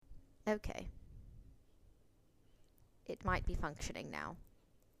Okay. It might be functioning now.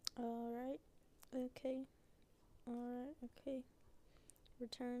 Alright. Okay. Alright. Okay.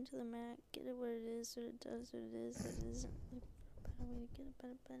 Return to the Mac. Get it what it is. What it does. What it is. What it isn't. Better way to get a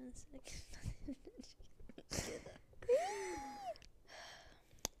better button second.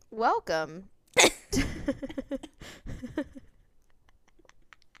 Welcome.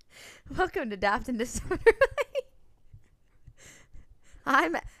 Welcome to Daft and Disorderly.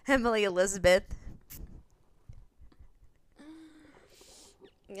 I'm Emily Elizabeth.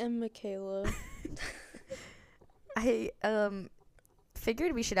 I'm Michaela. I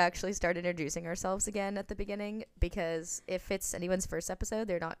figured we should actually start introducing ourselves again at the beginning, because if it's anyone's first episode,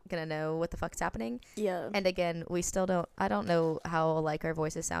 they're not gonna know what the fuck's happening. Yeah. And again, we still don't. I don't know how alike our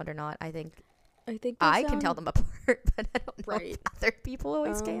voices sound or not. I think they I can tell them apart, but I don't know Right. if other people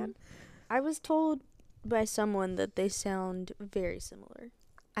always can. I was told by someone that they sound very similar.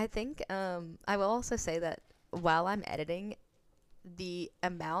 I think I will also say that while I'm editing, the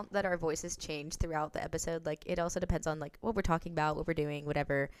amount that our voices change throughout the episode, like, it also depends on like what we're talking about, what we're doing,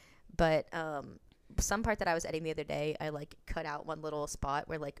 whatever. But some part that I was editing the other day, I like cut out one little spot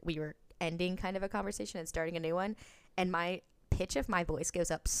where like we were ending kind of a conversation and starting a new one, and my pitch of my voice goes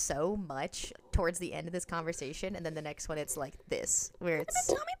up so much towards the end of this conversation, and then the next one it's like this, where it's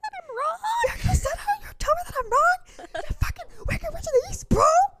Tell me that I'm wrong. you said how you tell me that I'm wrong. You fucking Wicked Witch of the East, bro.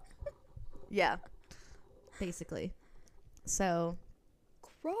 Yeah, basically. So,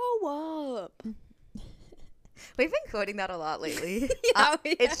 Grow up. we've been quoting that a lot lately. Yeah,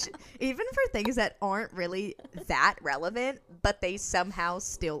 It's even for things that aren't really that relevant, but they somehow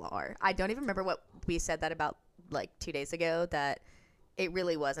still are. I don't even remember what we said that about like 2 days ago, that it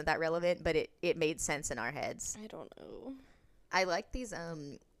really wasn't that relevant, but it made sense in our heads. I don't know. I like these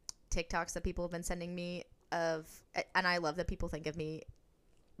TikToks that people have been sending me of, and I love that people think of me.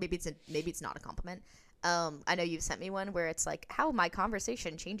 Maybe it's not a compliment. I know you've sent me one where it's like how my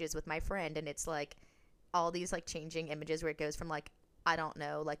conversation changes with my friend, and it's like all these like changing images where it goes from like, I don't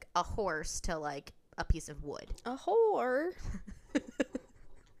know, like a horse to like a piece of wood. A whore.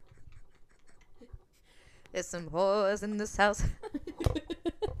 There's some whores in this house.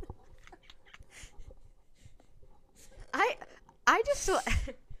 I just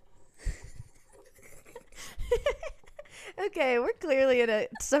okay, we're clearly in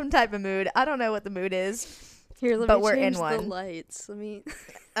some type of mood. I don't know what the mood is. Here, let But me we're change in the one. lights. Let me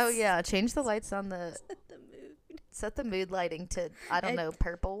Oh yeah, change the lights on the set the mood. set the mood lighting to, I don't know,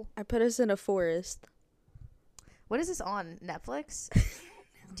 purple. I put us in a forest. What is this on? Netflix?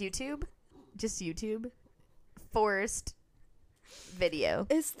 YouTube? Just YouTube? Forest video.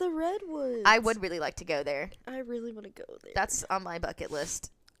 It's the redwoods. I would really like to go there. I really want to go there. That's on my bucket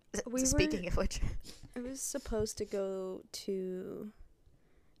list. We Speaking of which. I was supposed to go to,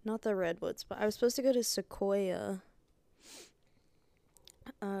 not the redwoods, but I was supposed to go to Sequoia.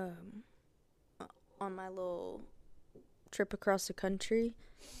 On my little trip across the country,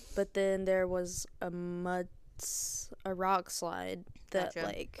 but then there was a rock slide that Gotcha.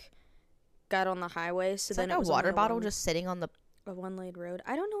 like got on the highway. So It's then like it a was water only bottle just sitting on the. a one-lane road.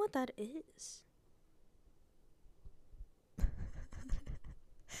 I don't know what that is.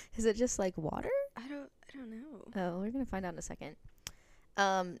 Is it just like water? I don't know. Oh, we're gonna find out in a second.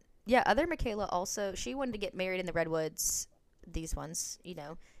 Yeah, other Michaela also, she wanted to get married in the redwoods. These ones, you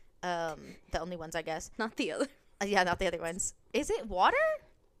know, the only ones, I guess. Not the other. Yeah, not the other ones. Is it water?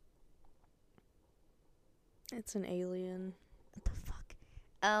 It's an alien. What the fuck?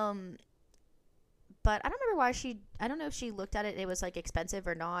 But I don't remember why I don't know if she looked at it and it was like expensive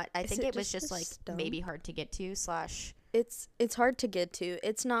or not. I think it was just a like stump? maybe hard to get to / It's hard to get to.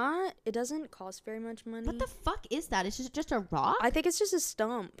 It's not. It doesn't cost very much money. What the fuck is that? It's just a rock? I think it's just a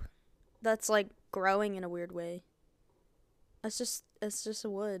stump that's like growing in a weird way. It's just a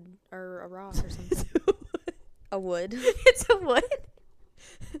wood or a rock or something. A wood. It's a wood.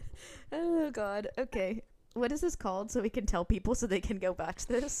 Oh god. Okay. What is this called so we can tell people so they can go watch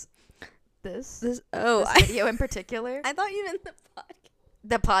this? This video in particular? I thought you meant the podcast.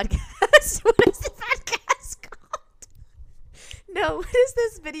 The podcast. What is the podcast called? No, what is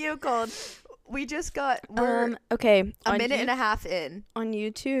this video called? We just got okay. a minute and a half in. On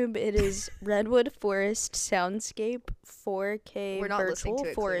YouTube, it is Redwood Forest Soundscape 4K We're not listening virtual to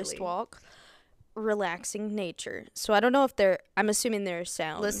it forest clearly. walk, relaxing nature. So I don't know if I'm assuming there are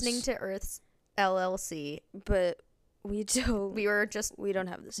sounds. Listening to Earth's LLC. but we don't. We were just We don't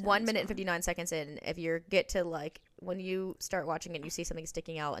have this. 1 minute and 59 seconds in. If you get to like when you start watching it, you see something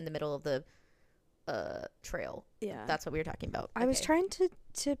sticking out in the middle of the trail. Yeah, That's what we were talking about. I was Okay. trying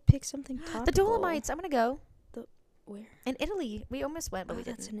to pick something topical. The Dolomites. I'm gonna go. Where? In Italy. We almost went, but we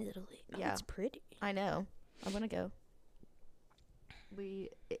That's didn't. in Italy. Oh, Yeah. it's pretty. I know. I want to go.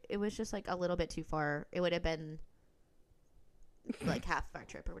 It was just like a little bit too far. It would have been like half of our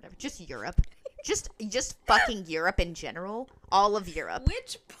trip or whatever. Just Europe. just fucking Europe in general. All of Europe.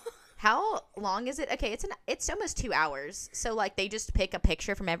 Which? How long is it? Okay, it's almost 2 hours. So like they just pick a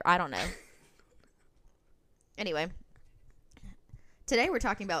picture from I don't know. Anyway, today we're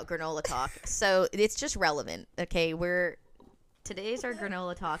talking about granola talk. So it's just relevant. Okay, today's our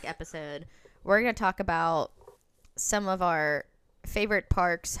granola talk episode. We're going to talk about some of our favorite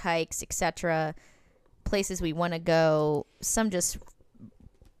parks, hikes, etc., places we want to go, some just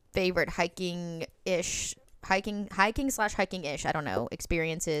favorite hiking-ish, hiking/hiking-ish, I don't know,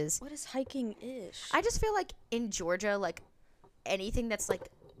 experiences. What is hiking-ish? I just feel like in Georgia, like anything that's like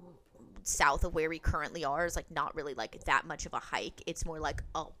south of where we currently are is like not really like that much of a hike. It's more like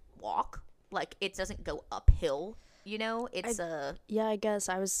a walk. Like it doesn't go uphill, you know? Yeah, I guess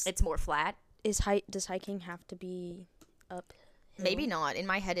it's more flat. Does hiking have to be uphill? Maybe not. In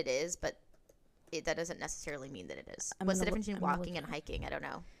my head it is, but that doesn't necessarily mean that it is. What's the difference between walking and hiking? I don't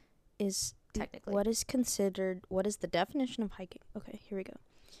know. Technically. What is the definition of hiking? Okay, here we go.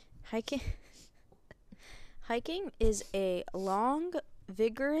 Hiking is a long,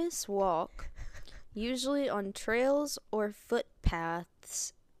 vigorous walk, usually on trails or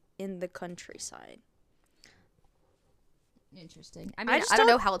footpaths in the countryside. Interesting. I mean, I don't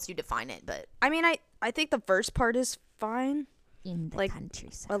know how else you define it, but I mean, I think the first part is fine. In the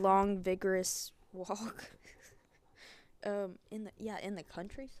countryside. A long, vigorous walk. In the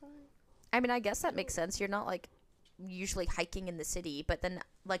countryside. I mean, I guess that makes sense. You're not like usually hiking in the city, but then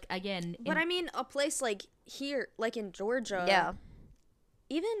like again. But I mean, a place like here, like in Georgia. Yeah.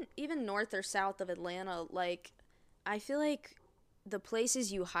 Even north or south of Atlanta, like I feel like the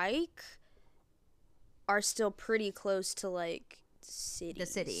places you hike are still pretty close to like cities. The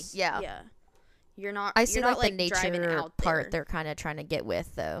city, yeah. Yeah. You're not. I see you're not, like the nature out part there. they're kind of trying to get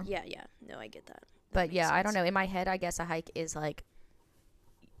with, though. Yeah. No, I get that. But yeah, I don't know. In my head, I guess a hike is like,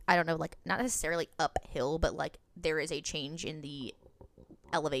 I don't know, like not necessarily uphill, but like there is a change in the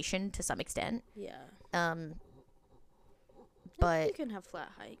elevation to some extent. Yeah. But you can have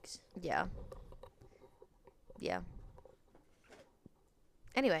flat hikes. Yeah.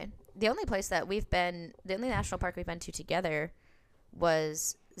 Anyway, the only national park we've been to together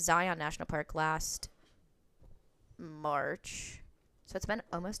was Zion National Park last March. So it's been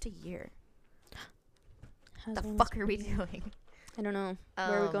almost a year. The fuck are we doing? I don't know.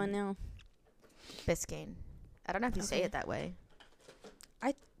 Where are we going now? Biscayne. I don't know if you say it that way.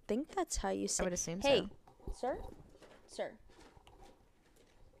 I think that's how you say I would assume Hey, so. Sir?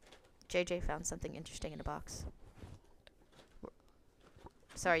 JJ found something interesting in a box.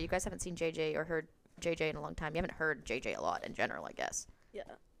 Sorry, you guys haven't seen JJ or heard JJ in a long time. You haven't heard JJ a lot in general, I guess. Yeah.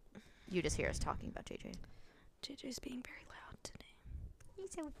 You just hear us talking about JJ. JJ's being very loud today.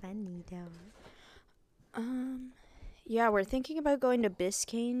 He's so funny, though. Yeah, we're thinking about going to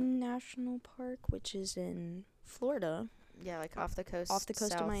Biscayne National Park, which is in Florida. Yeah, like off the coast. Off the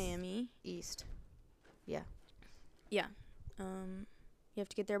coast of Miami. East. Yeah. Yeah. You have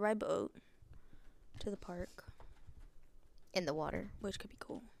to get there by boat to the park. In the water. Which could be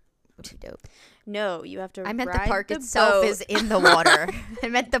cool. Would be dope. No, you have to I meant ride the park the itself boat. is in the water. I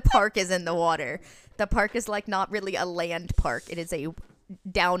meant the park is in the water. The park is like not really a land park. It is a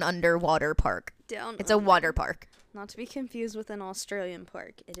down under water park. It's a water park. Not to be confused with an Australian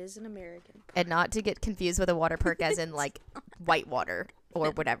park. It is an American park. And not to get confused with a water park as in like whitewater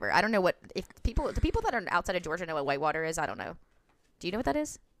or whatever. I don't know the people that are outside of Georgia know what whitewater is. I don't know. Do you know what that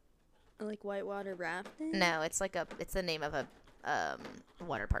is? Like whitewater rafting? No, it's the name of a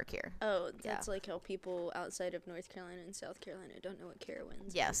water park here. Oh, that's like how people outside of North Carolina and South Carolina don't know what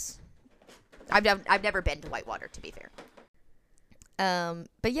Carowinds. Yes. I've never been to whitewater, to be fair.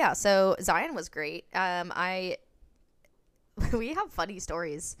 But yeah, so Zion was great. We have funny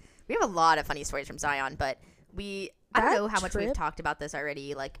stories. We have a lot of funny stories from Zion, but I don't know how much we've talked about this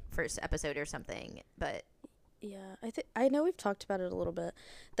already, like first episode or something, but yeah, I know we've talked about it a little bit.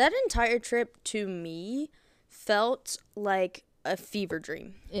 That entire trip to me felt like a fever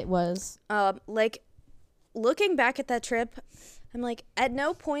dream. It was. Like looking back at that trip, I'm like, at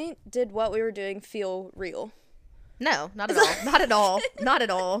no point did what we were doing feel real. No, not at all. Not at all. Not at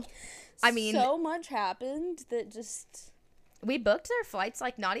all. I mean, so much happened that just. We booked our flights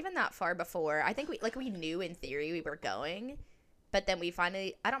like not even that far before. I think we knew in theory we were going, but then we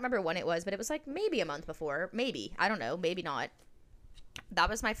finally, I don't remember when it was, but it was like maybe a month before. Maybe. I don't know. Maybe not. That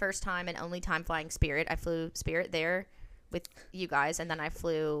was my first time and only time flying Spirit. I flew Spirit there with you guys, and then I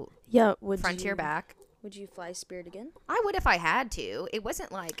flew Frontier back. Would you fly Spirit again? I would if I had to. It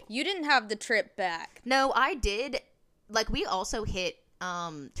wasn't like... You didn't have the trip back. No, I did. Like, we also hit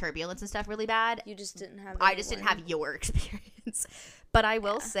turbulence and stuff really bad. You just didn't have I just didn't have your experience. But I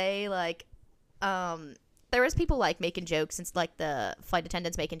will say, like, there was people, like, making jokes, and, like, the flight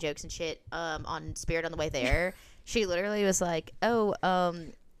attendants making jokes and shit on Spirit on the way there. She literally was like,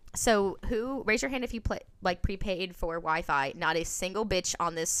 so who, raise your hand if you prepaid for Wi-Fi. Not a single bitch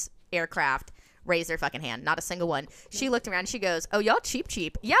on this aircraft raised their fucking hand. Not a single one. She looked around and she goes, oh, y'all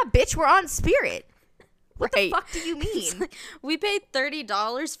cheap. Yeah, bitch, we're on Spirit. What the fuck do you mean? Like, we paid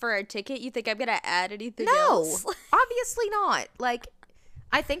 $30 for our ticket. You think I'm going to add anything else? No, obviously not. Like,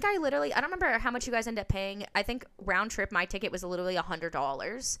 I think I don't remember how much you guys ended up paying. I think round trip, my ticket was literally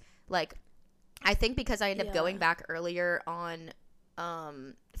 $100. Like, I think because I ended up going back earlier on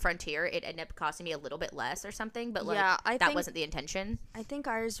Frontier, it ended up costing me a little bit less or something. But, like, that wasn't the intention. I think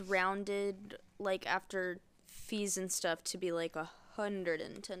ours rounded, like, after fees and stuff to be, like,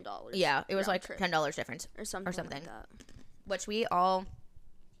 $110. Yeah, it was like $10 difference or something like that. Which I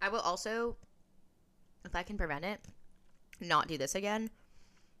will also, if I can prevent it, not do this again.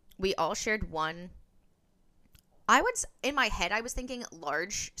 We all shared one. In my head, I was thinking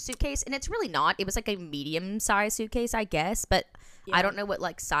large suitcase, and it's really not. It was like a medium-sized suitcase, I guess, but I don't know what,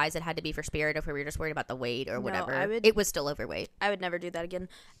 like, size it had to be for Spirit, if we were just worried about the weight or whatever. It was still overweight. I would never do that again.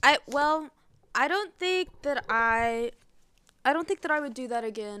 I don't think that I would do that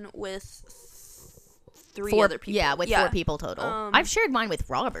again with four other people. Yeah, with 4 people total. I've shared mine with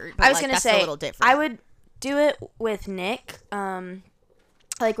Robert, but I was gonna say, a little different. I would do it with Nick.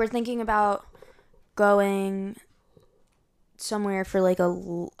 Like, we're thinking about going somewhere for, like,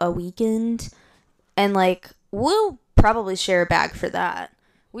 a weekend, and, like, we'll probably share a bag for that.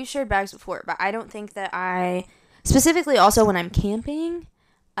 We've shared bags before, but I don't think that I, specifically also when I'm camping,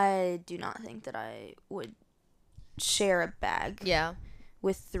 I do not think that I would share a bag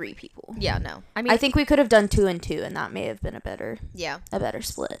with 3 people. Yeah, no. I mean, I think we could have done 2 and 2, and that may have been a better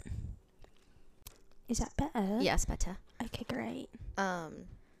split. Is that better? Yes, better. Okay, great.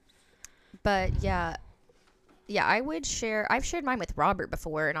 But I've shared mine with Robert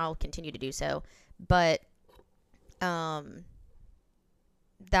before, and I'll continue to do so. But that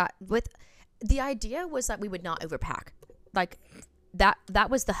with the idea was that we would not overpack. Like, that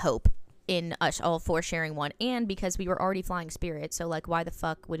was the hope in us all 4 sharing one, and because we were already flying Spirit, so, like, why the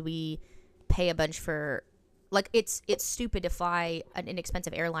fuck would we pay a bunch for, like, it's stupid to fly an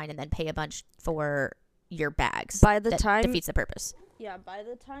inexpensive airline and then pay a bunch for your bags. By the time defeats the purpose. Yeah, by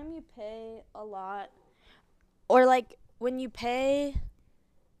the time you pay a lot, or, like, when you pay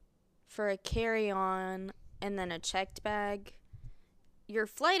for a carry-on and then a checked bag, your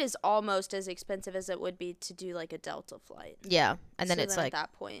flight is almost as expensive as it would be to do, like, a Delta flight. Yeah, and then it's like at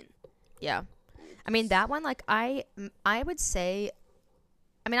that point. Yeah. I mean, that one, like, I would say,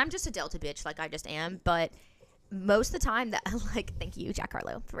 I mean, I'm just a Delta bitch, like I just am, but most of the time that, like, thank you, Jack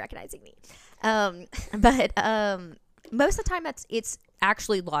Harlow, for recognizing me. But most of the time it's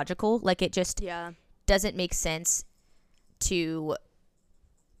actually logical. Like, it just doesn't make sense to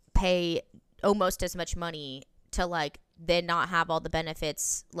pay almost as much money to, like, then not have all the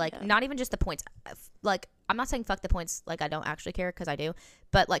benefits, like, not even just the points. Like, I'm not saying fuck the points, like, I don't actually care, because I do,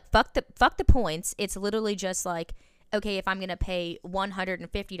 but, like, fuck the points. It's literally just like, okay, if I'm gonna pay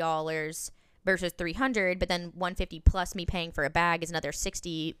 $150 versus $300, but then $150 plus me paying for a bag is another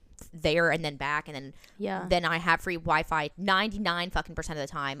 $60 there and then back, and then I have free Wi-Fi 99% of the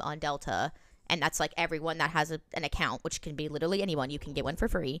time on Delta, and that's, like, everyone that has an account, which can be literally anyone. You can get one for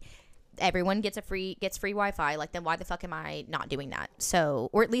free. Everyone gets free Wi-Fi. Like, then why the fuck am I not doing that? So,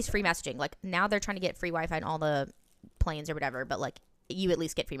 or at least free messaging. Like, now they're trying to get free Wi-Fi in all the planes or whatever, but, like, you at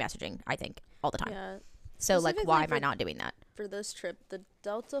least get free messaging, I think, all the time. Yeah. So, like, why am I not doing that? For this trip, the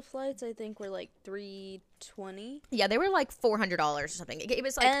Delta flights, I think, were, like, $320. Yeah, they were, like, $400 or something. It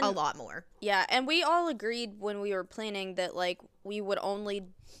was, like, a lot more. Yeah, and we all agreed when we were planning that, like, we would only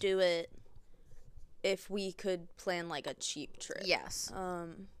do it if we could plan, like, a cheap trip. Yes.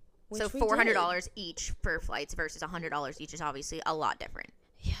 So $400 each for flights versus $100 each is obviously a lot different.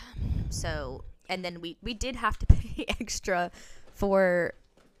 Yeah. So, and then we did have to pay extra for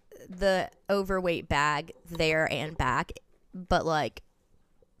the overweight bag there and back, but, like,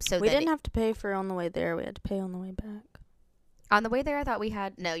 so we didn't have to pay for on the way there. We had to pay on the way back. On the way there, I thought we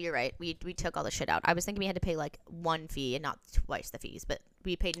had. No, you're right. We took all the shit out. I was thinking we had to pay, like, 1 fee and not twice the fees, but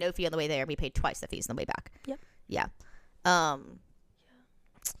we paid no fee on the way there. We paid twice the fees on the way back. Yep. Yeah.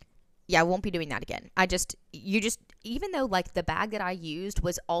 Yeah, I won't be doing that again. Even though, like, the bag that I used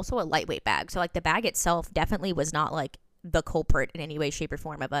was also a lightweight bag. So, like, the bag itself definitely was not, like, the culprit in any way, shape, or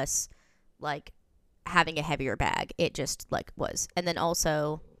form of us, like, having a heavier bag. It just like was. And then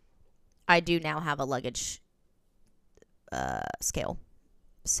also I do now have a luggage scale.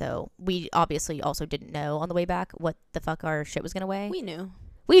 So we obviously also didn't know on the way back what the fuck our shit was gonna weigh. We knew.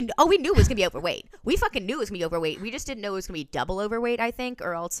 We knew it was gonna be overweight. We fucking knew it was gonna be overweight. We just didn't know it was gonna be double overweight, I think,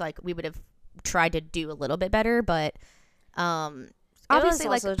 or else like we would have tried to do a little bit better. But obviously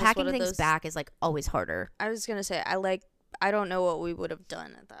like packing things back is like always harder. I was gonna say I don't know what we would have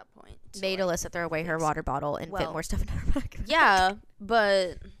done at that point. Made Alyssa throw away her water bottle and fit more stuff in her bag. Yeah,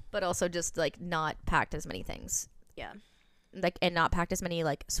 but also just like not packed as many things. Yeah. Like, and not packed as many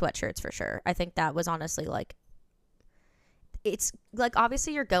like sweatshirts for sure. I think that was honestly like, it's like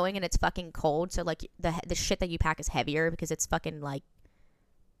obviously you're going and it's fucking cold, so like the shit that you pack is heavier because it's fucking like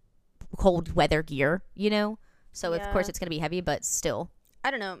cold weather gear, you know. So of course it's gonna be heavy, but still.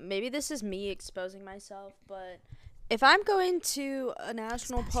 I don't know. Maybe this is me exposing myself, but if I'm going to a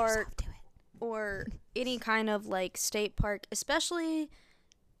national park or any kind of like state park, especially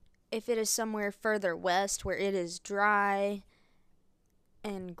if it is somewhere further west where it is dry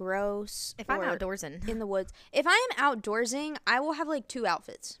and gross. If I'm outdoorsing. In the woods. If I am outdoorsing, I will have like 2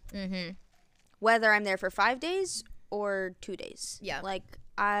 outfits. Mm-hmm. Whether I'm there for 5 days or 2 days. Yeah. Like,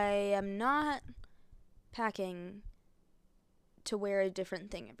 I am not packing to wear a different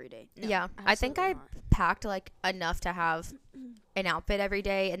thing every day. No, yeah. I think I packed like enough to have an outfit every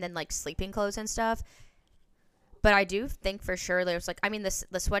day and then like sleeping clothes and stuff. But I do think for sure there's like, I mean, the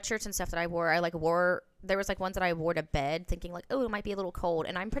sweatshirts and stuff that I wore, there was like ones that I wore to bed thinking like, oh, it might be a little cold.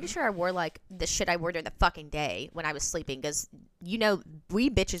 And I'm pretty sure I wore like the shit I wore during the fucking day when I was sleeping because, you know, we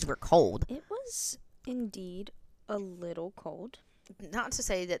bitches were cold. It was indeed a little cold. Not to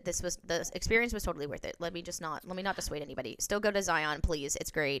say that the experience was totally worth it. Let me not dissuade anybody. Still go to Zion, please. It's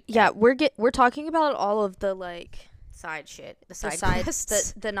great. Yeah, we're talking about all of the like side shit,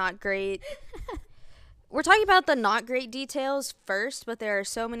 the not great. We're talking about the not great details first, but there are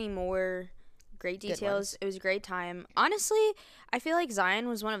so many more great details. It was a great time. Honestly, I feel like Zion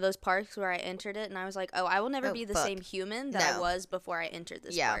was one of those parks where I entered it and I was like, oh, I will never be the same human that I was before I entered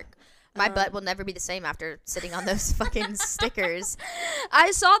this park. My butt will never be the same after sitting on those fucking stickers.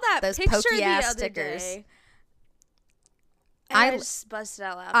 I saw that those picture pokey the ass other stickers. day. I just busted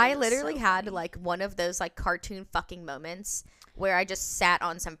out laughing. I literally had like one of those like cartoon fucking moments where I just sat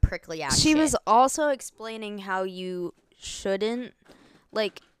on some prickly ass shit. She was also explaining how you shouldn't,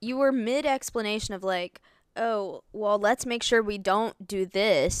 like, you were mid explanation of like, oh, well, let's make sure we don't do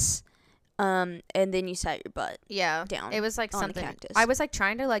this. And then you sat your butt down. It was like on something. a cactus. I was like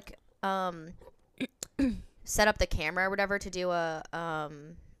trying to like set up the camera or whatever to do a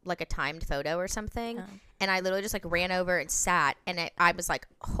like a timed photo or something. Oh. And I literally just like ran over and sat and I was like,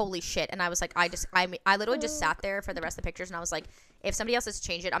 holy shit. And I was like, I literally just sat there for the rest of the pictures and I was like, if somebody else has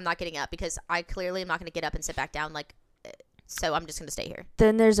changed it, I'm not getting up because I clearly am not going to get up and sit back down. Like, so I'm just going to stay here.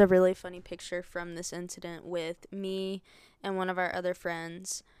 Then there's a really funny picture from this incident with me and one of our other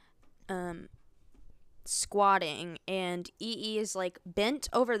friends squatting, and EE is like bent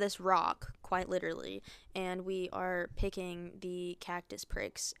over this rock, quite literally, and we are picking the cactus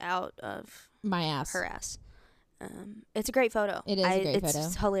pricks out of my ass. Her ass. It's a great photo. It is a great photo.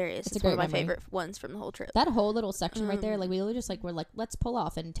 It's hilarious. It's one of my favorite ones from the whole trip. That whole little section right there, like we literally just like we're like, let's pull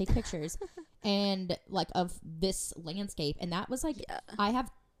off and take pictures, and like of this landscape, and that was like I have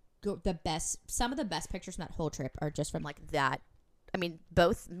some of the best pictures from that whole trip are just from like that. I mean,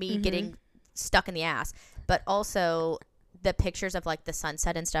 both me getting stuck in the ass, but also the pictures of like the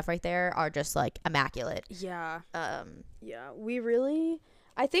sunset and stuff right there are just like immaculate. Yeah. I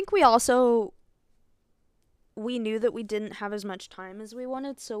think we knew that we didn't have as much time as we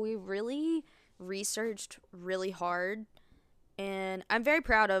wanted, so we really researched really hard, and I'm very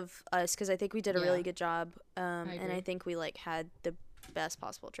proud of us because I think we did a really good job, and I think we like had the best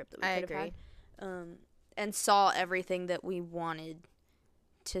possible trip that we could have had, and saw everything that we wanted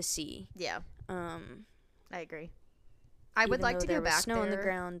to see. Yeah. I agree. I would like to go back there. Snow on the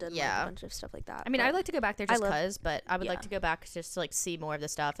ground and like a bunch of stuff like that. I mean, I'd like to go back there just because, but I would like to go back just to like see more of the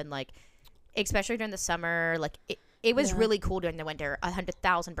stuff and like, especially during the summer, like it was really cool during the winter,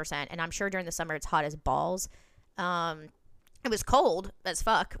 100,000%, and I'm sure during the summer it's hot as balls. It was cold as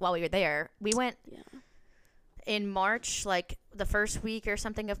fuck while we were there. We went in March, like the first week or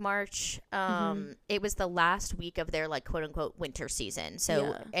something of March. It was the last week of their like quote unquote winter season.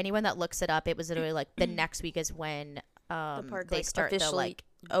 So anyone that looks it up, it was literally like the next week is when the park, they like, start the like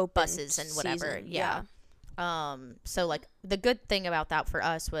buses and whatever. So like the good thing about that for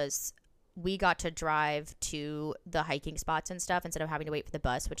us was we got to drive to the hiking spots and stuff instead of having to wait for the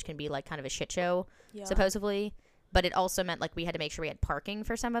bus, which can be like kind of a shit show supposedly. But it also meant like we had to make sure we had parking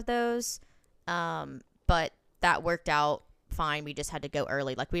for some of those. But that worked out fine. We just had to go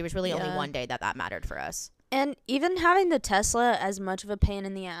early. Like, we was really only Yeah. one day that mattered for us. And even having the Tesla, as much of a pain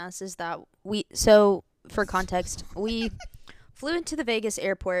in the ass is that so for context, we flew into the Vegas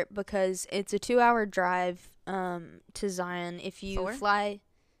airport because it's a 2-hour drive to Zion. If you 4? fly,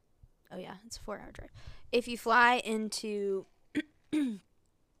 oh yeah, it's a 4-hour drive. If you fly into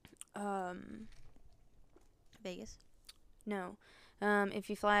Vegas? no, if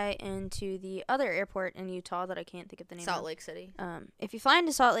you fly into the other airport in Utah that I can't think of the name Salt of. Lake City. If you fly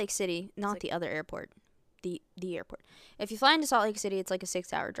into Salt Lake City, not like- the other airport, the airport. If you fly into Salt Lake City, it's like a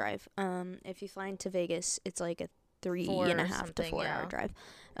 6-hour drive. If you fly into Vegas, it's like a 3.5 to 4-hour drive.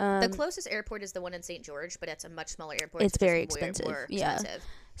 The closest airport is the one in St. George, but it's a much smaller airport. It's so very way expensive. more Yeah. expensive.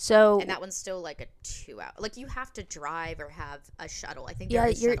 So And that one's still like a 2-hour. Like, you have to drive or have a shuttle. I think Yeah,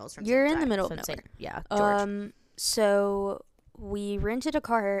 there is you're- shuttles from you're St. in the middle from of St. nowhere. Yeah, George. So we rented a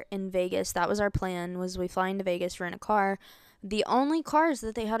car in Vegas. That was our plan. Was we fly into Vegas, rent a car. The only cars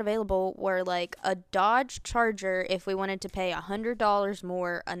that they had available were like a Dodge Charger if we wanted to pay $100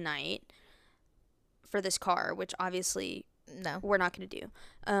 more a night for this car, which obviously No. we're not going to do.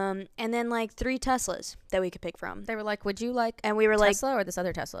 And then like 3 Teslas that we could pick from. They were like, would you like And we were like, Tesla or this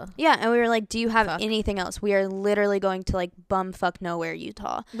other Tesla? yeah, and we were like, do you have Fuck. anything else? We are literally going to like bumfuck nowhere,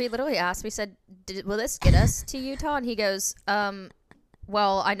 Utah. We literally asked, we said, will this get us to Utah? And he goes,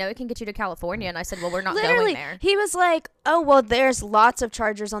 well, I know it can get you to California. And I said, well, we're not Literally, going there. he was like, oh, well, there's lots of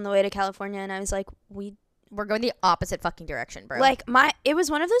chargers on the way to California. And I was like, We're going the opposite fucking direction, bro. like, it was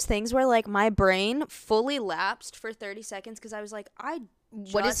one of those things where like my brain fully lapsed for 30 seconds because I was like,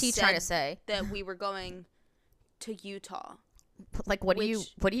 what is he trying to said say? that we were going to Utah Like, what are you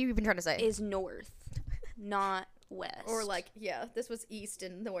which even trying to say? is north, not west. Or like, yeah, this was east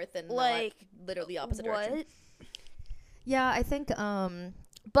and north and like, literally opposite what? direction. Yeah, I think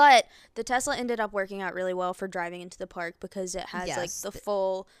But the Tesla ended up working out really well for driving into the park because it has like Yes. the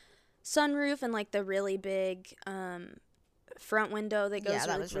full sunroof and like the really big front window that goes Yeah,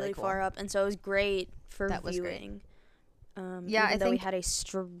 that was really really cool. far up, and so it was great for That was great. viewing. Yeah, even I though we think- had a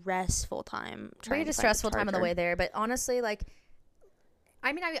stressful time. we Trying had to a find stressful time on the charger. way there, but honestly, like,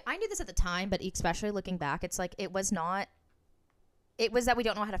 I mean, I knew this at the time, but especially looking back, it's like, it was that we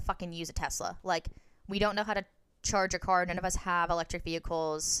don't know how to fucking use a Tesla. Like, we don't know how to charge a car. None of us have electric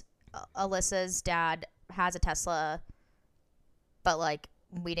vehicles. Alyssa's dad has a Tesla, but like,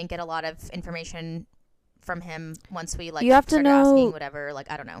 we didn't get a lot of information from him once we like You have to started know- asking whatever. Like,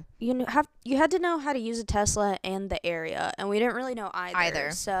 I don't know. You had to know how to use a Tesla and the area, and we didn't really know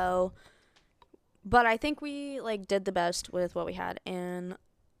either. So, but I think we like did the best with what we had, and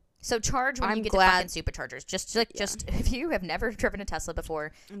So charge when I'm you get glad- to fucking superchargers. Just if you have never driven a Tesla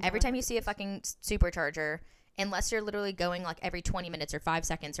before, every time you see a fucking supercharger, unless you're literally going like every 20 minutes or 5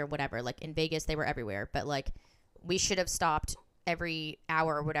 seconds or whatever, like in Vegas they were everywhere, but like we should have stopped every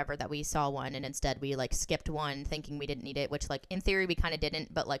hour or whatever that we saw one, and instead we like skipped one thinking we didn't need it, which like in theory we kind of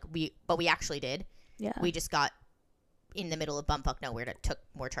didn't, but we actually did. yeah, We just got in the middle of bumfuck nowhere that took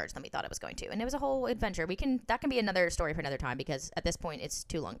more charge than we thought it was going to, and it was a whole adventure. That can be another story for another time, because at this point it's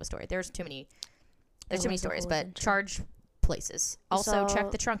too long of a story. There's too many was a stories, whole but adventure. charge places. Also, So- check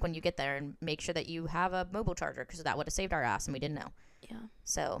the trunk when you get there and make sure that you have a mobile charger, because that would have saved our ass and we didn't know. yeah,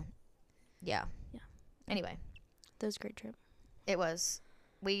 So, yeah. Anyway, that was a great trip. it was.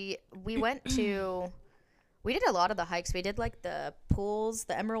 We went to. We did a lot of the hikes. We did like the pools,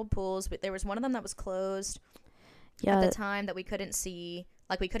 the emerald pools. But there was one of them that was closed Yeah, at the time that we couldn't see.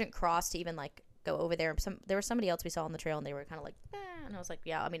 Like, we couldn't cross to even like go over there. There was somebody else we saw on the trail, and they were kind of like, and I was like,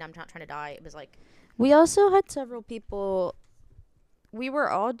 yeah. I mean, I'm not trying to die. It was like, we also had several people. We were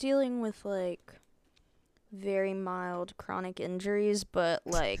all dealing with like very mild chronic injuries, but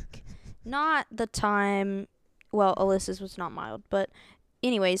like not the time. Well, Alyssa's was not mild, but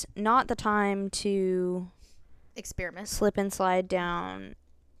anyways, not the time to experiments. slip and slide down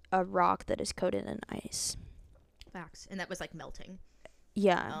a rock that is coated in ice. Facts. And that was like melting.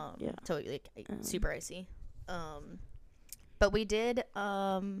 Yeah, yeah. So like super icy. But we did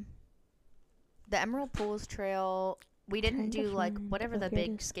the Emerald Pools Trail. We didn't Trying to do like find- whatever oh, the here it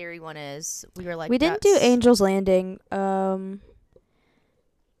big is. scary one is. We were like, We didn't do that's- Angel's Landing. 'cause-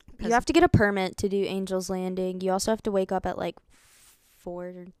 You have to get a permit to do Angel's Landing. You also have to wake up at like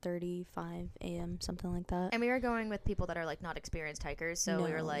 4:35 a.m., something like that. And we were going with people that are like not experienced hikers, so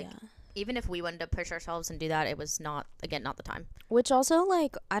we were No, like, yeah. even if we wanted to push ourselves and do that, it was not the time. Which also,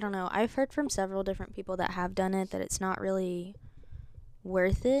 like, I don't know. I've heard from several different people that have done it that it's not really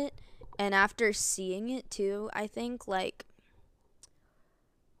worth it. And after seeing it too, I think, like,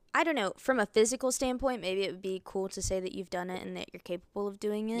 I don't know, from a physical standpoint, maybe it would be cool to say that you've done it and that you're capable of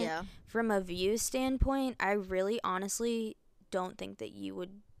doing it. Yeah. From a view standpoint, I really honestly don't think that you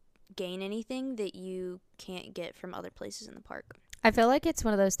would gain anything that you can't get from other places in the park. I feel like it's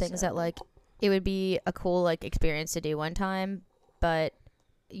one of those things So- that like it would be a cool like experience to do one time, but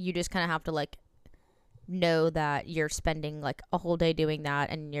you just kind of have to like know that you're spending like a whole day doing that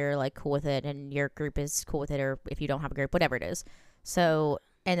and you're like cool with it and your group is cool with it, or if you don't have a group, whatever it is. So,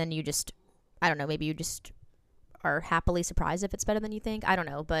 and then you just, I don't know, maybe you just are happily surprised if it's better than you think. I don't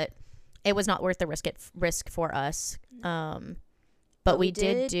know, but it was not worth the risk for us. But we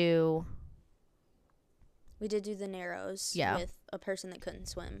did do. We did do the Narrows Yeah. with a person that couldn't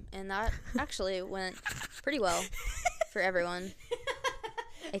swim, and that actually went pretty well for everyone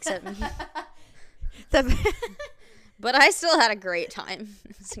except me. But I still had a great time.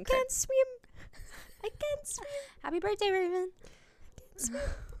 It was incredible. Can't swim. I can't swim. Happy birthday, Raven.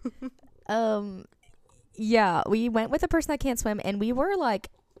 Yeah, we went with a person that can't swim, and we were like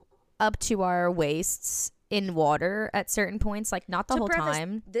up to our waists in water at certain points, like not the whole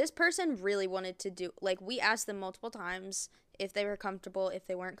time. This person really wanted to do, like, we asked them multiple times if they were comfortable. If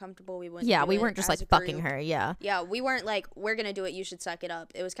they weren't comfortable, we wouldn't. Yeah, do we it weren't just as like a fucking group. her. Yeah. Yeah, we weren't like, we're gonna do it, you should suck it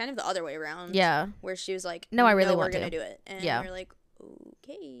up. It was kind of the other way around. Yeah. Where she was like, No, I really we're want gonna to. do it. And Yeah. we're like,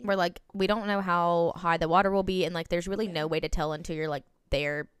 okay. We're like, we don't know how high the water will be, and like there's really no way to tell until you're like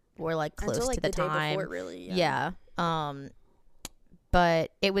there or like close Until like to the day time. before, really. Yeah.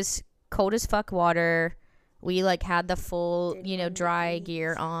 But it was cold as fuck water. We like had the full, you know, 31 dry degrees.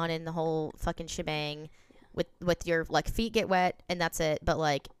 gear on and the whole fucking shebang. With your like feet get wet and that's it. But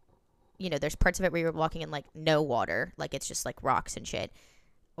like, you know, there's parts of it where you're walking in like no water, like it's just like rocks and shit,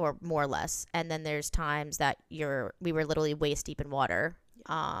 or more or less. And then there's times that we were literally waist deep in water.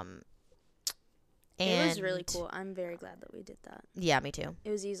 It was really cool. I'm very glad that we did that. Yeah, me too.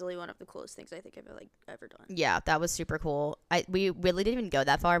 It was easily one of the coolest things I think I've ever done. Yeah, that was super cool. We really didn't even go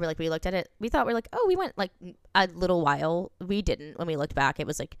that far. We looked at it. We thought we were like, oh, we went like a little while. We didn't. When we looked back, it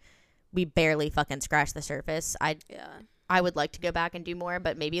was like we barely fucking scratched the surface. I would like to go back and do more,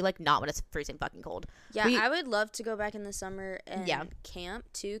 but maybe like not when it's freezing fucking cold. Yeah, I would love to go back in the summer and Yeah. camp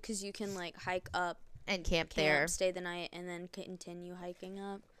too, because you can like hike up, And camp there. stay the night, and then continue hiking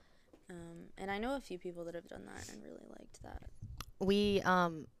up. And I know a few people that have done that and really liked that.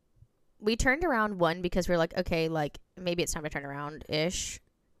 We turned around one because we were like, okay, like maybe it's time to turn around ish.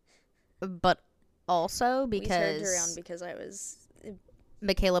 But also We because turned around because I was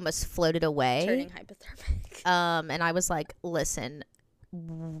Michaela almost floated away. turning hypothermic. And I was like, listen,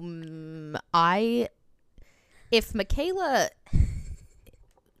 if Michaela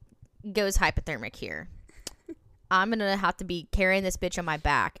goes hypothermic here, I'm going to have to be carrying this bitch on my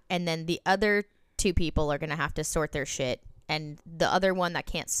back. And then the other two people are going to have to sort their shit. And the other one that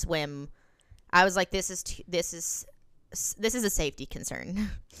can't swim, I was like, this is a safety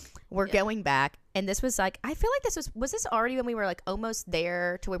concern. We're going back. And this was like, I feel like was this already when we were like almost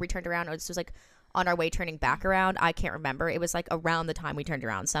there to where we turned around, or this was like on our way turning back around? I can't remember. It was like around the time we turned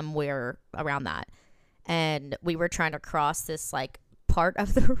around, somewhere around that. And we were trying to cross this like part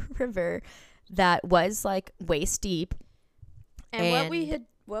of the river that was like waist deep. And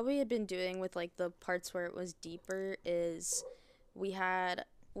what we had been doing with like the parts where it was deeper is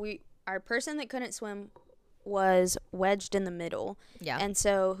our person that couldn't swim was wedged in the middle. Yeah. And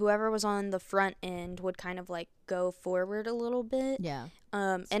so whoever was on the front end would kind of like go forward a little bit. Yeah.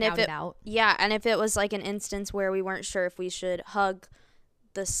 And if it was like an instance where we weren't sure if we should hug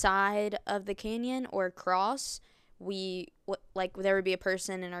the side of the canyon or cross, there would be a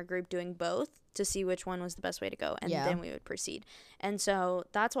person in our group doing both to see which one was the best way to go, and then we would proceed. And so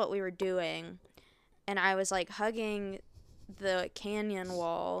that's what we were doing. And I was like hugging the canyon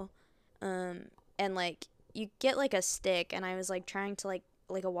wall, and like you get like a stick, and I was like trying to like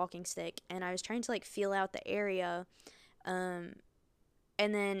a walking stick, and I was trying to like feel out the area, and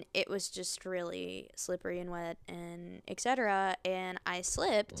then it was just really slippery and wet and etc. And I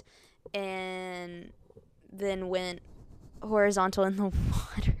slipped and then went horizontal in the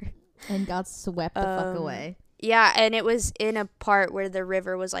water. And got swept the fuck away. Yeah, and it was in a part where the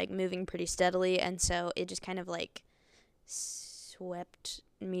river was like moving pretty steadily, and so it just kind of like swept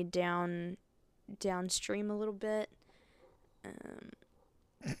me downstream a little bit.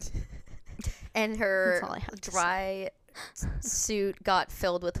 And her That's all I have to dry suit got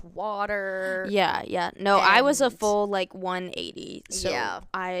filled with water. Yeah. No, I was a And- full like 180. So Yeah.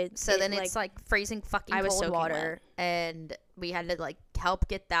 So Then it's like freezing fucking I was cold soaking water, and we had to like help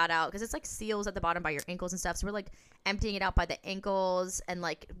get that out because it's like seals at the bottom by your ankles and stuff. So we're like emptying it out by the ankles and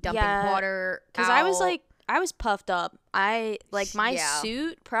like dumping water. because I was I was puffed up. My Yeah.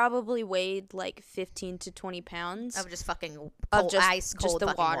 suit probably weighed like 15 to 20 pounds Of just fucking of cold, just ice cold the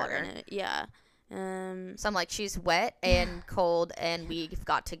fucking water water. in it. Yeah. So I'm like, she's wet and cold, and we've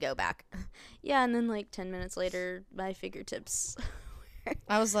got to go back. Yeah, and then like 10 minutes later, my fingertips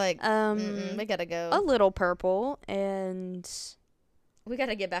I was like, we gotta a go. little purple, and We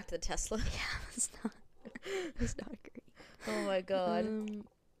gotta get back to the Tesla. it's not great. Oh my god.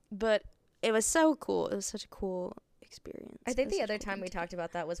 But it was so cool. It was such a cool experience. I think It was the such a other cool time we thing to talked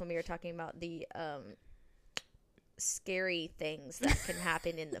about that was when we were talking about the scary things that can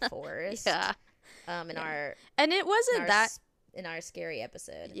happen in the do. forest. Yeah. In Yeah. our And it wasn't in our scary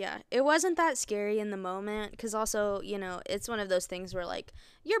episode. yeah, it wasn't that scary in the moment, because also, you know, it's one of those things where like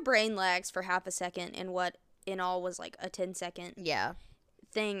your brain lags for half a second in what in all was like a 10-second Yeah.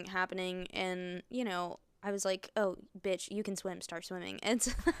 thing happening, and you know, I was like, oh bitch, you can swim, start swimming. And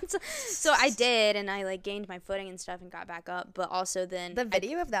so I did, and I like gained my footing and stuff and got back up, but also then The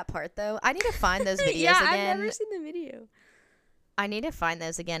video of that part though, I need to find those videos yeah, again. I've never seen the video. I need to find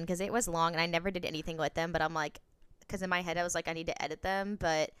those again because it was long and I never did anything with them. But I'm like, because in my head I was like, I need to edit them,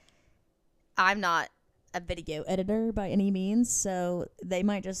 but I'm not a video editor by any means, so they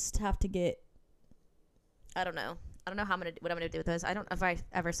might just have to get. I don't know. I don't know what I'm gonna do with those. I don't know if I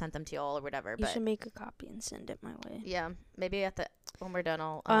ever sent them to y'all or whatever. You But should make a copy and send it my way. yeah, maybe when we're done,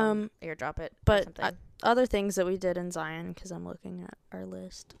 I'll airdrop it. Or But something. other things that we did in Zion, because I'm looking at our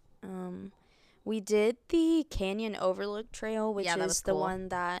list. We did the Canyon Overlook Trail, which Yeah, that was is the cool. one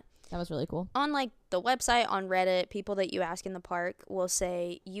that That was really cool. on like the website, on Reddit, people that you ask in the park will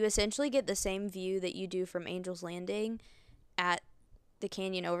say you essentially get the same view that you do from Angel's Landing at the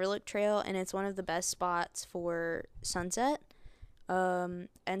Canyon Overlook Trail, and it's one of the best spots for sunset. And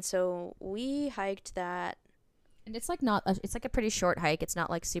so we hiked that. And it's like it's like a pretty short hike. It's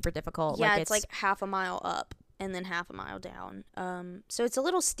not like super difficult. Yeah, it's like half a mile up and then half a mile down. So it's a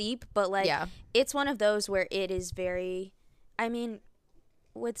little steep, but like yeah, it's one of those where it is very, I mean,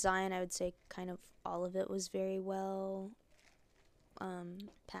 with Zion, I would say kind of all of it was very well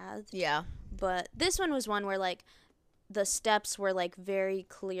pathed. yeah, But this one was one where like the steps were like very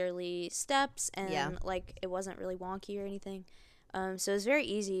clearly steps, and Yeah. like it wasn't really wonky or anything. So it was very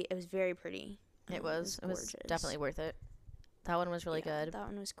easy. It was very pretty. it was gorgeous. definitely worth it. That one was really Yeah, good. That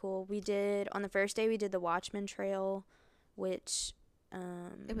one was cool. We did on the first day. We did the Watchman Trail, which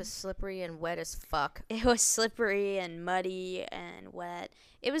It was slippery and wet as fuck. it was slippery and muddy and wet.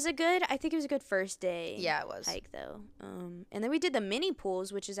 It was I think it was a good first day. Yeah, it was. Hike though. And then we did the mini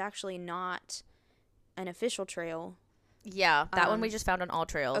pools, which is actually not an official trail. Yeah, that one we Um, just found on All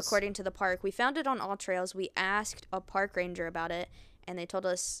Trails. According to the park, we found it on All Trails. We asked a park ranger about it, and they told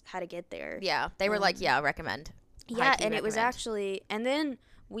us how to get there. Yeah, they were like, yeah, recommend. Yeah, Hiking and it was recommend. actually, and then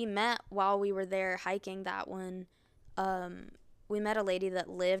we met while we were there hiking that one. We met a lady that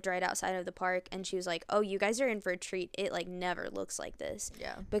lived right outside of the park, and she was like, "Oh, you guys are in for a treat. It like never looks like this."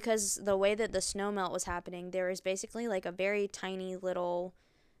 Yeah. Because the way that the snow melt was happening, there was basically like a very tiny little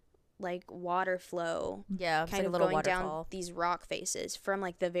like water flow Yeah, it's kind like a of little going down waterfall. these rock faces from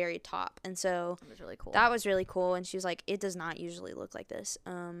like the very top. And so It was really cool. that was really cool, and she was like, it does not usually look like this.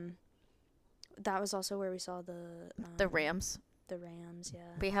 That was also where we saw the rams. the rams. Yeah.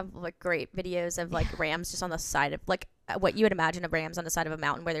 We have like great videos of like rams just on the side of like what you would imagine of rams on the side of a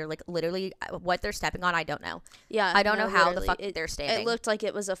mountain where they're like literally what they're stepping on. I don't know. Yeah, I don't no, know how the literally. fuck they're standing. It looked like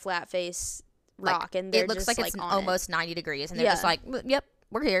it was a flat face Like, rock, and they're it looks just, like it's on almost 90 degrees, and they're just Yeah. like, yep,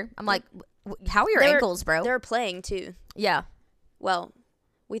 we're here. I'm like, how are your They were- ankles, bro? They were playing too. Yeah, Well,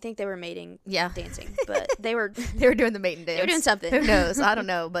 we think they were mating, yeah. dancing, but they were They were doing the mating dance. they were doing something. Who knows? I don't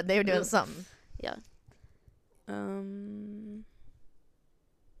know, but they were doing something. Yeah.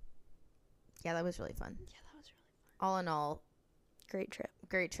 Yeah, that was really fun. Yeah, that was really All in all, great trip.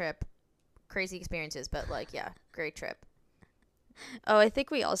 great trip. Crazy experiences, but like, yeah, great trip. Oh, I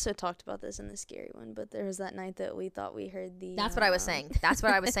think we also talked about this in the scary one, but there was that night that we thought we heard the. That's what I was saying. That's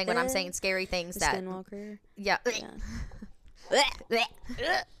what I was saying when I'm saying scary things. The That skinwalker. yeah.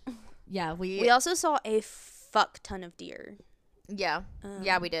 Yeah. Yeah, We also saw a fuck ton of deer. Yeah,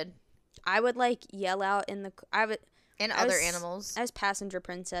 yeah, we did. I would like yell out in the. And I other was- animals. I was passenger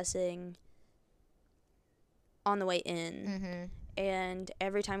princessing on the way in, Mm-hmm. and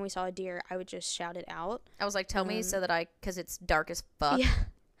every time we saw a deer, I would just shout it out. I was like, tell me so that because it's dark as fuck. Yeah,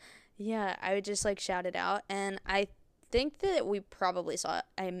 yeah. I would just like shout it out, and I think that we probably saw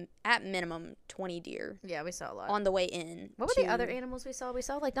at minimum 20 deer Yeah, we saw a lot. on the way in. What were the other animals we saw? We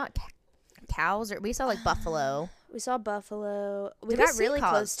saw like not cows, or we saw like buffalo. We saw buffalo. We Did we got see really cows-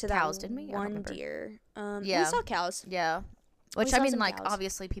 close to that cows, didn't we? I don't one remember. deer. Yeah. We saw cows. Yeah, Which saw I mean, some like, cows.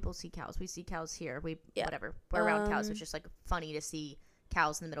 obviously people see cows. We see cows here. Yeah. Whatever. We're around cows. It's just like funny to see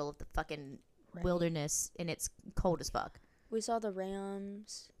cows in the middle of the fucking wilderness and it's cold as fuck. We saw the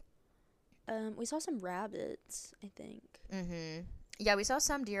rams. We saw some rabbits, I think. Mm-hmm. Yeah, we saw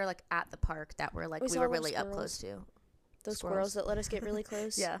some deer like at the park that were like we saw were little really up squirrels. close to. Those Squirrels. squirrels that let us get really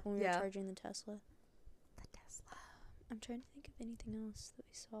close Yeah, when we yeah. were charging the Tesla. The Tesla. I'm trying to think of anything else that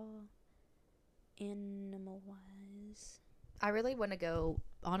we saw animal-wise. I really want to go.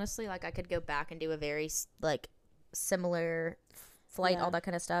 Honestly, like I could go back and do a very like similar flight, Yeah. all that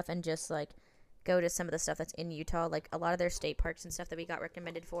kind of stuff, and just like go to some of the stuff that's in Utah, like a lot of their state parks and stuff that we got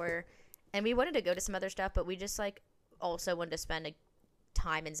recommended for. And we wanted to go to some other stuff, but we just like also wanted to spend a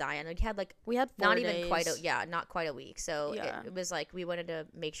time in Zion. We had like We had 4 not days. even quite not quite a week. So Yeah. it was like we wanted to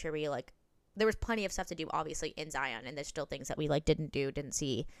make sure we like there was plenty of stuff to do obviously in Zion, and there's still things that we like didn't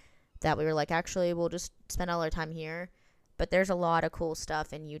see that we were like actually we'll just spend all our time here. But there's a lot of cool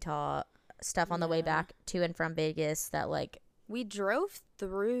stuff in Utah, stuff on the way Yeah. back to and from Vegas that like We drove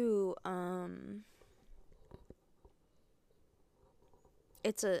through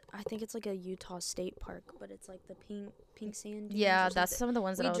I think it's like a Utah state park, but it's like the pink sand dunes yeah, or that's something. some of the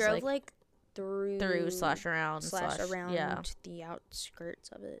ones that We I was drove like through slash around yeah. the outskirts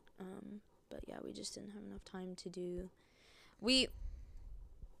of it. But yeah, we just didn't have enough time to do. We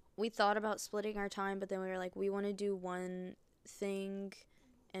thought about splitting our time, but then we were like, we want to do one thing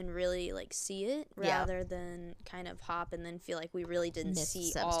and really like see it Yeah. rather than kind of hop and then feel like we really didn't Missed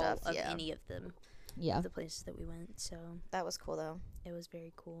see some all stuff, of yeah. any of them, Yeah. the places that we went. So That was cool though. it was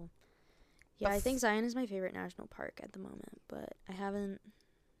very cool. Yeah, I think Zion is my favorite national park at the moment, but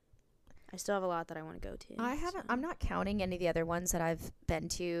I still have a lot that I want to go to. I haven't. so. I'm not counting any of the other ones that I've been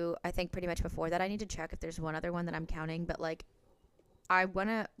to. I think pretty much before that, I need to check if there's one other one that I'm counting. But like, one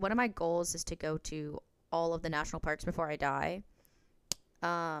of my goals is to go to all of the national parks before I die.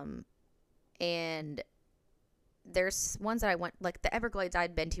 And there's ones that I went like the Everglades.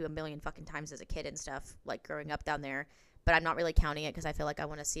 I'd been to a million fucking times as a kid and stuff, like growing up down there. But I'm not really counting it because I feel like I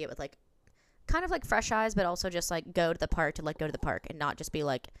want to see it with like, kind of like fresh eyes, but also just like go to the park to like go to the park and not just be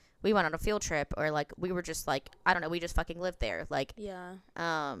like. We went on a field trip or like we were just like I don't know we just fucking lived there like Yeah.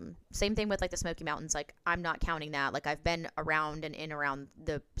 same thing with like the Smoky Mountains, like I'm not counting that, like I've been around and in around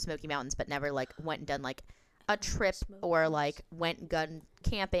the Smoky Mountains but never like went and done like a trip or Smokies. like went and gone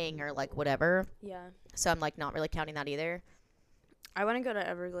camping or like whatever, Yeah. so I'm like not really counting that either. I want to go to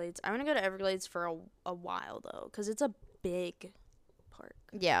Everglades. I want to go to Everglades for a while though, because it's a big park.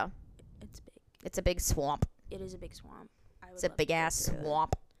 Yeah, It's big. it's a big swamp. It is a big swamp. It's a big ass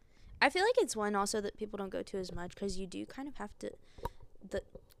swamp. I feel like it's one also that people don't go to as much because you do kind of have to.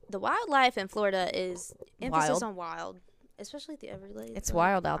 The wildlife in Florida is emphasis Wild. on wild, especially at the Everglades. It's Like,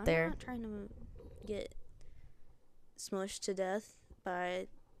 wild out I'm there. not trying to get smushed to death by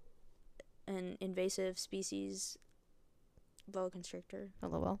an invasive species, boa constrictor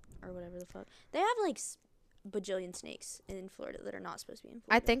LOL. or whatever the fuck. They have like bajillion snakes in Florida that are not supposed to be in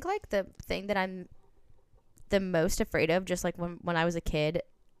Florida. I think like the thing that I'm the most afraid of, just like when I was a kid,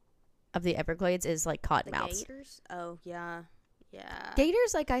 of the Everglades is like the cottonmouths. gators. Oh yeah, yeah.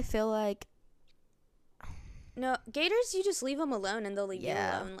 Gators, like I feel like No, gators, you just leave them alone and they'll leave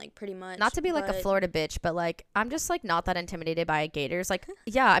Yeah. you alone, like, pretty much. not to be like a but- Florida bitch, but like I'm just like not that intimidated by gators. Like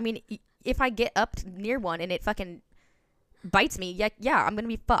yeah, I mean if I get up near one and it fucking bites me, yeah, I'm gonna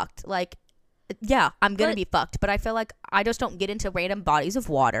be fucked. Like yeah, I'm gonna But- be fucked. But I feel like I just don't get into random bodies of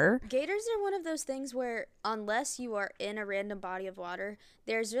water. Gators are one of those things where, unless you are in a random body of water,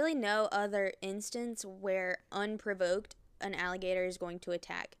 there's really no other instance where, unprovoked, an alligator is going to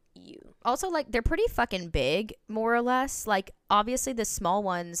attack you. Also, like they're pretty fucking big, more or less. Like obviously the small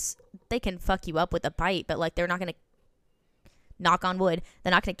ones, they can fuck you up with a bite, but like they're not gonna, knock on wood,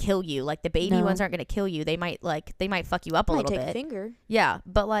 they're not gonna kill you. Like the baby No. ones aren't gonna kill you. They might fuck you up a Might little take a bit. finger. Yeah,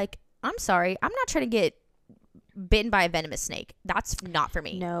 but like I'm sorry, I'm not trying to get bitten by a venomous snake. That's not for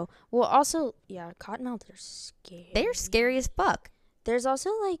me. No. Well, also, yeah, cottonmouths are scary. They're scary as fuck. There's also,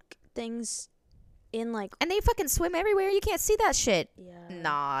 like, things in, like, And they fucking swim everywhere. You can't see that shit. yeah.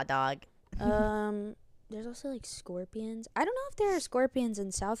 Nah, dog. There's also, like, scorpions. I don't know if there are scorpions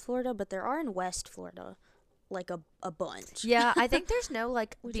in South Florida, but there are in West Florida. Like, a bunch. Yeah, I think there's no,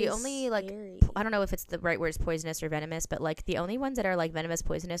 like, Which the is only, like, scary. I don't know if it's the right word is poisonous or venomous, but, like, the only ones that are, like, venomous,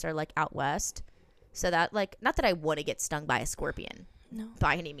 poisonous are, like, out west. So that, like, not that I want to get stung by a scorpion No.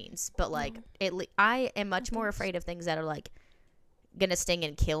 by any means, but, like, I am much more afraid of things that are, like, gonna sting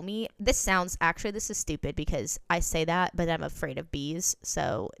and kill me. This is stupid because I say that, but I'm afraid of bees,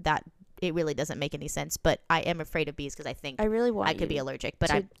 so that it really doesn't make any sense. But I am afraid of bees because I think I really want I could be you allergic, but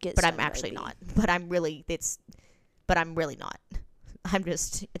to I'm get but I'm stung by a actually bee. not. But I'm really but I'm really not.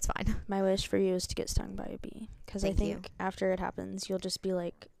 It's fine. My wish for you is to get stung by a bee, because I Thank you. think after it happens, you'll just be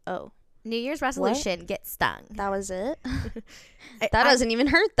like, oh, New Year's resolution, get stung. that was it. I- That I- doesn't even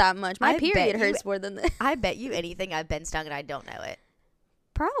hurt that much. My I bet period you- hurts more than this. I bet you anything I've been stung and I don't know it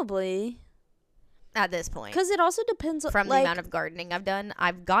Probably, at this point. because it also depends From like, the amount of gardening I've done,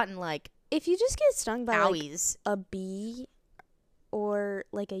 I've gotten like if you just get stung by like owies. a bee or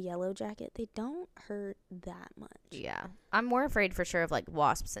like a yellow jacket, they don't hurt that much. Yeah, I'm more afraid for sure of like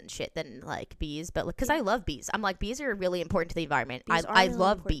wasps and shit than like bees, but because I love bees, I'm like bees are really important to the environment. Bees are I really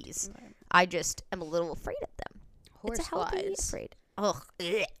love important to bees. the environment. I just am a little afraid of them. Horse It's a healthy flies. afraid. Ugh.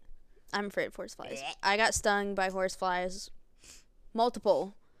 Ugh. I'm afraid of horse flies. I got stung by horse flies,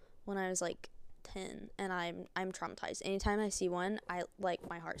 multiple, when I was like 10, and I'm traumatized. Anytime I see one, I like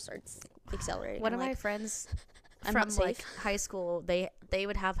my heart starts accelerating. One I'm of my like, friends I'm from not like safe. high school, they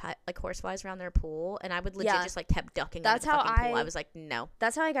would have like horseflies around their pool, and I would legit Yeah. just like kept ducking. That's under the how fucking pool. I- I was like, no,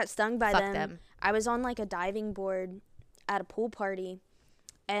 That's how I got stung by fuck them. them. I was on like a diving board at a pool party,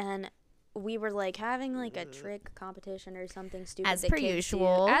 and we were like having like a trick competition or something stupid. As that per kids do.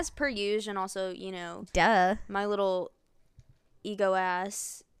 usual. As per usual, and also, you know, Duh. my little ego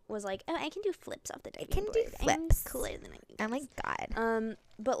ass was like, oh, I can do flips off the diving can board. do I'm flips. cooler than I Oh my god.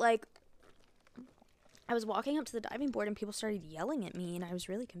 But like, I was walking up to the diving board and people started yelling at me, and I was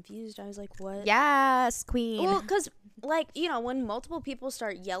really confused. I was like, what? Yes, queen. Well, because like, you know, when multiple people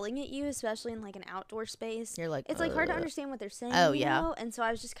start yelling at you, especially in like an outdoor space, You're like, it's like hard to understand what they're saying. Oh, you yeah. know? And so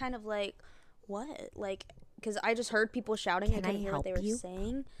I was just kind of like, what? Like, because I just heard people shouting. Can I couldn't I hear what they help were you?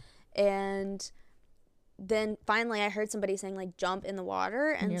 saying. And then finally I heard somebody saying like jump in the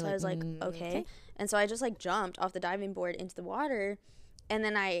water, and you're so I was like, "Mm, okay. okay." And so I just like jumped off the diving board into the water, and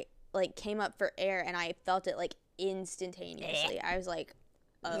then I like came up for air, and I felt it like instantaneously. I was like,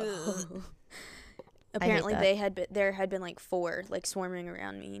 oh. Apparently there had been like 4 like swarming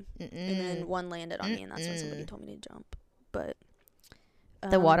around me, and then one landed on me, and that's when somebody told me to jump. But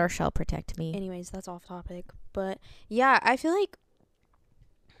The water shall protect me. anyways, that's off topic. But yeah, I feel like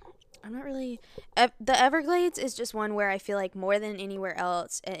I'm not really the Everglades is just one where I feel like more than anywhere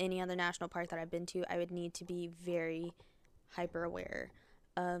else at any other national park that I've been to, I would need to be very hyper aware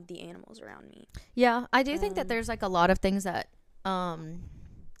of the animals around me. Yeah, I do think that there's like a lot of things that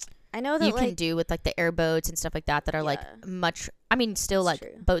I know that you like can do with like the airboats and stuff like that that are like Yeah. much. I mean, still That's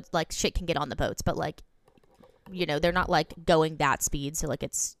like true. boats, like shit can get on the boats, but like, you know, they're not like going that speed, so like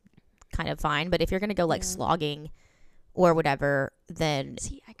it's kind of fine. But if you're gonna go like Yeah. slogging or whatever, then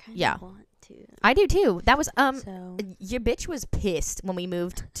see, I kind of Yeah. want to. I do too. That was So your bitch was pissed when we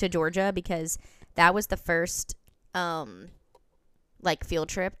moved to Georgia because that was the first like field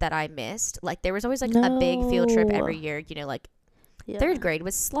trip that I missed. Like there was always like a big field trip every No. year, you know, like yeah. 3rd grade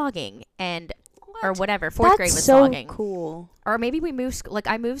was slogging and or What? whatever, 4th That's grade was so slogging. cool. Or maybe we moved like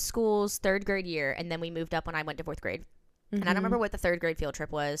I moved schools 3rd grade year and then we moved up when I went to 4th grade. And I don't remember what the 3rd grade field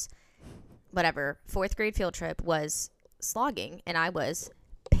trip was. Whatever. 4th grade field trip was slogging and I was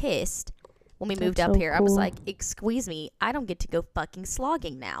pissed when we moved That's up so here. I was cool. like, excuse me, I don't get to go fucking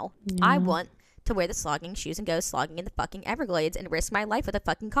slogging now. I want to wear the slogging shoes and go slogging in the fucking Everglades and risk my life with a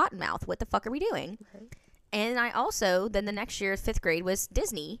fucking cottonmouth. What the fuck are we doing? Right. And I also, then the next year, 5th grade was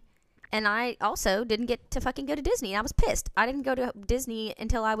Disney. And I also didn't get to fucking go to Disney. And I was pissed. I didn't go to Disney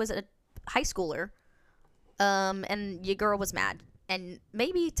until I was a high schooler. And your girl was mad. And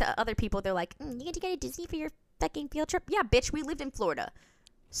maybe to other people, they're like, you get to go to Disney for your fucking field trip? Yeah, bitch, we lived in Florida.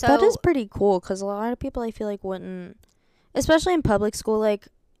 So that is pretty cool, because a lot of people I feel like wouldn't, especially in public school, like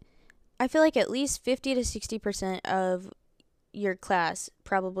I feel like at least 50 to 60% of your class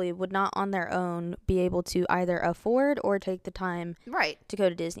probably would not on their own be able to either afford or take the time right. to go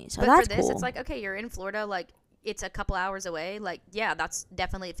to Disney. So But that's for this, cool. it's like, okay, you're in Florida, like, it's a couple hours away. Like, yeah, that's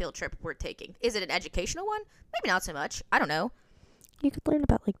definitely a field trip worth taking. Is it an educational one? Maybe not so much. I don't know. you could learn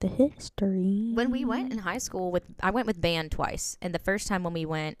about like the history. When we went in high school I went with band twice. And the first time when we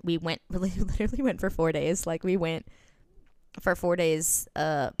went literally went for 4 days. Like, we went for 4 days.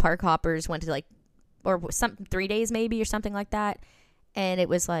 Park hoppers went to like, or 3 days maybe or something like that. And it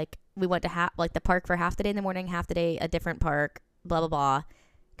was like, we went to like the park for half the day in the morning, half the day a different park, blah, blah, blah.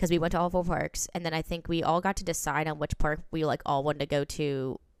 Because we went to all 4 parks. And then I think we all got to decide on which park we like all wanted to go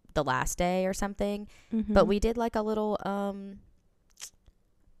to the last day or something. Mm-hmm. But we did like a little,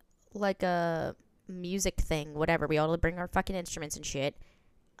 like a music thing, whatever. We all bring our fucking instruments and shit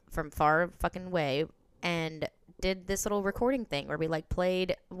from far fucking way and did this little recording thing where we like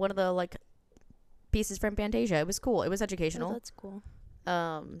played one of the like pieces from Fantasia. It was cool. It was educational. that's cool.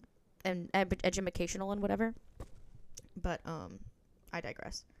 And educational and whatever. But I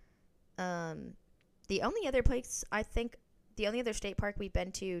digress. The only other place the only other state park we've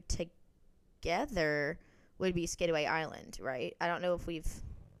been to together would be Skidaway Island, right? I don't know if we've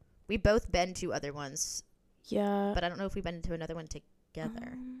both been to other ones, Yeah. but I don't know if we've been to another one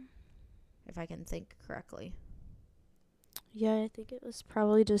together, if I can think correctly. Yeah, I think it was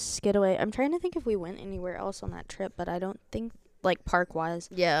probably just Skidaway. I'm trying to think if we went anywhere else on that trip, but I don't think, like, park-wise,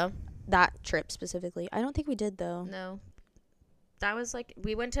 Yeah. that trip specifically. I don't think we did, though. No. That was like,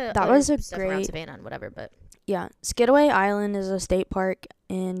 we went to That other was a stuff around great- Savannah and whatever, but Yeah, Skidaway Island is a state park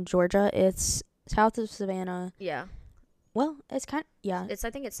in Georgia. It's south of Savannah. yeah. Well, it's kind of, yeah. I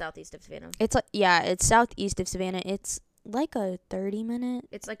think it's southeast of Savannah. It's like, yeah, it's southeast of Savannah. It's like a 30-minute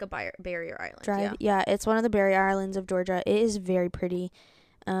It's like a barrier island. drive. Yeah. Yeah, it's one of the barrier islands of Georgia. It is very pretty.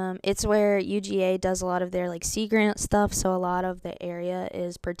 It's where UGA does a lot of their like Sea Grant stuff, so a lot of the area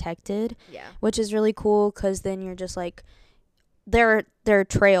is protected, Yeah. which is really cool because then you're just like there are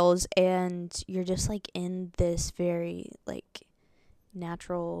trails and you're just like in this very like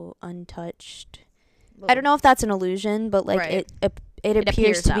natural, untouched. I don't know if that's an illusion, but like Right. it appears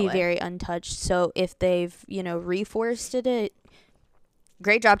appears to that be way. very untouched. So if they've reforested it,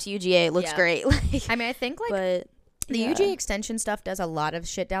 great job to UGA. It looks Yeah. great. Like, I mean, I think like but the yeah. UGA extension stuff does a lot of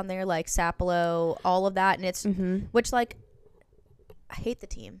shit down there, like Sapelo, all of that, and it's which like I hate the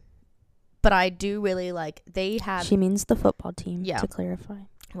team, but I do really like they have She means the football team. Yeah. To clarify.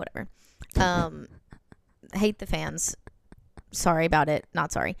 whatever. Hate the fans. Sorry about it.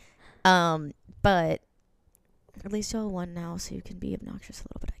 Not sorry. But at least y'all won now, so you can be obnoxious a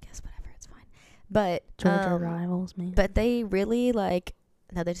little bit, I guess. Whatever, it's fine. But Georgia rivals, man. but they really like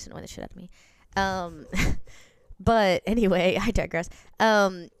no, they just annoy the shit out of me. But anyway, I digress.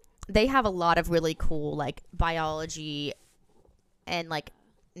 They have a lot of really cool like biology and like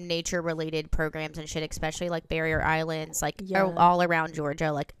nature related programs and shit, especially like barrier islands, like Yeah. all around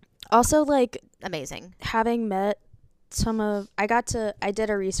Georgia, like Also, like amazing. having met I did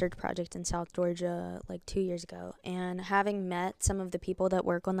a research project in South Georgia like 2 years ago, and having met some of the people that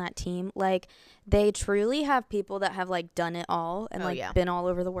work on that team, like they truly have people that have like done it all and Oh, like yeah. been all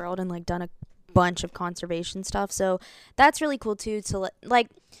over the world and like done a bunch of conservation stuff. So that's really cool too to like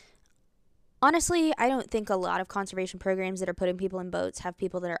honestly, I don't think a lot of conservation programs that are putting people in boats have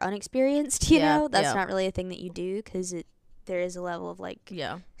people that are unexperienced, you Yeah, know? That's yeah. not really a thing that you do cuz there is a level of like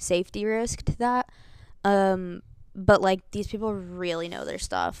Yeah. safety risk to that. But like these people really know their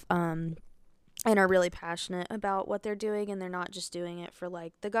stuff and are really passionate about what they're doing, and they're not just doing it for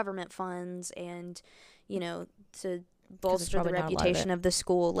like the government funds and to bolster the probably not a lot of reputation of the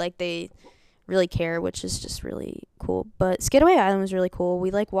school. Like they really care, which is just really cool. But Skidaway Island was really cool. We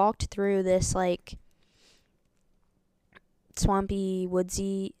like walked through this like swampy,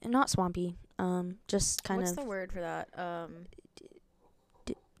 woodsy, not swampy, just kind What's of the word for that?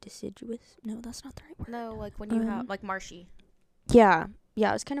 deciduous. No, that's not the right word. No, like when you have like marshy. Yeah,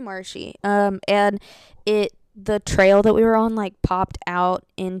 it was kind of marshy. And the trail that we were on like popped out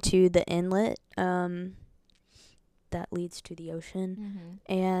into the inlet that leads to the ocean,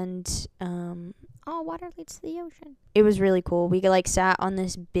 and All water leads to the ocean. it was really cool. We like sat on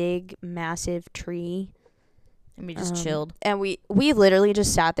this big, massive tree, And we just chilled. and we literally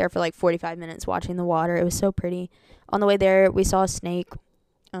just sat there for like 45 minutes watching the water. It was so pretty. On the way there, we saw a snake,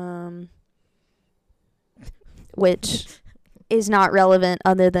 which is not relevant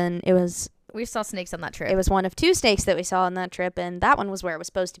other than We saw snakes on that trip. it was one of two snakes that we saw on that trip, and that one was where it was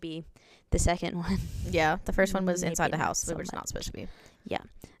supposed to be. The second one, Yeah, the first one was inside Maybe the not house, so which was not supposed to be.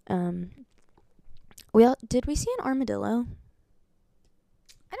 did we see an armadillo?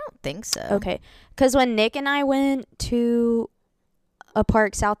 I don't think so. Okay, because when Nick and I went to a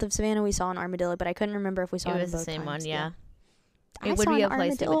park south of Savannah, we saw an armadillo, but I couldn't remember if we saw It it was in the both same one, times. yeah. I It would saw be an a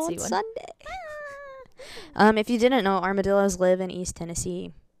place we would armadillo see on one. Sunday. If you didn't know, armadillos live in East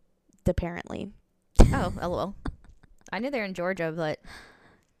Tennessee, apparently. Oh, lol. I knew they're in Georgia, but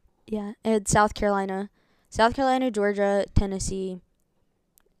Yeah, it's South Carolina, Georgia, Tennessee,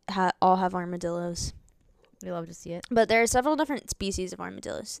 all have armadillos. we love to see it. But there are several different species of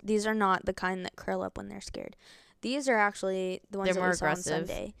armadillos. These are not the kind that curl up when they're scared. These are actually the ones They're that more we saw on aggressive.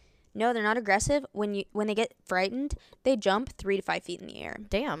 Sunday. No, they're not aggressive. When they get frightened, they jump 3 to 5 feet in the air.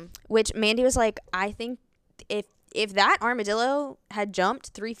 Damn. Which Mandy was like, I think if that armadillo had jumped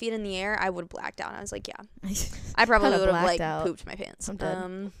 3 feet in the air, I would have blacked out. I was like, yeah, I probably I'd have would have like blacked out. pooped my pants. I'm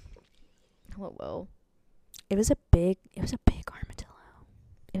dead. Whoa. It was a big armadillo.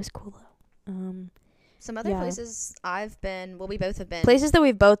 It was cool though. Some other Yeah. places we both have been. Places that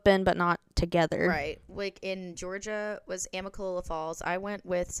we've both been, but not together. Right. Like in Georgia was Amicalola Falls. I went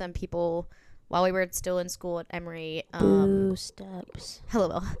with some people while we were still in school at Emory. Boo steps.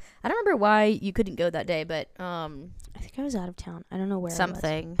 Hello. I don't remember why you couldn't go that day, but I think I was out of town. I don't know where I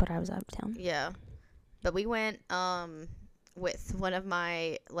something. was, but I was out of town. Yeah. But we went with one of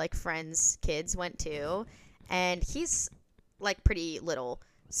my like friends' kids went too, and he's like pretty little.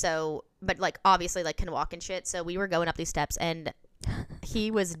 So, but like obviously like can walk and shit. So we were going up these steps and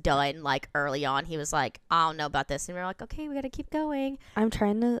he was done like early on. He was like, I don't know about this. And we were like, okay, we got to keep going. I'm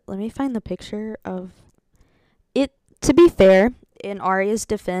trying to, let me find the picture of it. To be fair, in Arya's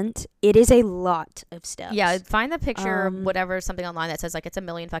defense, it is a lot of steps. Yeah, find the picture, whatever, something online that says like it's a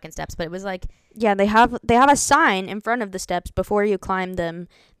million fucking steps. But it was like, yeah, they have a sign in front of the steps before you climb them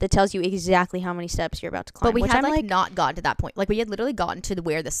that tells you exactly how many steps you're about to climb. but we which had I'm like not gotten to that point. Like we had literally gotten to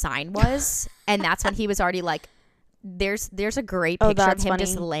where the sign was, and that's when he was already like, there's a great Oh, picture of that's him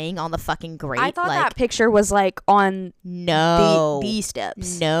just funny. laying on the fucking grate. I thought like, that picture was like on no, the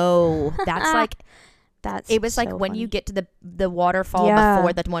steps. no, that's like. That's It was like so when funny. you get to the waterfall Yeah.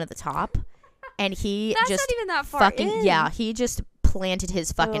 before the one at the top, and he That's just not even that far fucking in. yeah, he just planted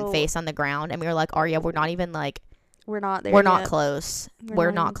his fucking Oh. face on the ground, and we were like, Arya, we're not even like We're not there. we're not yet. close, We're we're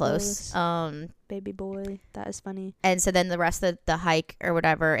not not even close. close. Baby boy, that is funny. And so then the rest of the hike or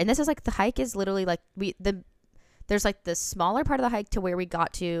whatever, and this is like the hike is literally like there's like the smaller part of the hike to where we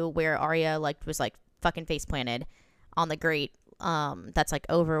got to where Arya like was like fucking face planted on the grate. That's like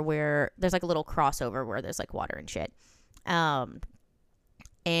over where there's like a little crossover where there's like water and shit.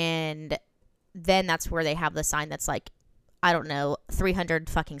 And then that's where they have the sign that's like, I don't know, 300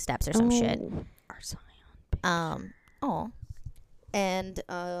 fucking steps or some shit. Our Zion. Oh. And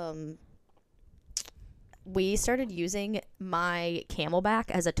we started using my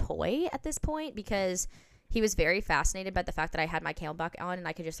Camelback as a toy at this point because he was very fascinated by the fact that I had my Camelback on and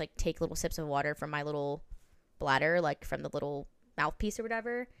I could just like take little sips of water from my little bladder, like from the little mouthpiece or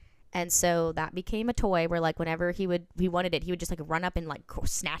whatever. And so that became a toy where like whenever he wanted it, he would just like run up and like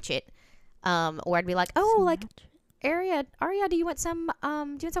snatch it. Or I'd be like, oh, like Arya, do you want some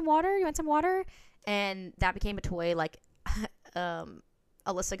water? You want some water? And that became a toy. Like,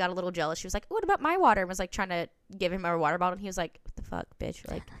 Alyssa got a little jealous. She was like, what about my water? And was like trying to give him a water bottle. And he was like, what the fuck, bitch?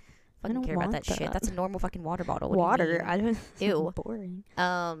 Like, I don't care about that shit. That's a normal fucking water bottle. What do you mean? I don't. Ew. Boring.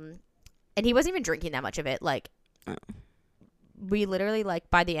 And he wasn't even drinking that much of it. Like, we literally like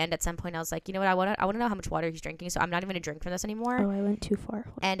by the end at some point I was like, you know what, I want to know how much water he's drinking, so I'm not even gonna drink from this anymore. Oh, I went too far.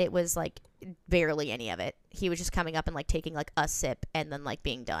 And it was like barely any of it. He was just coming up and like taking like a sip and then like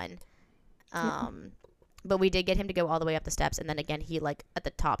being done. But we did get him to go all the way up the steps, and then again he like at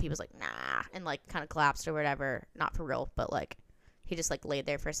the top he was like nah and like kind of collapsed or whatever. Not for real, but like he just like laid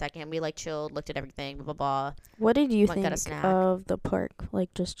there for a second. We like chilled, looked at everything, blah blah blah. What did you Got a think snack. of the park,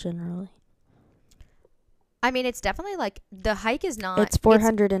 like just generally? I mean, it's definitely like the hike is not. It's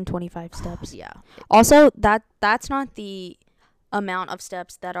 425 steps. Yeah. Also, that's not the amount of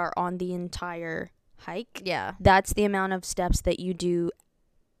steps that are on the entire hike. Yeah. That's the amount of steps that you do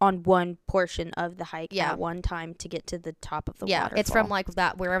on one portion of the hike Yeah. at one time to get to the top of the Yeah, waterfall. it's from like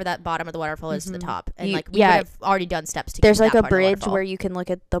that wherever that bottom of the waterfall is to the Mhm. top, and You- like we yeah. have already done steps to. There's get like to a that part of the bridge waterfall. where you can look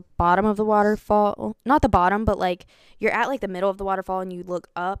at the bottom of the waterfall. Not the bottom, but like you're at like the middle of the waterfall and you look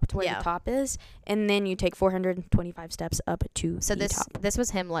up to where Yeah. the top is, and then you take 425 steps up to So the this top. this was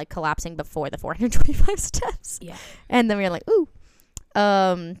him like collapsing before the 425 steps. Yeah. And then we were like, ooh.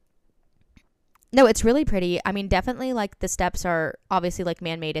 No, it's really pretty. I mean, definitely like the steps are obviously like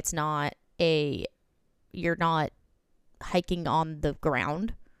man-made. It's not you're not hiking on the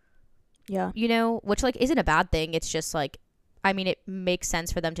ground, Yeah. you know, which like isn't a bad thing. It's just like, I mean, it makes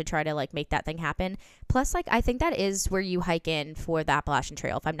sense for them to try to like make that thing happen. Plus, like, I think that is where you hike in for the Appalachian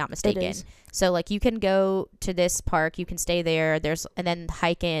Trail, if I'm not mistaken. is. So like you can go to this park, you can stay there. And then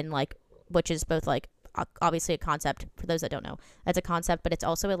hike in, like, which is both like obviously a concept for those that don't know. That's a concept, but it's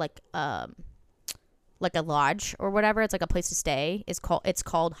also like a lodge or whatever. It's like a place to stay. It's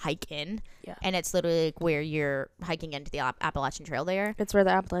called Hike In. Yeah. And it's literally like where you're hiking into the Appalachian Trail there. It's where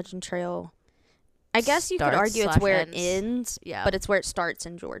the Appalachian Trail. I guess you could Starts argue it's slash where it ends. ends, Yeah. but it's where it starts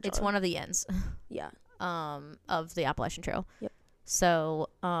in Georgia. It's one of the ends Yeah. of the Appalachian Trail. Yep. So,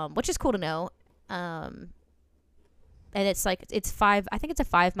 which is cool to know. And it's like I think it's a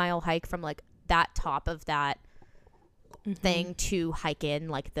 5-mile hike from like that top of that thing to hike in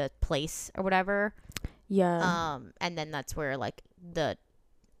like the place or whatever. Yeah. And then that's where like the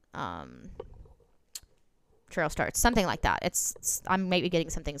trail starts, something like that. It's I'm maybe getting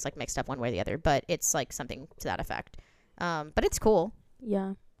some things like mixed up one way or the other, but it's like something to that effect. But it's cool.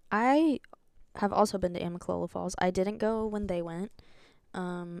 Yeah. I have also been to Amicalola Falls. I didn't go when they went.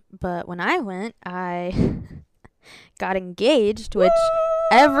 But when I went, I got engaged, which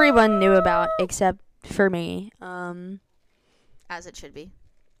everyone knew about except for me. As it should be.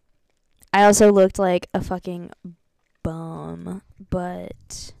 I also looked like a fucking bum,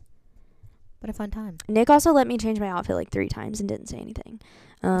 but What a fun time. Nick also let me change my outfit like 3 times and didn't say anything.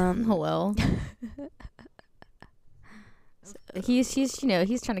 Oh well. He's he's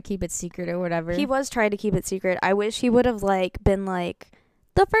trying to keep it secret or whatever. He was trying to keep it secret. I wish he would have been like,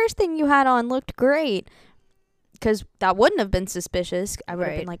 the first thing you had on looked great, because that wouldn't have been suspicious. I would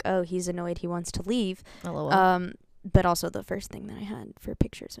have been like, oh, he's annoyed, he wants to leave. LOL. But also the first thing that I had for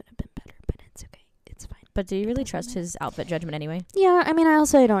pictures would have been better. But it's okay. It's fine. But do you really trust his outfit judgment anyway? Yeah, I mean, I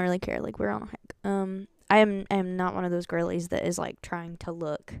don't really care. Like, we're on a hike. I am not one of those girlies that is like trying to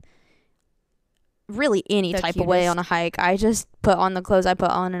look really any The type of way cutest. on a hike. I just put on the clothes I put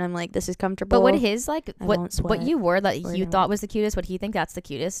on, and I'm like, this is comfortable. But what his like I what won't what sweat you wore that or you don't. thought was the cutest? Would he think that's the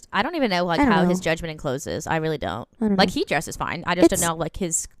cutest? I don't even know like I don't how know. his judgment in clothes is. I really don't. I don't Like know. he dresses fine. I just don't It's- know like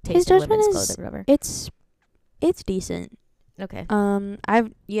his his taste in judgment women's is- clothes or whatever. It's decent. Okay.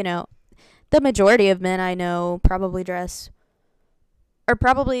 I've the majority of men I know probably dress or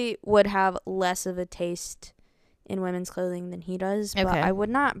probably would have less of a taste in women's clothing than he does. But Okay. I would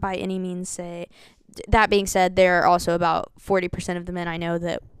not by any means say. That being said, there are also about 40% of the men I know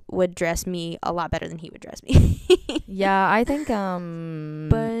that would dress me a lot better than he would dress me. Yeah, I think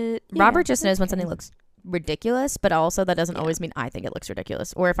But Robert just knows when okay. something looks ridiculous, but also that doesn't Yeah. always mean I think it looks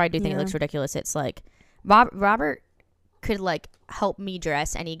ridiculous. Or if I do think it Yeah. looks ridiculous, it's like Robert could like help me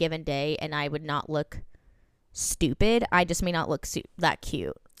dress any given day and I would not look stupid. I just may not look that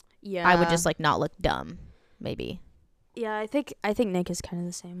cute. Yeah, I would just like not look dumb, maybe. Yeah, I think Nick is kind of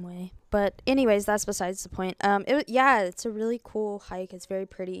the same way. But anyways, that's besides the point. It's a really cool hike. It's very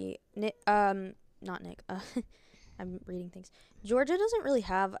pretty. Not Nick. I'm reading things. Georgia doesn't really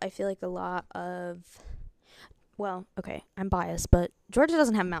have, I feel like, a lot of. Well, okay, I'm biased, but Georgia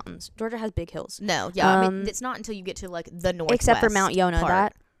doesn't have mountains. Georgia has big hills. No, yeah, I mean Um, it's not until you get to like the northwest. Except for Mount Yonah.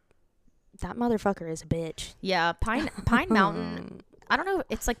 part. That motherfucker is a bitch. Yeah, Pine Mountain. I don't know.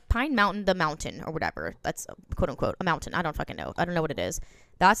 It's like Pine Mountain, the mountain or whatever. That's quote unquote a mountain. I don't fucking know. I don't know what it is.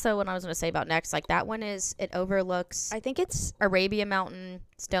 That's the one I was going to say about next. Like that one it overlooks I think it's. Arabia Mountain,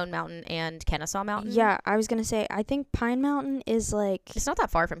 Stone Mountain, and Kennesaw Mountain. Yeah, I was gonna say. I think Pine Mountain is like. It's not that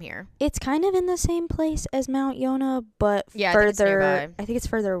far from here. It's kind of in the same place as Mount Yonah, but Yeah, I think it's further. nearby. I think it's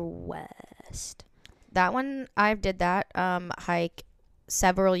further west. That one, I did that hike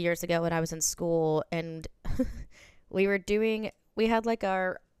several years ago when I was in school, and we had like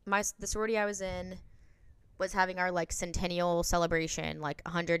the sorority I was in was having our like centennial celebration, like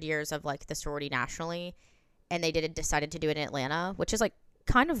 100 years of like the sorority nationally, and they decided to do it in Atlanta, which is like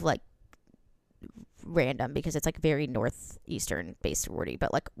kind of like random because it's like very northeastern based sorority,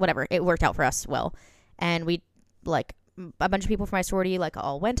 but like whatever, it worked out for us well, and we like a bunch of people from my sorority like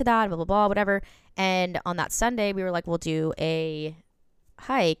all went to that, blah blah blah, whatever. And on that Sunday we were like, we'll do a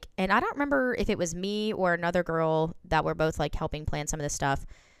hike, and I don't remember if it was me or another girl that were both like helping plan some of this stuff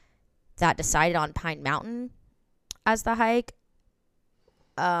that decided on Pine Mountain as the hike.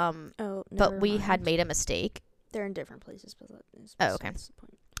 Oh, But we had made a mistake. They're in different places, but Oh, okay. that's the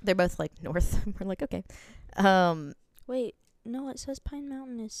point. They're both like north. We're like, okay. Wait, no, it says Pine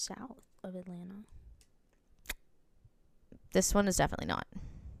Mountain is south of Atlanta. This one is definitely not.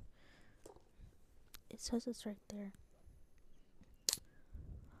 It says it's right there.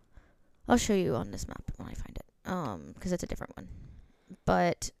 I'll show you on this map when I find it. Because it's a different one.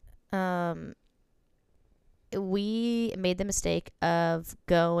 But we made the mistake of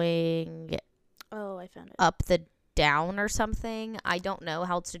going Oh, I found it. up the down or something. I don't know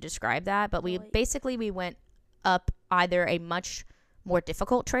how to describe that, but we went up either a much more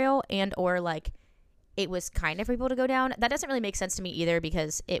difficult trail and or like it was kind of able to go down. That doesn't really make sense to me either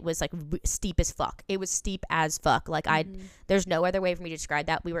because it was like steep as fuck. It was steep as fuck. Like there's no other way for me to describe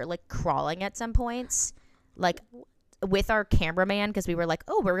that. We were like crawling at some points, like with our cameraman, because we were like,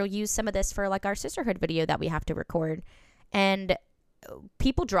 oh, we're gonna use some of this for like our sisterhood video that we have to record. And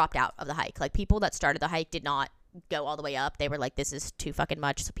people dropped out of the hike. Like people that started the hike did not go all the way up. They were like, this is too fucking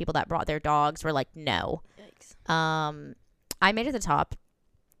much. So people that brought their dogs were like, no. Yikes. I made it to the top.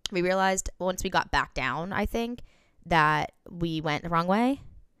 We realized once we got back down, I think, that we went the wrong way.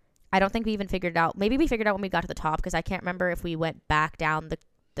 I don't think we even figured it out. Maybe we figured it out when we got to the top because I can't remember if we went back down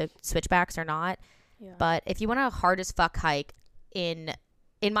the switchbacks or not. Yeah. But if you want a hard as fuck hike, in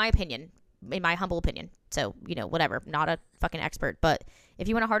my opinion, in my humble opinion, so, whatever, not a fucking expert, but if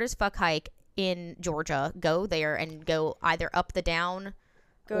you want a hard as fuck hike in Georgia, go there and go either up the down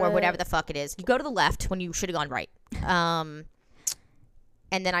or whatever the fuck it is. You go to the left when you should have gone right.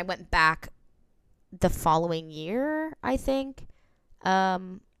 And then I went back the following year, I think.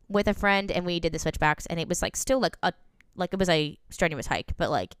 with a friend, and we did the switchbacks, and it was like still like it was a strenuous hike, but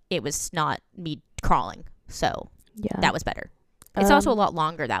like it was not me crawling, so Yeah. that was better. It's also a lot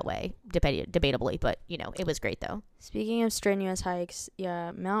longer that way, debatably, but you know, it was great though. Speaking of strenuous hikes,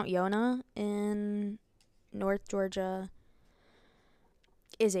 yeah, Mount Yonah in North Georgia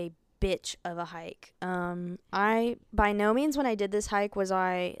is a bitch of a hike. I by no means when I did this hike was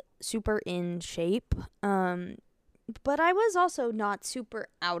I super in shape. But I was also not super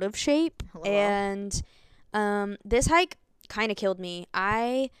out of shape. Lol. And this hike kind of killed me.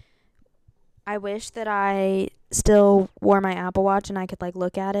 I wish that I still wore my Apple Watch and I could like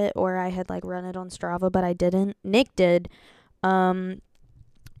look at it, or I had like run it on Strava, but I didn't. Nick did.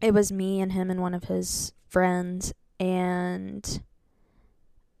 It was me and him and one of his friends, and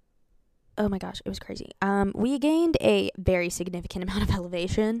oh my gosh, it was crazy. We gained a very significant amount of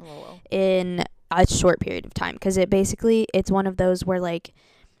elevation in a short period of time, because it's one of those where like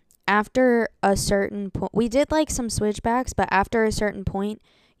after a certain point, we did like some switchbacks, but after a certain point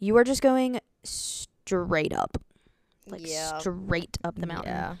you are just going straight up, like straight up the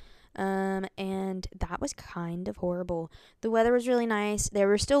mountain. Yeah. And that was kind of horrible. The weather was really nice. There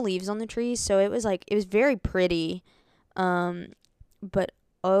were still leaves on the trees, so it was very pretty. But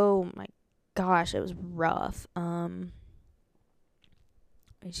oh my gosh, it was rough. I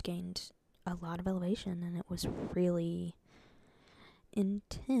just gained a lot of elevation, and it was really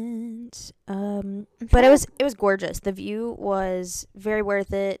intense. But it was gorgeous. The view was very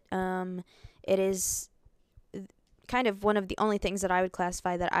worth it. It is kind of one of the only things that I would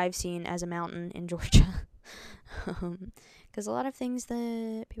classify that I've seen as a mountain in Georgia. Because a lot of things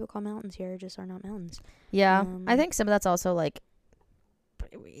that people call mountains here just are not mountains. Yeah. I think some of that's also like,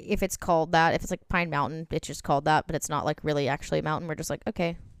 if it's called that, if it's like Pine Mountain, it's just called that, but it's not like really actually a mountain. We're just like,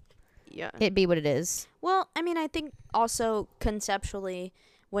 okay, yeah, it be what it is. Well, I mean, I think also conceptually,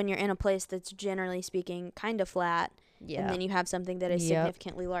 when you're in a place that's generally speaking kind of flat, Yeah. and then you have something that is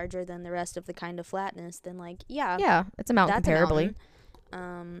significantly larger than the rest of the kind of flatness, then like, yeah, it's a mountain that's comparably. A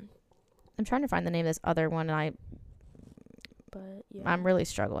mountain. I'm trying to find the name of this other one, and But yeah, I'm really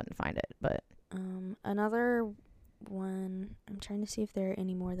struggling to find it. But another one, I'm trying to see if there are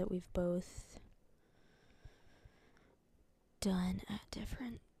any more that we've both done at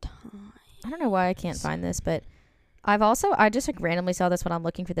different times. I don't know why I can't find this, but I just like randomly saw this when I'm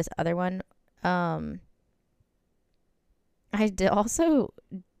looking for this other one. I did also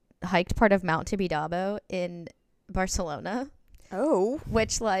hiked part of Mount Tibidabo in Barcelona. Oh,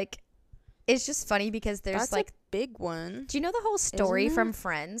 Which like is just funny because there's that's like a big one. Do you know the whole story Isn't from it?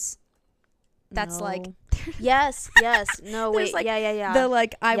 Friends? That's No. like yes. No, There's, wait. like, Yeah. the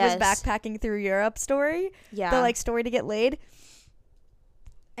like I Yes. was backpacking through Europe story. Yeah. The like story to get laid.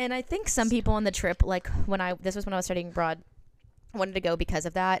 And I think some people on the trip, like this was when I was studying abroad, wanted to go because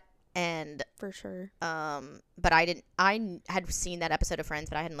of that. And for sure. but I had seen that episode of Friends,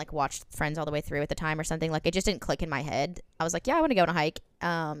 but I hadn't like watched Friends all the way through at the time or something. Like it just didn't click in my head. I was like, yeah, I want to go on a hike.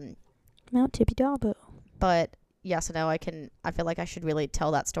 Mount Tibidabo. But yeah, so now I feel like I should really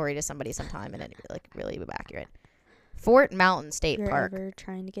tell that story to somebody sometime and it like really be accurate. Fort Mountain State If you're Park. ever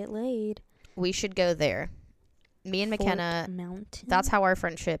trying to get laid. We should go there. Me and McKenna. Fort Mountain. That's how our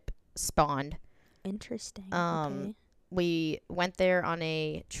friendship spawned. Interesting. Okay. We went there on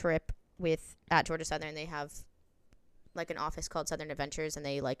a trip at Georgia Southern. They have like an office called Southern Adventures, and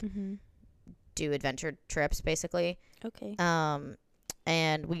they like do adventure trips basically. Okay.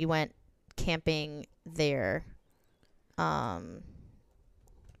 And we went camping there. And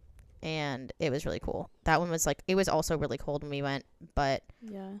it was really cool. That one was like, it was also really cold when we went, but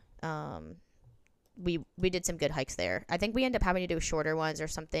yeah. We did some good hikes there. I think we ended up having to do shorter ones or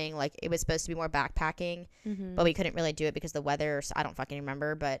something. Like it was supposed to be more backpacking, but we couldn't really do it because the weather. I don't fucking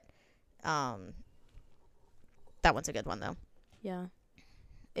remember, but that one's a good one though. Yeah.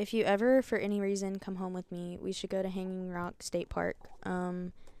 If you ever, for any reason, come home with me, we should go to Hanging Rock State Park.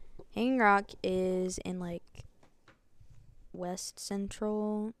 Hanging Rock is in like west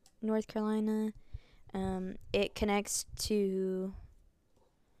central North Carolina. It connects to.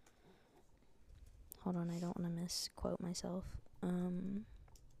 Hold on, I don't want to misquote myself.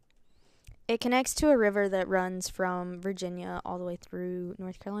 It connects to a river that runs from Virginia all the way through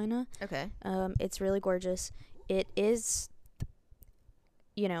North Carolina. Okay. It's really gorgeous. It is,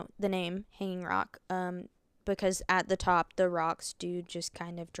 the name Hanging Rock, because at the top the rocks do just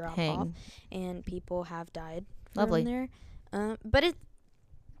kind of drop off, and people have died from there. But it,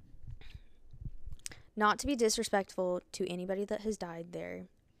 not to be disrespectful to anybody that has died there,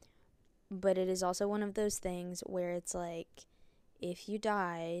 but it is also one of those things where it's like, if you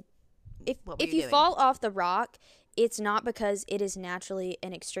died what were if you doing? fall off the rock, it's not because it is naturally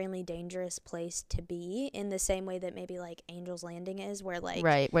an extremely dangerous place to be, in the same way that maybe like Angel's Landing is, where like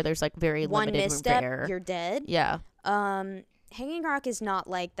right, where there's like very one limited room for misstep, error. you're dead. Yeah. Hanging Rock is not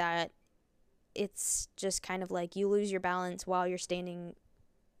like that. It's just kind of like you lose your balance while you're standing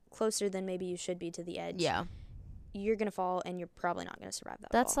closer than maybe you should be to the edge. Yeah. You're gonna fall, and you're probably not gonna survive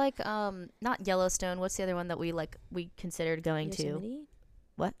that. That's fall. like not Yellowstone. What's the other one that we considered going to? Yosemite?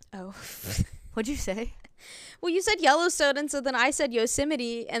 What? Oh. What'd you say? Well, you said Yellowstone, and so then I said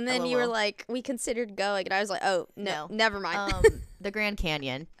Yosemite, and then you were LOL. like, we considered going, and I was like, oh, no. Never mind. The Grand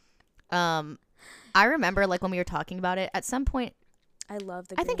Canyon. I remember like when we were talking about it at some point. I love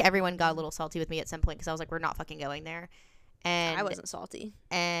the I think Grand everyone got a Canyon. little salty with me at some point because I was like, we're not fucking going there. And I wasn't salty.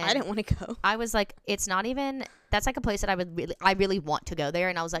 And I didn't want to go. I was like, it's not even. That's like a place that I really want to go there.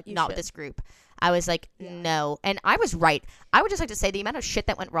 And I was like, You not with should. this group. I was like, Yeah. no. And I was right. I would just like to say the amount of shit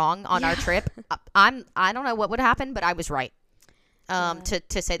that went wrong on our trip. I don't know what would happen, but I was right. Yeah.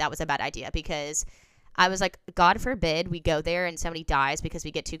 To say that was a bad idea, because I was like, God forbid we go there and somebody dies because we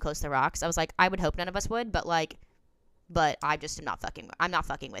get too close to rocks. I was like, I would hope none of us would, but I just am not fucking. I'm not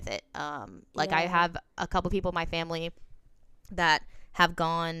fucking with it. I Yeah. have a couple people in my family that have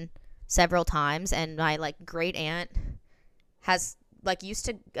gone several times, and my like great aunt has like used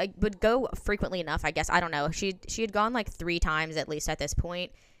to would go frequently enough, I guess. I don't know. She had gone like 3 times at least at this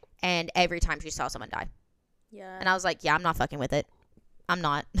point, and every time she saw someone die. Yeah. And I was like, yeah, I'm not fucking with it. I'm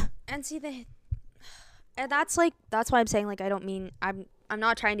not. And see, and that's why I'm saying, like, I don't mean, I'm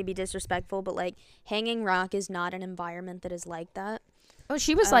not trying to be disrespectful, but like Hanging Rock is not an environment that is like that. Oh,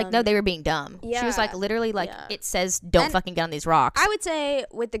 she was like, no, they were being dumb. She was like, yeah, literally, like, yeah. it says don't And fucking get on these rocks. I would say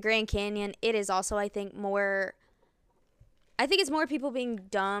with the Grand Canyon, it is also, I think it's more people being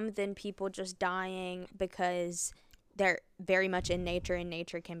dumb than people just dying because they're very much in nature, and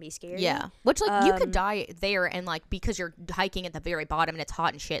nature can be scary. Yeah. Which, like, you could die there, and, like, because you're hiking at the very bottom and it's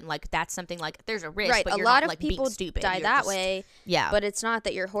hot and shit, and, like, that's something, like, there's a risk, Right. but A you're lot not, of like, people being stupid. die You're that just- way, Yeah. but it's not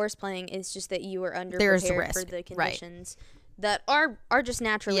that you're horse playing. It's just that you are There's a underprepared for risk. the Right. conditions that are just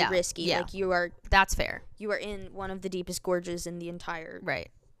naturally Yeah, risky. yeah. Like you are That's fair. in one of the deepest gorges in the entire. Right.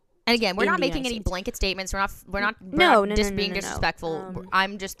 And again, we're In not the making United any States. blanket statements. We're not No, no, just no, being no, no. disrespectful.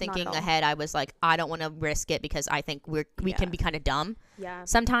 I'm just not at thinking all. ahead. I was like, I don't want to risk it because I think we Yeah. can be kind of dumb Yeah.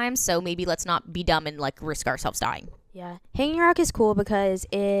 sometimes. So maybe let's not be dumb and like risk ourselves dying. Yeah. Hanging Rock is cool because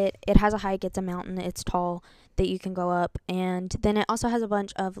it has a hike. It's a mountain. It's tall that you can go up, and then it also has a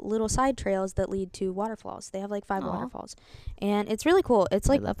bunch of little side trails that lead to waterfalls. They have like 5 Aw. waterfalls, and it's really cool. It's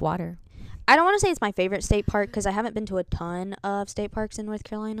like, I love water. I don't want to say it's my favorite state park because I haven't been to a ton of state parks in North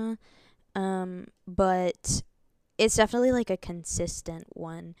Carolina, but it's definitely like a consistent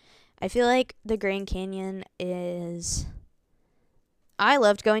one. I feel like the Grand Canyon is. I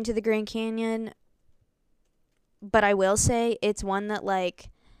loved going to the Grand Canyon, but I will say it's one that like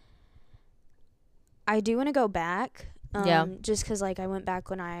I do want to go back. Yeah. Just because like I went back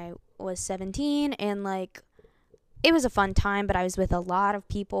when I was 17, and like it was a fun time, but I was with a lot of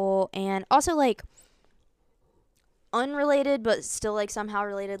people, and also like unrelated but still like somehow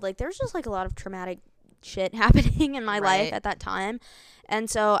related, like there's just like a lot of traumatic shit happening in my life Right. at that time, and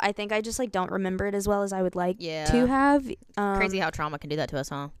so I think I just like don't remember it as well as I would like Yeah. to have. Crazy how trauma can do that to us,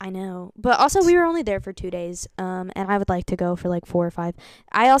 huh? I know, but also we were only there for 2 days, and I would like to go for like 4 or 5.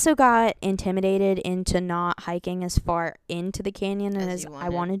 I also got intimidated into not hiking as far into the canyon As as you I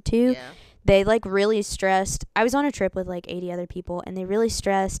wanted. wanted to. Yeah. They like really stressed. I was on a trip with like 80 other people, and they really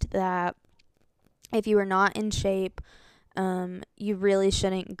stressed that if you were not in shape, you really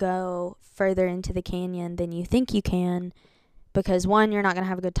shouldn't go further into the canyon than you think you can, because 1, you're not going to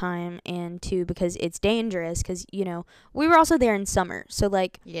have a good time, and 2, because it's dangerous, because, you know, we were also there in summer, so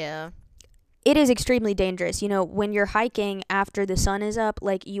like Yeah. it is extremely dangerous. You know, when you're hiking after the sun is up,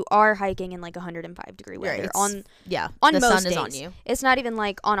 like you are hiking in like 105-degree weather it's- Yeah. on the most sun is on days. you. It's not even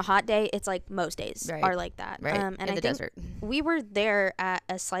like on a hot day. It's like most days Right. are like that. Right. And in I the think desert. we were there at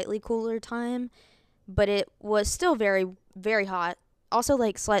a slightly cooler time, but it was still very, very hot. Also,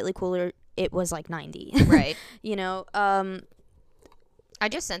 like slightly cooler, it was like 90. Right. You know, I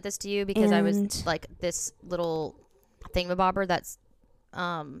just sent this to you because I was And- like this little thingamabobber that's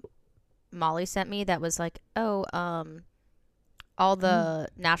Molly sent me that was like, oh, all the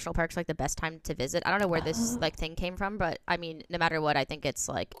national parks like the best time to visit. I don't know where this like thing came from, but I mean, no matter what, I think it's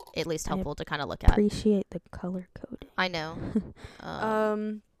like at least I helpful to kind of look at. appreciate the color coding. I know.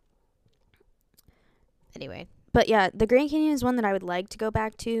 Anyway, But yeah, the Grand Canyon is one that I would like to go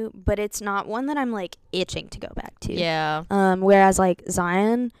back to, but it's not one that I'm like itching to go back to. yeah, Whereas like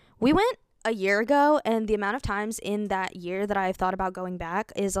Zion, we went a year ago, and the amount of times in that year that I've thought about going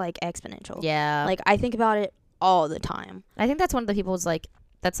back is like exponential. Yeah. Like I think about it all the time. I think that's one of the people's like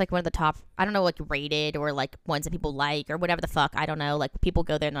that's like one of the top, I don't know, like rated or like ones that people like or whatever the fuck. I don't know. Like people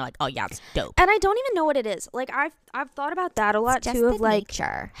go there and they're like, oh yeah, it's dope. And I don't even know what it is. Like I've thought about that a lot too, of like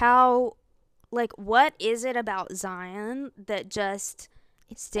nature. how, like, what is it about Zion that just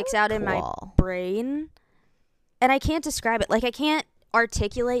sticks out in my brain? And I can't describe it. Like I can't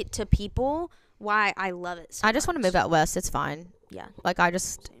articulate to people why I love it so I just want to move out west. It's fine. Yeah. Like I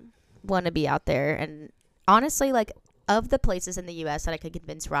just want to be out there. And honestly, like of the places in the U.S. that I could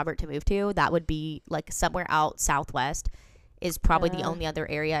convince Robert to move to, that would be like somewhere out southwest is probably the only other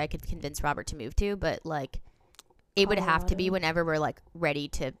area I could convince Robert to move to. But like it would have to be whenever we're like ready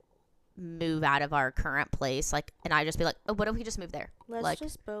to move out of our current place. Like, and I just be like, oh, what if we just move there? Let's like,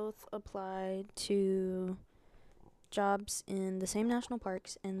 just both apply to jobs in the same national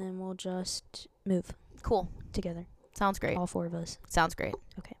parks, and then we'll just move cool together. Sounds great. All 4 of us. Sounds great.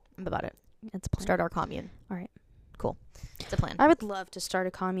 Okay. I'm about it. It's a plan. Start our commune. All right. Cool. It's a plan. I would love to start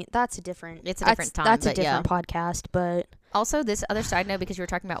a commune. It's a different time. That's a different podcast, but also this other side note, because you were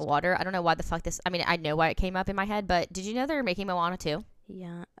talking about water, I don't know why the fuck this, I mean, I know why it came up in my head, but did you know they're making Moana 2?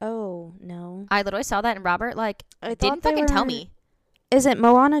 yeah. Oh, no. I literally saw that, and Robert like I didn't fucking tell me. Is it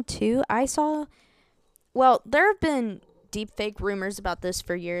Moana 2? I saw, well, there have been deep fake rumors about this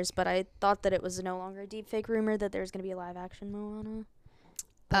for years, but I thought that it was no longer a deep fake rumor that there's going to be a live action Moana.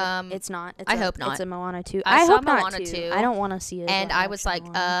 But it's not. I hope not. It's a Moana 2. I hope saw not Moana 2. I don't want to see it. And I was like,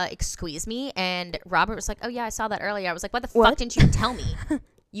 excuse me. And Robert was like, oh yeah, I saw that earlier. I was like, what the fuck didn't you tell me?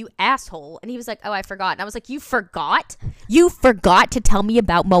 You asshole. And he was like, oh, I forgot. And I was like, you forgot? You forgot to tell me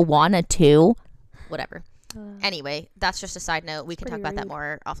about Moana 2? Whatever. Anyway, that's just a side note. We can talk about that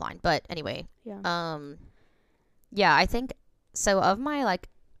more offline. But anyway. Yeah. Yeah, I think so. Of my like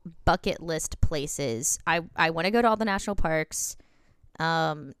bucket list places, I want to go to all the national parks.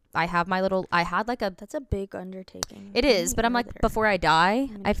 I have my little, I had like a, that's a big undertaking. it is, but I'm like, before I die,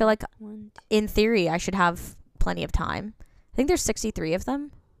 I feel like in theory I should have plenty of time. I think there's 63 of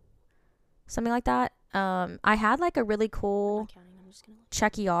them, something like that. I had like a really cool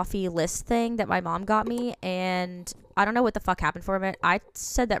checky-offy list thing that my mom got me, and I don't know what the fuck happened for it. I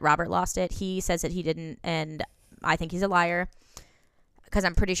said that Robert lost it. He says that he didn't, and I think he's a liar, because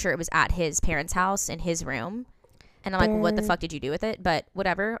I'm pretty sure it was at his parents' house in his room. And I'm like, what the fuck did you do with it? But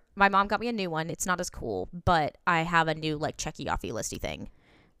whatever. My mom got me a new one. It's not as cool, but I have a new like checky-offy listy thing.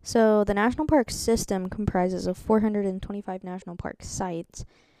 So the national park system comprises of 425 national park sites.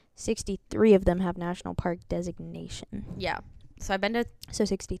 63 of them have national park designation. Yeah. So I've been to... So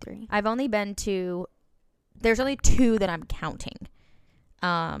 63. I've only been to... There's only 2 that I'm counting.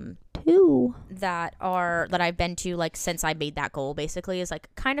 2 that I've been to like since I made that goal, basically, is like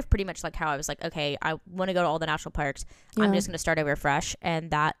kind of pretty much like how I was like, okay, I want to go to all the national parks. Yeah. I'm just going to start over fresh. And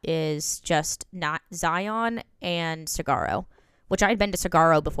that is just not Zion and Saguaro, which I had been to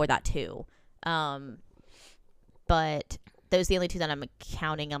Saguaro before that too. But those are the only 2 that I'm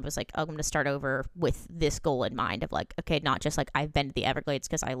counting. I was like, oh, I'm going to start over with this goal in mind of like, okay, not just like I've been to the Everglades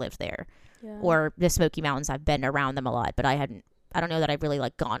because I lived there, or the Smoky Mountains. I've been around them a lot, but I don't know that I've really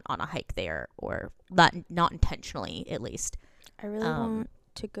like gone on a hike there, or not intentionally, at least. I really want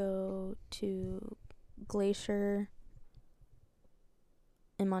to go to Glacier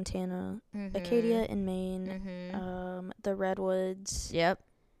in Montana, Acadia in Maine, the Redwoods. Yep.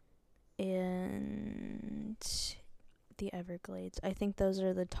 And the Everglades. I think those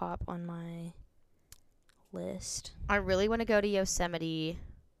are the top on my list. I really want to go to Yosemite.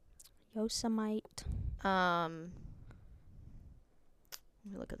 Yosemite. Let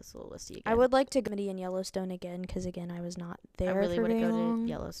me look at this little listy again. I would like to go to Yellowstone again, because again, I was not there. I really want to go to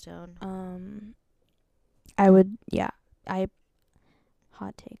Yellowstone. I would, yeah.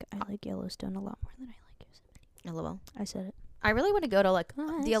 Hot take. I like Yellowstone a lot more than I like Yosemite. LOL. I said it. I really want to go to like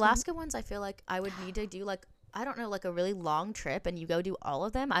the Alaska ones. I feel like I would need to do like, I don't know, like a really long trip, and you go do all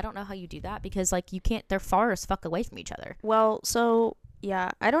of them. I don't know how you do that, because like you can't. They're far as fuck away from each other. Well, so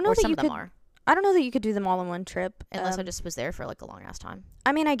yeah, I don't know. Or that some you of them could, are. I don't know that you could do them all in one trip. Unless I just was there for like a long ass time.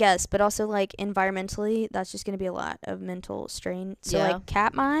 I mean, I guess, but also like environmentally, that's just going to be a lot of mental strain. So like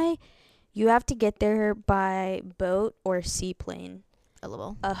Katmai, you have to get there by boat or seaplane.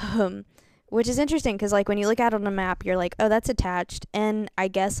 LOL. Which is interesting, because like when you look at it on a map, you're like, oh, that's attached, and I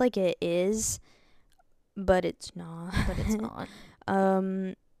guess like it is, but it's not. But it's not.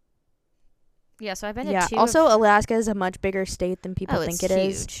 Yeah, so I've been to 2. Also, Alaska is a much bigger state than people think it huge.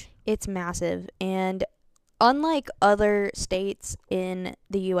 is. It's massive, and unlike other states in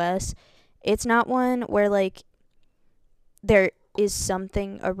the U.S., it's not one where like is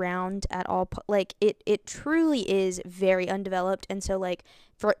something around at all. Like it truly is very undeveloped, and so like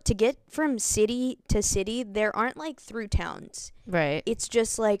to get from city to city, there aren't like through towns. Right. It's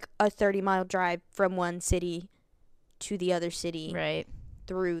just like a 30-mile drive from one city to the other city Right.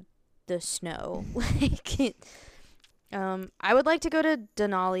 through the snow. Like it, I would like to go to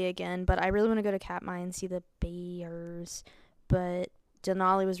Denali again, but I really want to go to Katmai and see the bears. But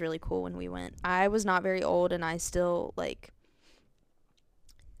Denali was really cool when we went. I was not very old, and I still like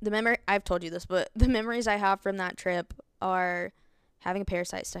I've told you this, but the memories I have from that trip are having a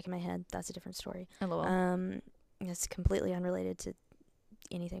parasite stuck in my head. That's a different story. It's completely unrelated to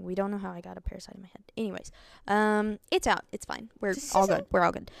anything. We don't know how I got a parasite in my head. Anyways, it's out. It's fine. We're all good. We're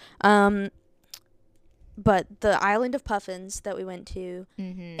all good. But the island of Puffins that we went to,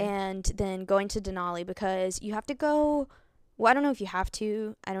 and then going to Denali, because you have to go. Well, I don't know if you have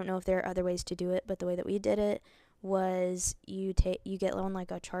to. I don't know if there are other ways to do it, but the way that we did it was you get on like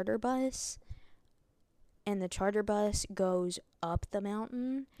a charter bus, and the charter bus goes up the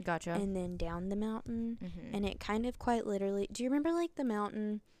mountain. Gotcha. And then down the mountain, and it kind of quite literally. Do you remember like the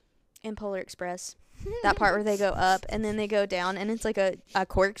mountain in Polar Express? That part where they go up and then they go down, and it's like a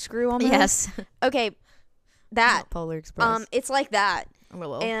corkscrew almost. Yes. Okay, that Polar Express. it's like that,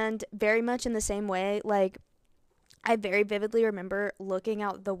 Well. and very much in the same way. Like, I very vividly remember looking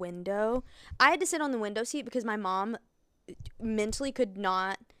out the window. I had to sit on the window seat because my mom mentally could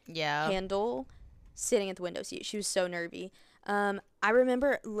not handle sitting at the window seat. She was so nervy. I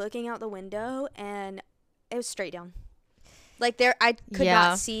remember looking out the window, and it was straight down. Like, there, I could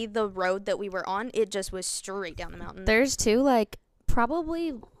not see the road that we were on. It just was straight down the mountain. There's two, like,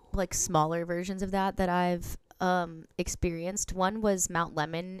 probably, like, smaller versions of that I've experienced. One was Mount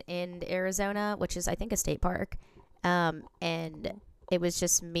Lemmon in Arizona, which is, I think, a state park. And it was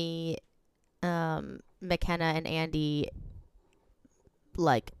just me, McKenna, and Andy,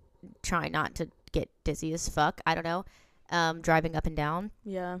 like, trying not to get dizzy as fuck. I don't know. Driving up and down.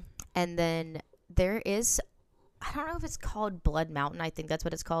 Yeah. And then there is, I don't know if it's called Blood Mountain. I think that's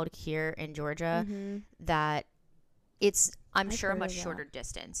what it's called here in Georgia. That it's, I'm sure, a much shorter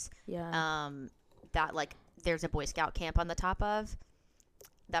distance. Yeah. That, like, there's a Boy Scout camp on the top of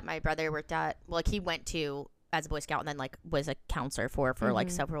that my brother worked at. Well, like, he went to as a Boy Scout and then, like, was a counselor for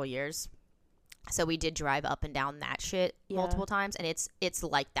like, several years. So we did drive up and down that shit multiple times. And it's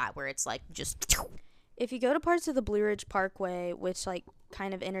like that, where it's, like, just... If you go to parts of the Blue Ridge Parkway, which, like,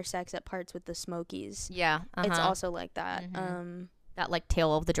 kind of intersects at parts with the Smokies. Yeah. It's also like that. That, like,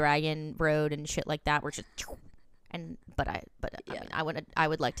 Tail of the Dragon road and shit like that, where it's just... And, I mean, I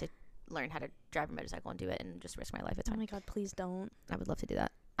would like to learn how to drive a motorcycle and do it and just risk my life. It's fine. Oh my God, please don't. I would love to do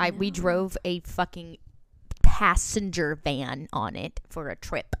that. We drove a fucking passenger van on it for a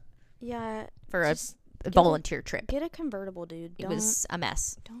trip. Yeah. For a volunteer trip. Get a convertible, dude. It was a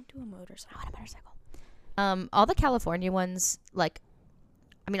mess. Don't do a motorcycle. I want a motorcycle. All the California ones, like,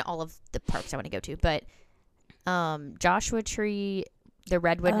 I mean, all of the parks I want to go to, but Joshua Tree, the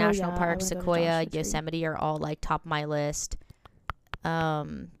Redwood National Park, Sequoia, Yosemite are all, like, top of my list.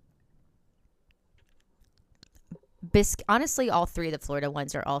 Honestly, all three of the Florida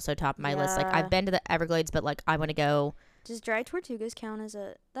ones are also top of my list. Like, I've been to the Everglades, but, like, I want to go. Does Dry Tortugas count as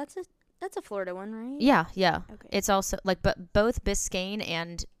that's a Florida one, right? Yeah. Okay. It's also, like, but both Biscayne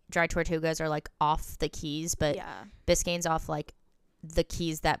and Dry Tortugas are, like, off the Keys, but Biscayne's off, like, the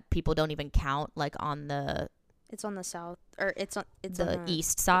Keys that people don't even count, like, on the... It's on the south, or it's on the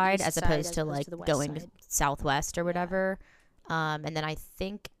east side, the east as opposed to, like, to the west going side. southwest or whatever. And then I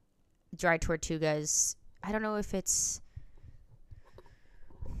think Dry Tortugas, I don't know if it's...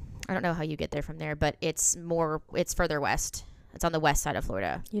 I don't know how you get there from there, but it's further west. It's on the west side of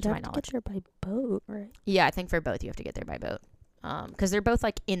Florida, You'd to have my to knowledge. get there by boat, right? Yeah, I think for both you have to get there by boat. Because they're both,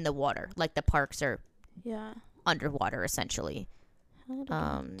 like, in the water. Like, the parks are underwater, essentially.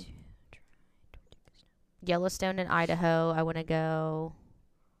 Yellowstone in Idaho, I want to go.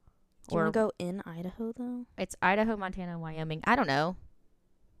 Do you want to go in Idaho, though? It's Idaho, Montana, and Wyoming. I don't know.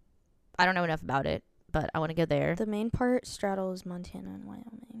 I don't know enough about it, but I want to go there. The main part straddles Montana and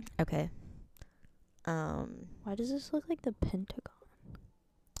Wyoming. Okay. Why does this look like the Pentagon?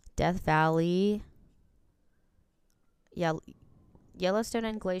 Death Valley. Yeah, Yellowstone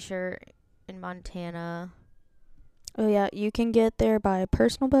and Glacier in Montana. Oh, yeah. You can get there by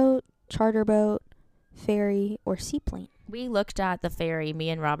personal boat, charter boat, ferry, or seaplane. We looked at the ferry, me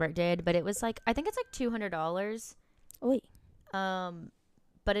and Robert did, but it was like, I think it's like $200. Oi.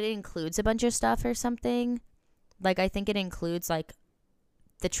 But it includes a bunch of stuff or something. Like, I think it includes, like,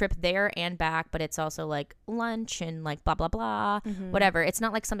 the trip there and back, but it's also like lunch and like blah blah blah, whatever. It's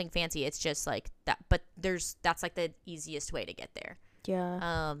not like something fancy. It's just like that. But that's like the easiest way to get there.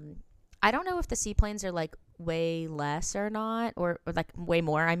 Yeah. I don't know if the seaplanes are like way less or not, or like way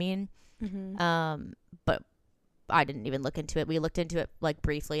more. I mean, but I didn't even look into it. We looked into it like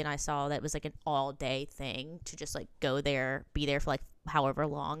briefly, and I saw that it was like an all day thing to just like go there, be there for like however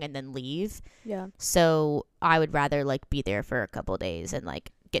long, and then leave. Yeah. So I would rather like be there for a couple days and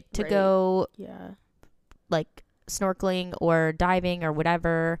like get to Right. go Yeah. like snorkeling or diving or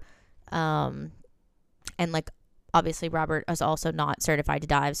whatever. And like obviously Robert is also not certified to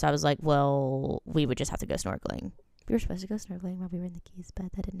dive, so I was like, well, we would just have to go snorkeling. We were supposed to go snorkeling while we were in the Keys,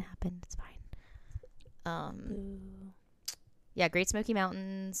 but that didn't happen. It's fine. Yeah, Great Smoky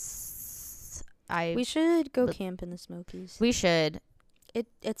Mountains. We should go But- camp in the Smokies. We should.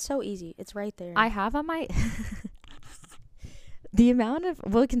 It's so easy. It's right there. I have on my the amount of,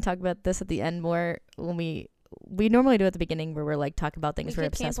 we can talk about this at the end more when we normally do at the beginning where we're like talk about things we're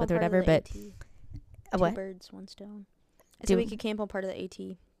obsessed with or whatever, but Two what? birds, one stone. Do- So we could camp on part of the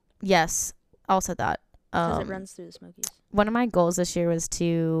AT Yes, also that. because it runs through the Smokies. One of my goals this year was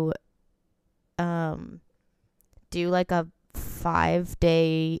to do like a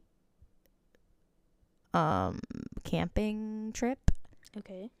 5-day camping trip,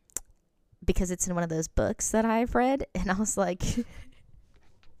 Okay. because it's in one of those books that I've read, and I was like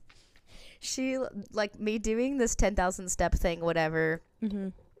she like me doing this 10,000 step thing, whatever.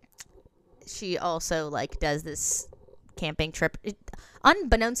 She also like does this camping trip.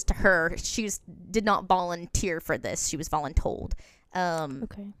 Unbeknownst to her, did not volunteer for this. She was voluntold.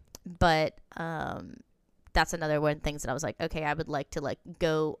 Okay. But that's another one of the things that I was like, okay, I would like to like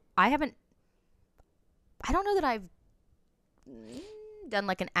go. I don't know that I've done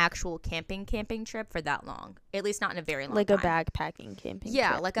like an actual camping trip for that long. At least not in a very long Like time. a backpacking camping.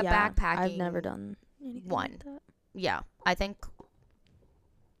 Yeah, trip. like a I've backpacking never done anything one. like that. Yeah, I think.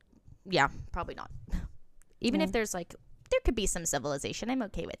 Yeah, probably not. Even Yeah. if there's like, there could be some civilization. I'm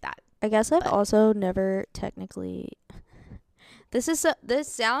okay with that. I guess I've But- also never technically. This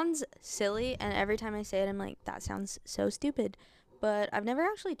sounds silly, and every time I say it, I'm like, that sounds so stupid. But I've never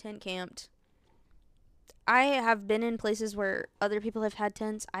actually tent camped. I have been in places where other people have had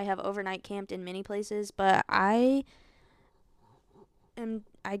tents. I have overnight camped in many places, but I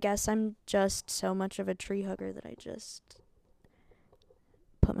guess I'm just so much of a tree hugger that I just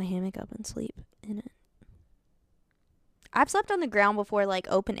put my hammock up and sleep in it. I've slept on the ground before, like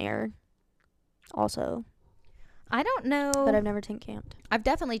open air, also, I don't know. but I've never tent camped. I've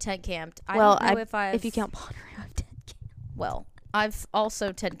definitely tent camped. I Well, don't know if you count Bonnaroo, I've tent camped. Well, I've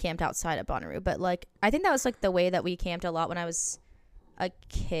also tent camped outside of Bonnaroo, but like I think that was like the way that we camped a lot when I was a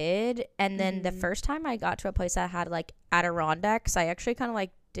kid. And then the first time I got to a place that had like Adirondacks, I actually kind of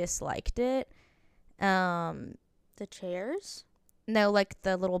like disliked it. The chairs? No, like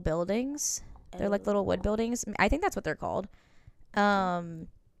the little buildings. They're like little wood buildings. I think that's what they're called. But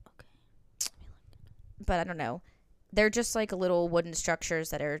I don't know. They're just like little wooden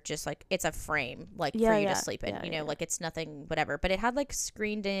structures that are just like, it's a frame like for you to sleep in, like it's nothing, whatever. But it had like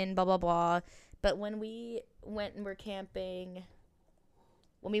screened in, blah, blah, blah. But when we went and were camping,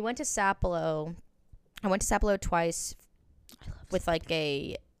 when we went to Sapelo, I went to Sapelo twice with like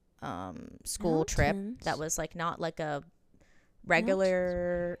a school trip that was like not like a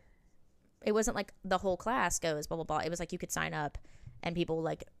regular. It wasn't like the whole class goes, blah, blah, blah. It was like you could sign up and people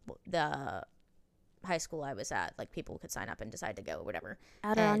like the high school I was at, like people could sign up and decide to go or whatever.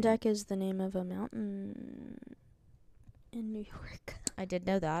 Adirondack is the name of a mountain in New York. I did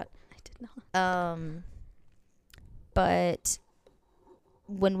know that. I did not. But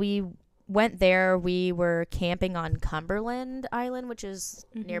when we went there, we were camping on Cumberland Island, which is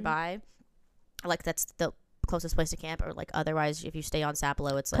nearby. Like that's the closest place to camp, or like otherwise if you stay on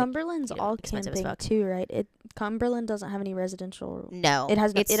Sapelo, it's like Cumberland's all expensive as camping fuck. too, right? Cumberland doesn't have any residential. No, It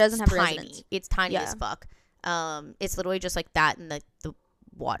has no- it's it doesn't have tiny. residents. It's tiny Yeah. as fuck. It's literally just like that in the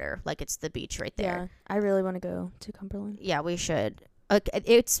water, like it's the beach right Yeah, there. I really want to go to Cumberland. Yeah, we should.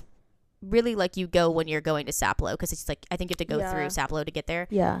 It's really like you go when you're going to Sapelo, because it's like I think you have to go through Yeah. Sapelo to get there.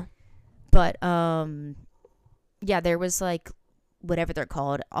 Yeah. But yeah, there was like whatever they're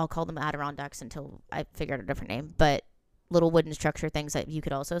called. I'll call them Adirondacks until I figure out a different name. But little wooden structure things that you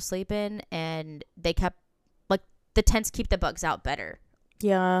could also sleep in, and they kept like the tents keep the bugs out better.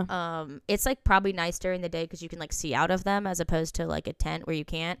 Yeah. It's like probably nice during the day because you can like see out of them, as opposed to like a tent where you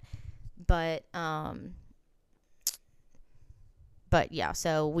can't. But yeah,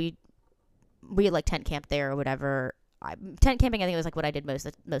 so we like tent camp there or whatever. Tent camping, I think, was like what I did most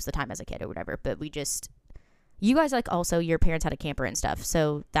of the time as a kid or whatever. But we just, You guys, like, also, your parents had a camper and stuff,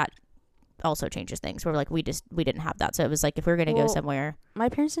 so that also changes things. We're like, we didn't have that. So it was like, if we were going to go somewhere. My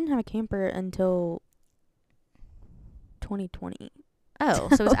parents didn't have a camper until 2020. Oh,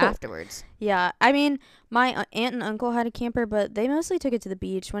 so it was afterwards. Yeah. I mean, my aunt and uncle had a camper, but they mostly took it to the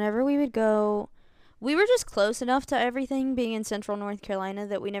beach. Whenever we would go, we were just close enough to everything being in central North Carolina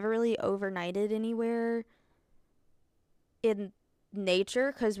that we never really overnighted anywhere in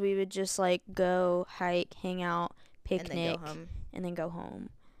nature, because we would just like go hike, hang out, picnic, and then go home.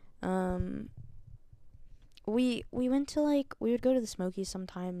 We went to like, we would go to the Smokies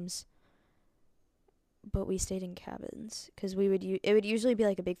sometimes, but we stayed in cabins because it would usually be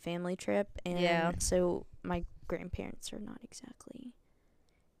like a big family trip, and so my grandparents are not exactly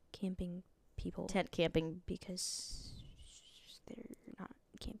camping people, tent camping, because they're not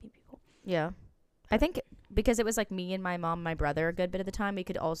camping people. Yeah. I think because it was like me and my mom and my brother a good bit of the time, we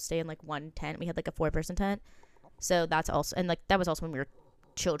could all stay in like one tent. We had like a 4-person tent. So that's also, and like that was also when we were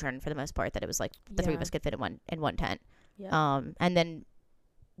children for the most part, that it was like the three of us could fit in one tent. Yeah. And then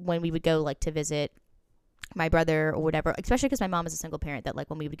when we would go like to visit my brother or whatever, especially because my mom is a single parent, that like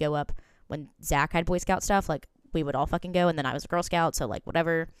when we would go up, when Zach had Boy Scout stuff, like we would all fucking go, and then I was a Girl Scout, so like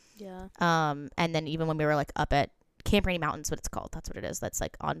whatever. Yeah. And then even when we were like up at Camp Rainy Mountains, what it's called, that's what it is. That's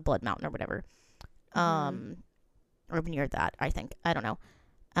like on Blood Mountain or whatever. Or near that, I think. I don't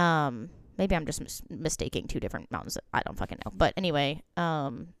know. Maybe I'm just mistaking two different mountains. I don't fucking know. But anyway,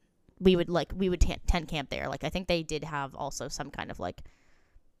 we would tent camp there. Like I think they did have also some kind of like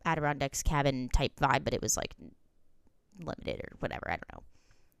Adirondacks cabin type vibe, but it was like limited or whatever. I don't know.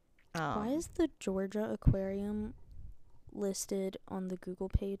 Why is the Georgia Aquarium listed on the Google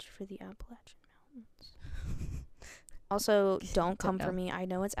page for the Appalachian Mountains? Also, don't come for me. I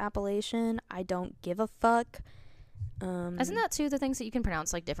know it's Appalachian. I don't give a fuck. Isn't that two of the things that you can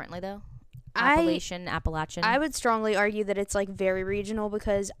pronounce like differently though? Appalachian. I would strongly argue that it's like very regional,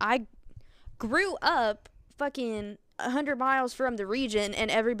 because I grew up fucking 100 miles from the region and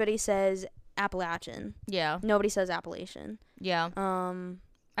everybody says Appalachian. Yeah. Nobody says Appalachian. Yeah.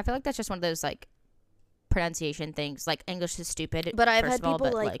 I feel like that's just one of those like pronunciation things. Like English is stupid. But I've had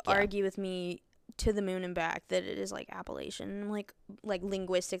people argue with me to the moon and back that it is like Appalachian. I'm like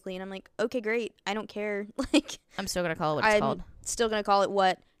linguistically, and I'm like, okay, great. I don't care. Like I'm still gonna call it what it's called. Still gonna call it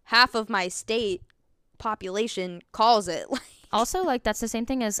what half of my state population calls it. Also, like that's the same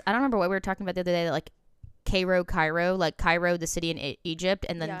thing as, I don't remember what we were talking about the other day, that, like Cairo, like Cairo, the city in Egypt,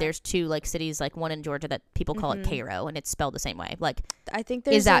 and then there's two like cities, like one in Georgia that people call it Cairo, and it's spelled the same way. Like, I think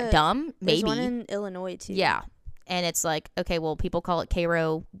there's is that dumb? Maybe. There's one in Illinois too. Yeah, and it's like, okay, well, people call it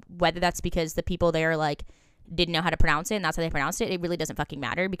Cairo, whether that's because the people there like didn't know how to pronounce it and that's how they pronounced it. It really doesn't fucking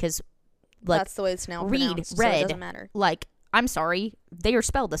matter, because like that's the way it's now pronounced. So it doesn't matter. Like, I'm sorry, they are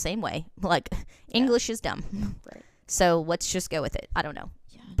spelled the same way. Like English is dumb. Right. So let's just go with it. I don't know.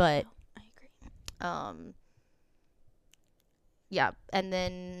 Yeah, but no, I agree. Yeah, and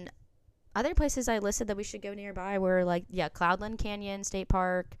then other places I listed that we should go nearby were like, Cloudland Canyon State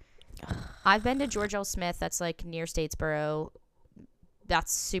Park. I've been to George L. Smith. That's like near Statesboro.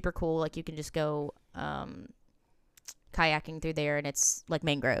 That's super cool. Like you can just go kayaking through there, and it's like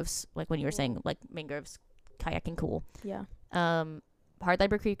mangroves. Like when you were saying like mangroves kayaking, cool. Yeah. Hard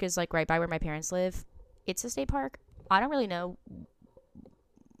Labor Creek is like right by where my parents live. It's a state park. I don't really know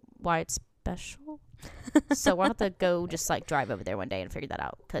why it's special. So we'll have to go just like drive over there one day and figure that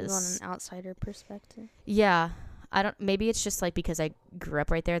out. Cause on an outsider perspective. Yeah. Maybe it's just like because I grew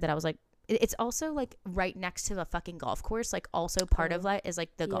up right there that I was like, it's also like right next to the fucking golf course. Like also part of that is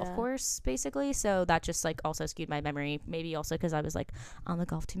like the golf course basically. So that just like also skewed my memory. Maybe also because I was like on the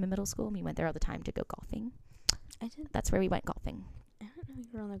golf team in middle school and we went there all the time to go golfing. I did. That's where we went golfing. I don't know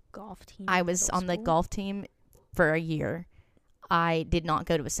you were on the golf team. I was on the golf team for a year. I did not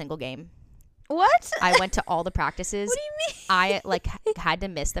go to a single game. What? I went to all the practices. What do you mean? I like had to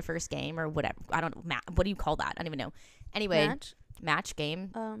miss the first game or whatever. I don't know. What do you call that? I don't even know. Anyway, match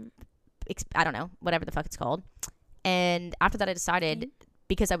game. I don't know. Whatever the fuck it's called. And after that, I decided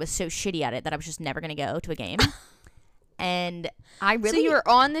because I was so shitty at it that I was just never gonna go to a game. And I really. So you were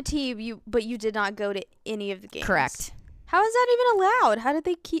on the team, but you did not go to any of the games. Correct. How is that even allowed? How did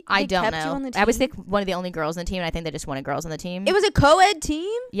they keep? I don't know. You on the team? I was one of the only girls on the team, and I think they just wanted girls on the team. It was a co-ed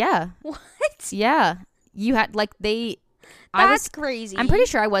team. Yeah. What? Yeah. You had like they. That's crazy. I'm pretty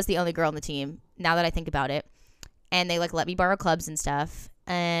sure I was the only girl on the team. Now that I think about it, and they like let me borrow clubs and stuff,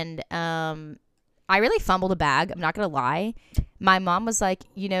 and I really fumbled a bag. I'm not gonna lie. My mom was like,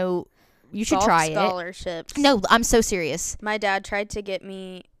 you should golf try scholarships. it. No, I'm so serious. My dad tried to get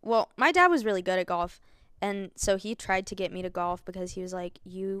me. Well, my dad was really good at golf. And so he tried to get me to golf because he was like,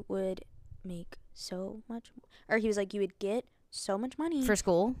 you would make so much, or he was like, you would get so much money For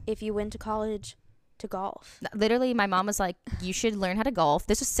school. if you went to college to golf. Literally, my mom was like, you should learn how to golf.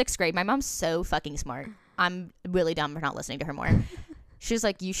 This was 6th grade. My mom's so fucking smart. I'm really dumb for not listening to her more. She was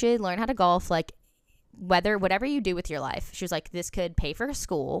like, you should learn how to golf, like, whatever you do with your life. She was like, this could pay for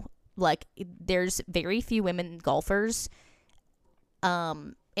school. Like, there's very few women golfers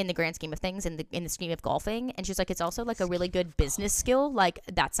in the grand scheme of things, in the scheme of golfing. And she's like, it's also like a really good business skill. Like,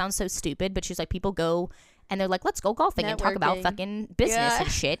 that sounds so stupid, but she's like, people go and they're like, let's go golfing and talk about Networking. fucking business Yeah.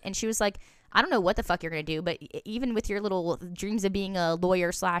 and shit. And she was like, I don't know what the fuck you're gonna do, but even with your little dreams of being a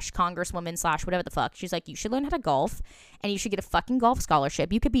lawyer / congresswoman / whatever the fuck, she's like, you should learn how to golf, and you should get a fucking golf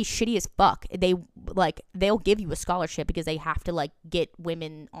scholarship. You could be shitty as fuck. They'll give you a scholarship because they have to like get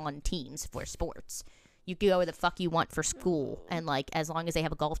women on teams for sports. You could go where the fuck you want for school, and like as long as they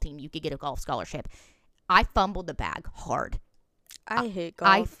have a golf team, you could get a golf scholarship. I fumbled the bag hard. I hate golf.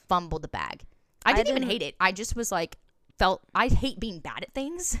 I fumbled the bag. I didn't even didn't- hate it. I just was like, I hate being bad at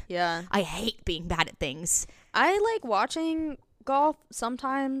things. yeah. I hate being bad at things. I like watching golf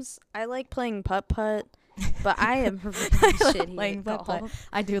sometimes. I like playing putt-putt, but I am really shitty playing at putt-putt. golf.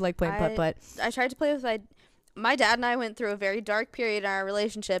 I do like playing putt-putt. I tried to play with my dad, and I went through a very dark period in our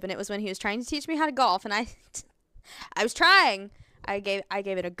relationship, and it was when he was trying to teach me how to golf, and I was trying. I gave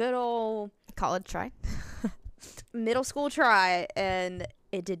it a good old College try. middle school try, and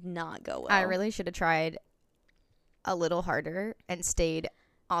it did not go well. I really should have tried a little harder and stayed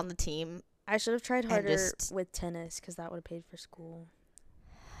on the team. I should have tried and harder just- with tennis because that would have paid for school.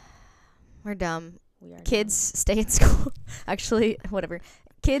 We're dumb. We are Kids, stay in school. Actually, whatever.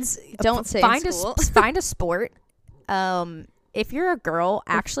 Kids, Don't stay in find school. find a sport. If you're a girl,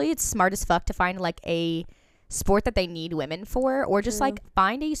 actually, it's smart as fuck to find like a sport that they need women for, or just True. like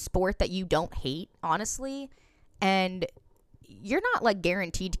find a sport that you don't hate, honestly. And you're not like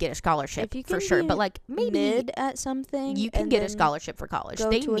guaranteed to get a scholarship If you for can sure, be but like maybe mid at something. you can and get a then scholarship for college. go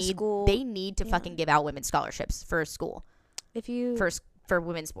They to a need school. they need to Yeah. fucking give out women scholarships for school If you for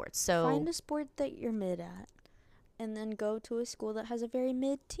women's sports. So find a sport that you're mid at, and then go to a school that has a very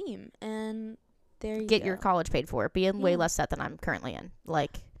mid team, and there you get go. your college paid for. Be in way Yeah. less debt than I'm currently in.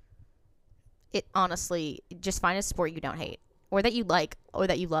 Like, it honestly, just find a sport you don't hate, or that you like, or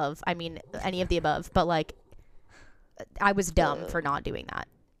that you love. I mean, any of the above. But like, I was dumb for not doing that.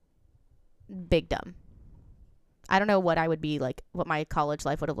 Big dumb. I don't know what I would be like, what my college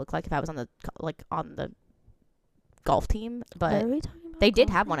life would have looked like if I was on the golf team. But Are we talking about they did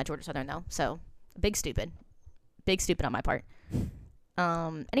golf have now? one at Georgia Southern though, so big stupid on my part.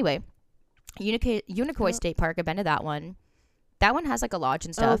 Anyway, Unicoi Oh. State Park. I've been to that one. That one has like a lodge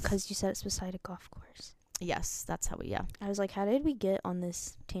and Oh, stuff. because you said it's beside a golf course. Yes, that's how we. Yeah, I was like, how did we get on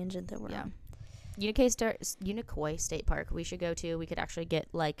this tangent that we're yeah. on? Unicoi State Park. We should go to. We could actually get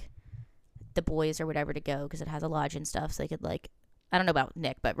like the boys or whatever to go because it has a lodge and stuff. So they could like. I don't know about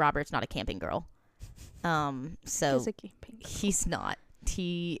Nick, but Robert's not a camping girl. So It's a camping. he's not.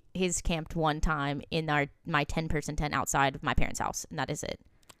 He's camped one time in my 10-person tent outside of my parents' house, and that is it.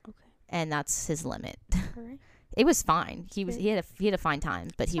 Okay. And that's his limit. All right. It was fine. He Okay. had a fine time,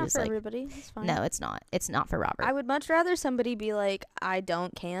 but It's he not was for like, everybody. It's fine. no, it's not. It's not for Robert. I would much rather somebody be like, I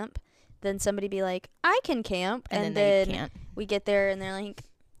don't camp, than somebody be like, I can camp, and and then then they can't. we get there and they're like,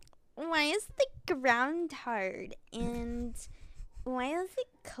 why is the ground hard and why is it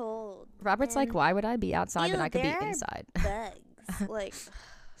cold? Robert's like, and why would I be outside when ew, I could be there are inside? Bugs. Like,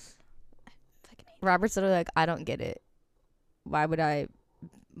 I fucking hate Robert's literally like, I don't get it. Why would I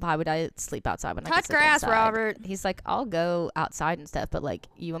sleep outside when I Touch can sleep grass, inside? Robert. He's like, I'll go outside and stuff, but like,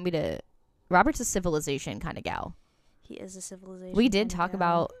 you want me to? Robert's a civilization kind of gal. He is a civilization. We did kinda talk guy.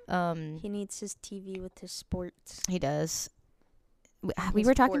 about He needs his TV with his sports. he does. We His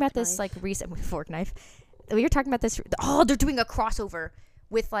were talking fork about this knife. like recent fork knife. We were talking about this. Oh, they're doing a crossover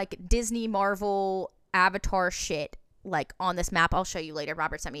with like Disney, Marvel, Avatar shit like on this map. I'll show you later.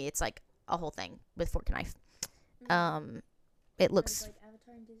 Robert sent me. It's like a whole thing with fork and knife. It looks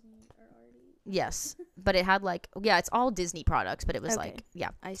Avatar and Disney are already. yes, but it had like it's all Disney products, but it was Okay. like yeah.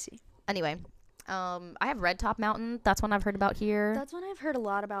 I see. Anyway, I have Red Top Mountain. That's one I've heard about here. That's one I've heard a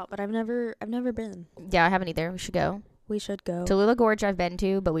lot about, but I've never been. Yeah, I haven't either. We should go. We should go. Tallulah Gorge I've been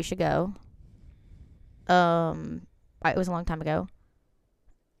to, but we should go. It was a long time ago.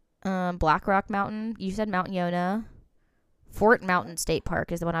 Black Rock Mountain. You said Mount Yona. Fort Mountain State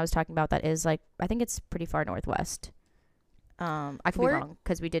Park is the one I was talking about. That is like, I think it's pretty far northwest. I could be Fort- wrong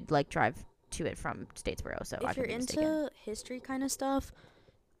because we did like drive to it from Statesboro, so I If could you're be into mistaken. history kind of stuff,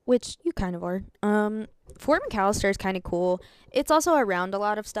 which you kind of are, Fort McAllister is kind of cool. It's also around a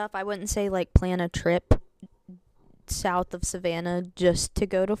lot of stuff. I wouldn't say like plan a trip south of Savannah just to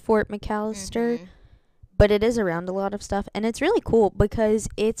go to Fort McAllister, Mhm. but it is around a lot of stuff, and it's really cool because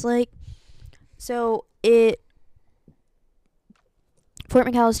it's like, Fort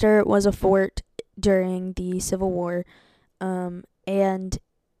McAllister was a fort during the Civil War, and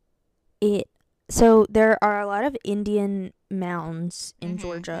so there are a lot of Indian mounds in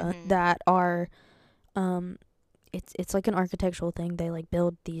Georgia that are, it's like an architectural thing. They like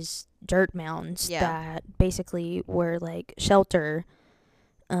build these dirt mounds that basically were like shelter,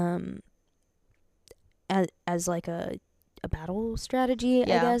 as like a battle strategy. I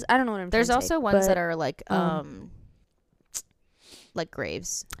guess I don't know what I'm. There's trying to say, also ones but, that are like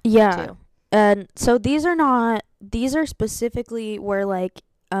graves. yeah. Too. And so these are specifically where like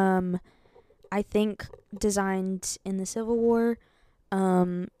I think designed in the Civil War,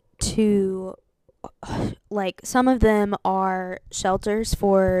 to like some of them are shelters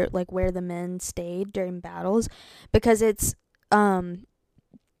for like where the men stayed during battles, because it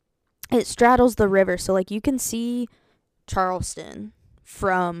straddles the river, so like you can see Charleston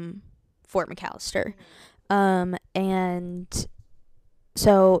from Fort McAllister. And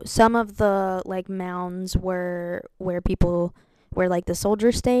so some of the like mounds were where like the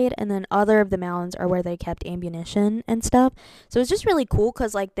soldiers stayed, and then other of the mounds are where they kept ammunition and stuff. So it's just really cool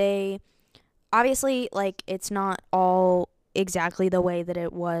because like they obviously, like, it's not all exactly the way that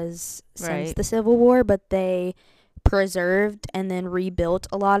it was since the Civil War, but they preserved and then rebuilt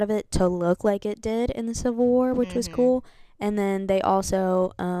a lot of it to look like it did in the Civil War, which was cool. And then they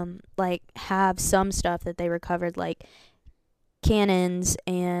also like have some stuff that they recovered, like cannons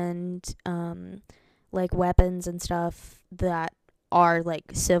and like weapons and stuff that are like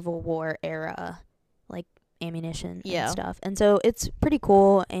Civil War era, like ammunition and stuff. And so it's pretty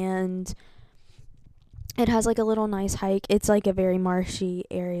cool, and it has like a little nice hike. It's like a very marshy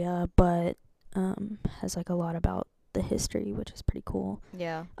area, but has like a lot about the history, which is pretty cool.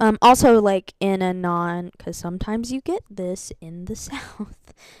 Yeah. Also, like in a because sometimes you get this in the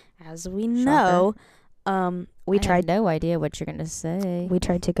South, as we know. We tried. No idea what you're gonna say. We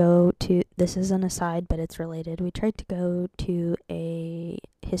tried to go to. This is an aside, but it's related. We tried to go to a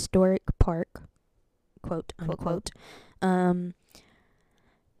historic park, quote unquote,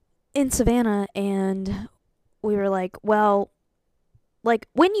 in Savannah, and we were like, well, like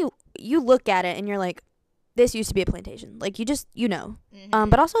when you look at it and you're like, this used to be a plantation, like you just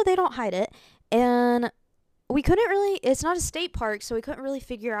but also they don't hide it, and we couldn't really. It's not a state park, so we couldn't really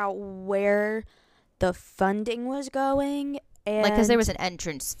figure out where the funding was going. And like, because there was an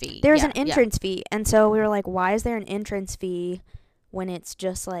entrance fee. There was an entrance fee, and so we were like, why is there an entrance fee when it's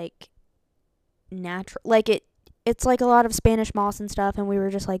just like natural, like it's like a lot of Spanish moss and stuff, and we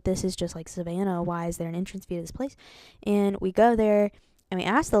were just like, this is just like Savannah, why is there an entrance fee to this place? And we go there and we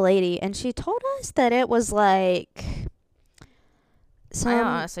asked the lady, and she told us that it was like I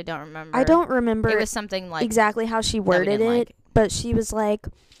honestly don't remember. I don't remember it was something like exactly how she worded it, but she was like,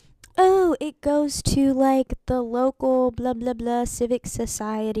 oh, it goes to like the local blah blah blah civic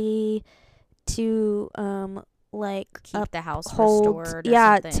society to like keep the house restored, or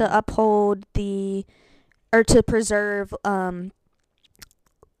something. To uphold or to preserve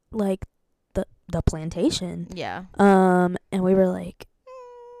like the plantation. Yeah. And we were like,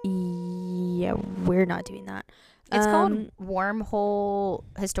 yeah, we're not doing that. It's called Wormhole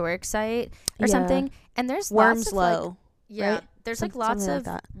Historic Site or something, and there's Wormslow. lots of, right? There's like lots of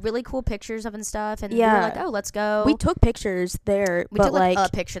really cool pictures of and stuff, and we were like, oh, let's go. We took pictures there, we but took like a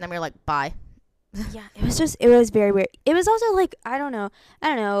picture, and then we were like, bye. Yeah, it was very weird. It was also like, I don't know.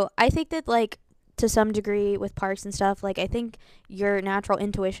 I think that like to some degree with parks and stuff, like I think your natural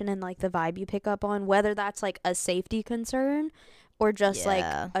intuition and like the vibe you pick up on, whether that's like a safety concern or just like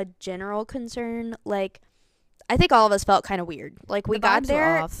a general concern, like I think all of us felt kind of weird. Like we got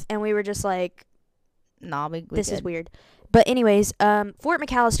there and we were just like, nah, this is weird. But anyways, Fort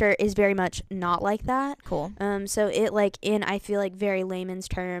McAllister is very much not like that. Cool. So it like in, I feel like very layman's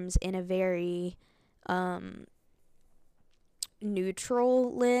terms, in a very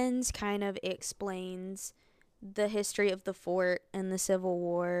neutral lens, kind of explains the history of the fort and the Civil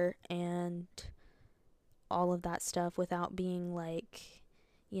War and all of that stuff without being like,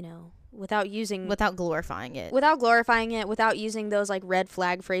 without glorifying it, without using those like red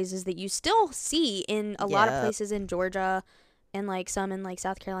flag phrases that you still see in a lot of places in Georgia and like some in like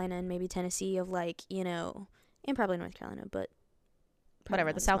South Carolina and maybe Tennessee, of like, and probably North Carolina, but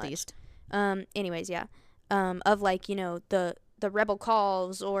whatever, the Southeast. Anyways, yeah. Of like, the rebel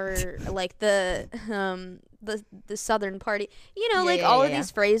calls, or like the Southern Party, like all of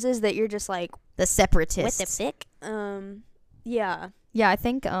these phrases that you're just like, the separatists. What the fick? Yeah. Yeah, I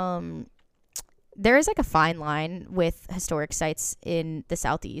think there is like a fine line with historic sites in the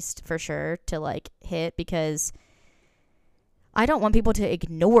Southeast for sure to like hit, because I don't want people to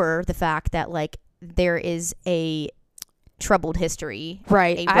ignore the fact that like there is a troubled history,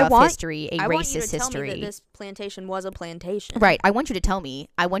 Right. a rough history, a I want you to racist tell history. me that this plantation was a plantation. Right. I want you to tell me.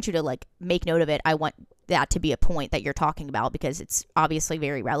 I want you to like make note of it. I want that to be a point that you're talking about because it's obviously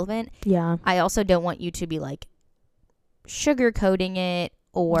very relevant. Yeah. I also don't want you to be like sugarcoating it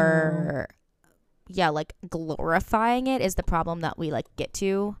or like glorifying it is the problem that we like get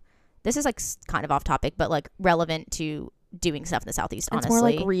to. This is like kind of off topic, but like relevant to doing stuff in the Southeast, It's honestly. more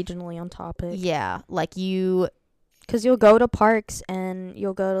like regionally on topic. Yeah. Like you, because you'll go to parks and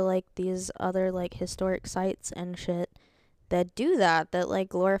you'll go to like these other like historic sites and shit that do that like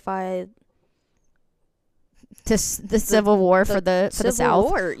glorify the Civil War for the South.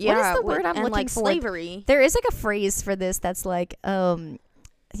 War. Yeah, what is the word I'm and looking like for? slavery. There is like a phrase for this that's like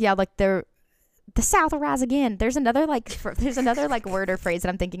like the South will rise again. There's another like word or phrase that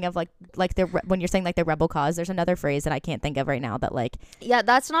I'm thinking of like when you're saying like the rebel cause. There's another phrase that I can't think of right now that like Yeah,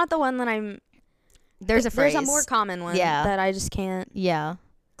 that's not the one that I'm. There's a phrase. There's a more common one. Yeah. That I just can't. Yeah.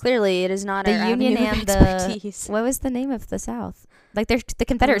 Clearly, it is not The our Union avenue of and the expertise. what was the name of the South? Like there's the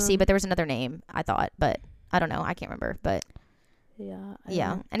Confederacy, but there was another name I thought, but I don't know. I can't remember, but Yeah.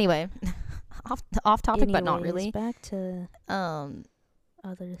 yeah. Anyway, off topic, but not really. Back to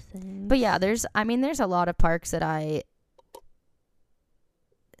other things. But yeah, there's a lot of parks that I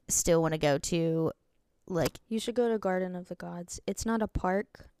still want to go to. Like, you should go to Garden of the Gods. It's not a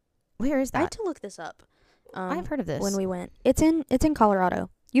park. where is I had that? to look this up. I've heard of this. When we went. It's in Colorado.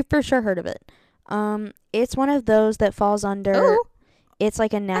 You've for sure heard of it. It's one of those that falls under. Oh, It's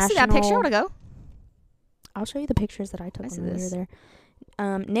like a I national. see that picture. I want to go. I'll show you the pictures that I took I see when we were this.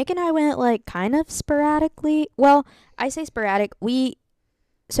 there. Nick and I went like kind of sporadically. Well, I say sporadic. We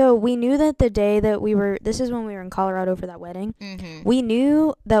knew that the day that we were. This is when we were in Colorado for that wedding. Mm-hmm. We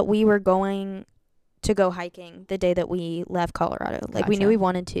knew that we were going to go hiking the day that we left Colorado. Like we knew Gotcha. we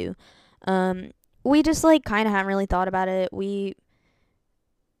wanted to. We just like kind of haven't really thought about it. We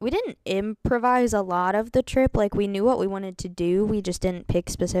didn't improvise a lot of the trip. Like we knew what we wanted to do. We just didn't pick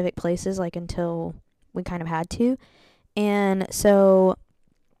specific places like until we kind of had to. And so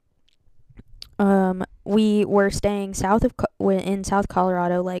we were staying in South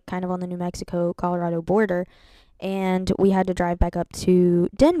Colorado, like kind of on the New Mexico Colorado border, and we had to drive back up to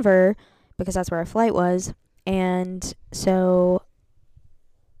Denver because that's where our flight was. And so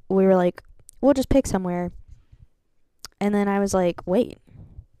we were like, we'll just pick somewhere. And then I was like, wait,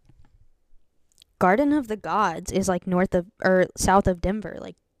 Garden of the Gods is like south of Denver.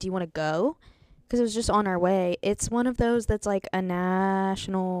 Like, do you want to go? Because it was just on our way. It's one of those that's like a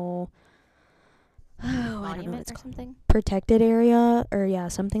national I don't know what Monument it's or called. something. Protected area, or yeah,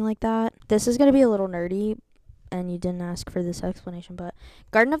 something like that. This is gonna be a little nerdy, and you didn't ask for this explanation, but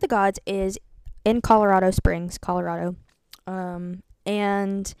Garden of the Gods is in Colorado Springs, Colorado,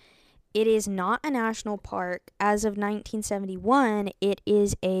 and it is not a national park. As of 1971, it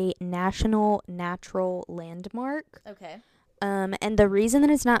is a national natural landmark. Okay. And the reason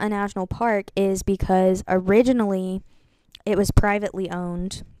that it's not a national park is because originally it was privately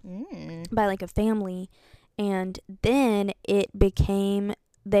owned by like a family, and then it became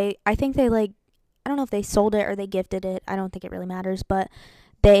I think they like, I don't know if they sold it or they gifted it. I don't think it really matters, but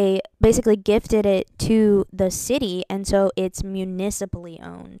they basically gifted it to the city, and so it's municipally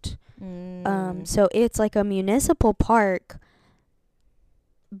owned. So it's like a municipal park,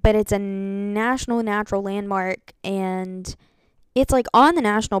 but it's a national natural landmark, and it's like on the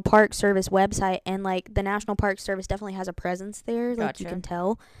National Park Service website, and like the National Park Service definitely has a presence there, like you Gotcha. can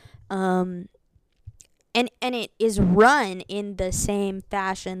tell. And it is run in the same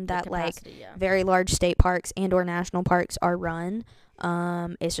fashion that like very large state parks and or national parks are run.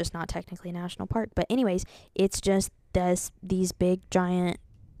 It's just not technically a national park, but anyways, it's just these big giant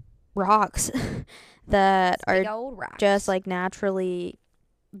rocks that are just like naturally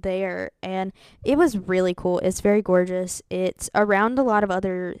there, and it was really cool. It's very gorgeous. It's around a lot of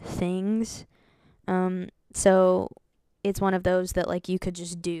other things, so it's one of those that like you could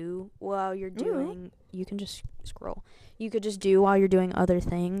just do while you're doing. You can just scroll. You could just do while you're doing other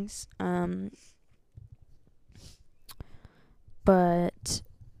things. But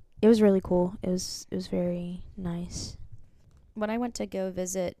it was really cool. It was very nice. When I went to go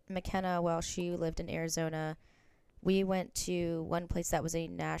visit McKenna while she lived in Arizona, we went to one place that was a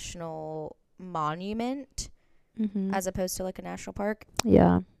national monument Mm-hmm. as opposed to like a national park.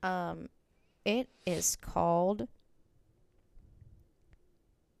 Yeah. It is called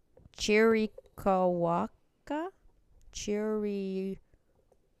Chiricahua.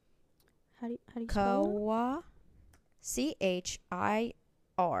 How do you spell it? Kawa. CHIRI.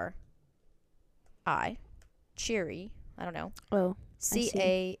 Cheery. I don't know. Oh,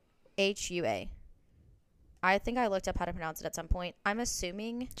 CAHUA. I think I looked up how to pronounce it at some point. I'm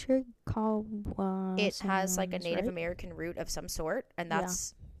assuming Chiricahua. it has like a sounds Native right. American root of some sort, and Yeah.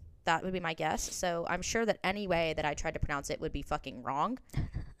 that would be my guess. So I'm sure that any way that I tried to pronounce it would be fucking wrong.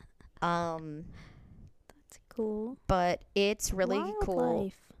 That's cool. But it's really cool.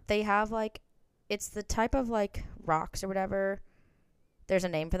 Wildlife. They have like, it's the type of like rocks or whatever. There's a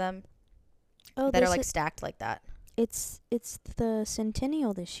name for them Oh, that are this like is, stacked like that. it's the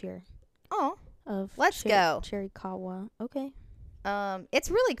centennial this year Oh, of Let's go. Chiricahua. Okay. it's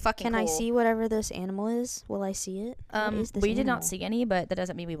really fucking Can cool. I see whatever this animal is? Will I see it? What is this We did animal? not see any, but that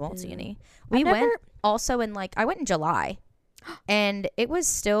doesn't mean we won't see Ew. any. I've We never- went also in like, I went in July, and it was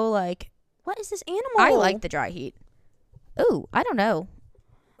still like, What is this animal? I like the dry heat. Ooh, I don't know.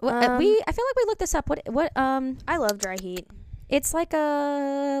 What, I feel like we looked this up. What I love dry heat. it's like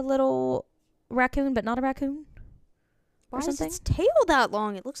a little raccoon, but not a raccoon. Why is something? its tail that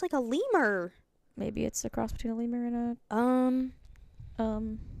long? It looks like a lemur. Maybe it's a cross between a lemur and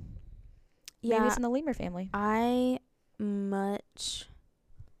Yeah. maybe it's in the lemur family.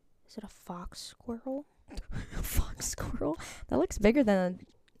 Is it a fox squirrel? Fox squirrel. That looks bigger than.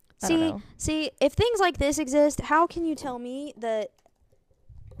 I don't know. See, if things like this exist, how can you tell me that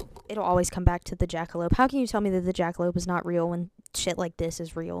it'll always come back to the jackalope? How can you tell me that the jackalope is not real when shit like this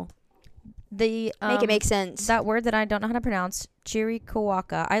is real? The Make it make sense. that word that I don't know how to pronounce,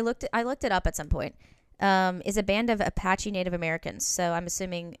 Chiricahua. I looked it up at some point. Is a band of Apache Native Americans. So I'm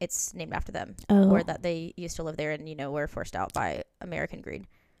assuming it's named after them, or that they used to live there and were forced out by American greed.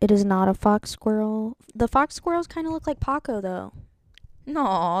 It is not a fox squirrel. The fox squirrels kind of look like Paco, though.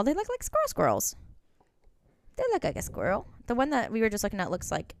 No, they look like squirrels. They look like a squirrel. The one that we were just looking at looks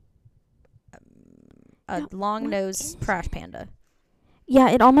like a No, long-nosed is trash panda.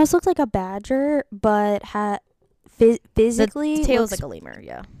 Yeah, it almost looks like a badger, but physically The tail's looks like a lemur,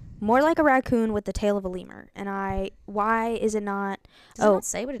 yeah. more like a raccoon with the tail of a lemur. And why is it not Does it not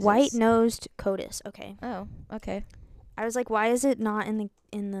say what it is? white-nosed Codus? Okay. Oh, okay. I was like, why is it not in the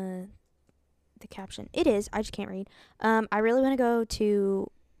caption? It is. I just can't read. I really want to go to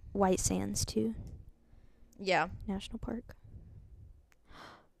White Sands too, Yeah. National Park.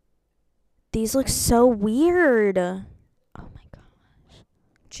 These look so weird. Oh my gosh.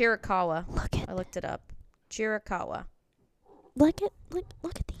 Chiricahua. Look at I looked it up. Chiricahua. look at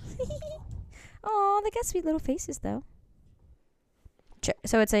these. Oh, they got sweet little faces though.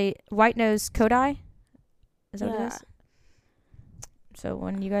 So it's a white-nosed Kodai? Is that what it Yeah. is? So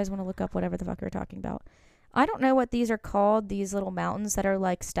when you guys want to look up whatever the fuck we're talking about. I don't know what these are called, these little mountains that are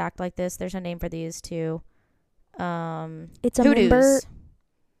like stacked like this. There's a name for these too. It's a hoodoos. member.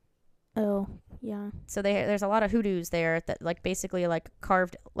 Oh, yeah. So there's a lot of hoodoos there that like basically like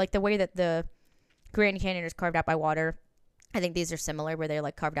carved, like the way that the Grand Canyon is carved out by water. I think these are similar where they're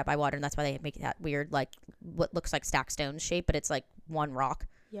like carved out by water, and that's why they make that weird like what looks like stacked stones shape, but it's like one rock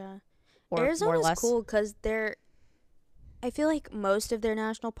Yeah. or more or Arizona's less. cool because I feel like most of their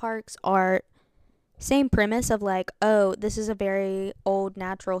national parks are same premise of like, oh, this is a very old,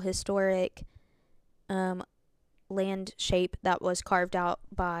 natural, historic land shape that was carved out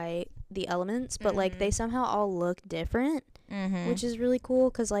by the elements, but like they somehow all look different, which is really cool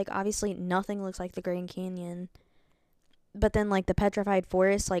because like obviously nothing looks like the Grand Canyon. But then like the Petrified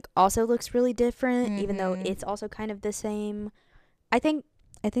Forest like also looks really different, even though it's also kind of the same. I think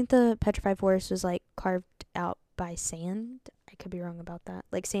the Petrified Forest was like carved out by sand. I could be wrong about that.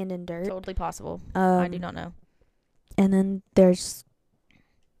 Like sand and dirt. Totally possible. I do Um, not know. And then there's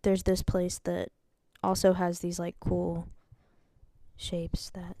this place that also has these like cool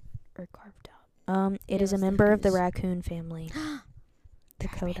shapes that are carved out. It Yeah, is a what's the member of the hoodoos? raccoon family. The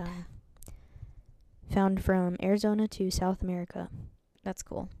Trash Kodai. panda. Found from Arizona to South America. That's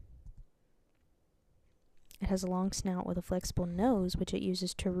cool. It has a long snout with a flexible nose, which it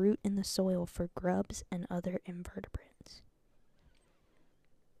uses to root in the soil for grubs and other invertebrates.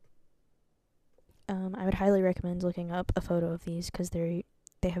 I would highly recommend looking up a photo of these because they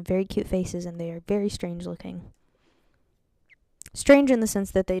have very cute faces and they are very strange looking. Strange in the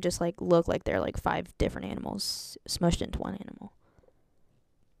sense that they just like look like they're like 5 different animals smushed into one animal.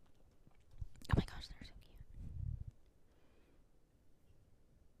 Oh my gosh, they're so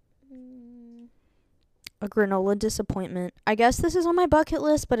cute. A granola disappointment. I guess this is on my bucket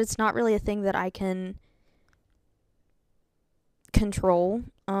list, but it's not really a thing that I can control.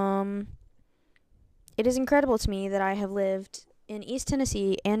 It is incredible to me that I have lived in East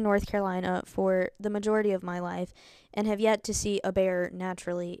Tennessee and North Carolina for the majority of my life and have yet to see a bear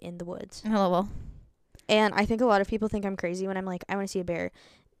naturally in the woods. Hello, well, And I think a lot of people think I'm crazy when I'm like, I want to see a bear.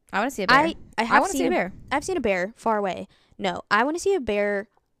 I want to see a bear. I I have want to see a bear. I've seen a bear far away. No, I want to see a bear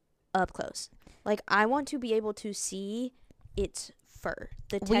up close. Like, I want to be able to see its fur,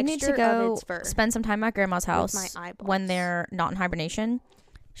 the texture We need to of go its fur. spend some time at grandma's house with my eyeballs. when they're not in hibernation.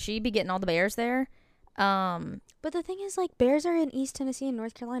 She be getting all the bears there. But the thing is, like, bears are in East Tennessee and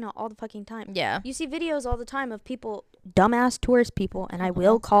North Carolina all the fucking time. Yeah. You see videos all the time of people, dumbass tourist people, and I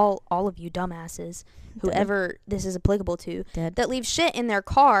will call all of you dumbasses, whoever this is applicable to, Dead. that leave shit in their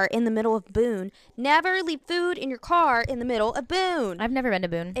car in the middle of Boone. Never leave food in your car in the middle of Boone. I've never been to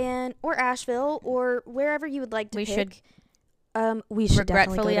Boone. And or Asheville or wherever you would like to We pick. should. We should Regretfully,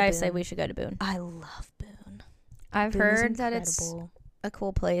 definitely go to I say Boone. we should go to Boone. I love Boone. I've Boone is heard that it's incredible. a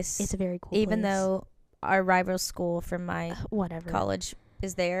cool place. It's a very cool even place. though our rival school from my whatever. college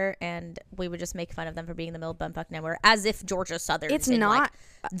is there, and we would just make fun of them for being in the middle of bumfuck nowhere, as if Georgia Southern It's in, not.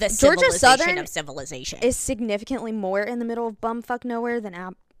 like, the Georgia civilization Southern of civilization. is significantly more in the middle of bumfuck nowhere than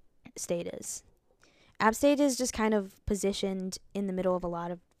App State is. App State is just kind of positioned in the middle of a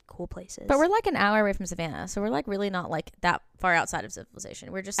lot of cool places. But we're like an hour away from Savannah, so we're like really not like that far outside of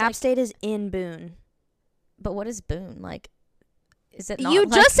civilization. We're just App like, State is in Boone. but what is Boone like? Is it not You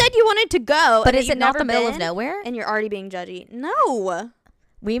like, just said you wanted to go, but and is that it you've not the never middle of been, nowhere? and you're already being judgy. No,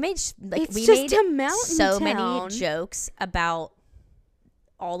 We made it's we just made a mountain so town. many jokes about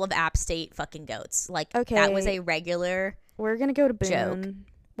all of App State fucking goats. Like Okay. that was a regular. We're gonna go to Boone. Joke.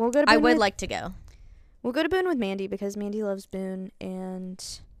 We'll go to Boone I would with, like to go. We'll go to Boone with Mandy because Mandy loves Boone and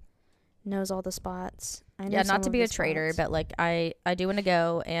knows all the spots. I know Yeah, some not to of be the a traitor, spots. but like I do want to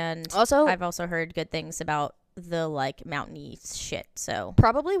go, and Also, I've also heard good things about the like mountainy shit. So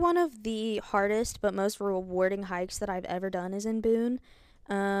probably one of the hardest but most rewarding hikes that I've ever done is in Boone.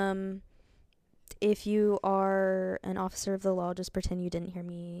 If you are an officer of the law, just pretend you didn't hear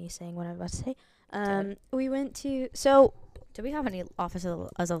me saying what I was about to say. We went to do we have any officers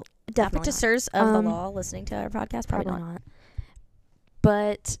definitely officers of the law listening to our podcast? Probably not.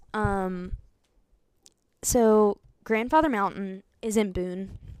 But so Grandfather Mountain is in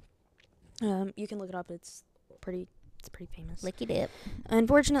Boone. You can look it up. It's pretty famous. Licky dip.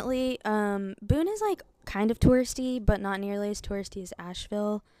 Unfortunately, Boone is like kind of touristy, but not nearly as touristy as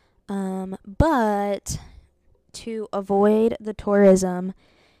Asheville. But to avoid the tourism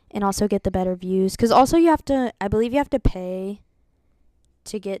and also get the better views, because also I believe you have to pay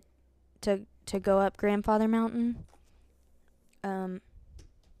to get to go up Grandfather Mountain.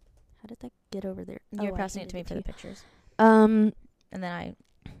 How did that get over there? You were I passing it to me handed for the you. pictures, Um, and then I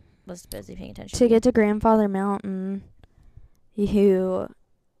was busy paying attention. to get to Grandfather Mountain,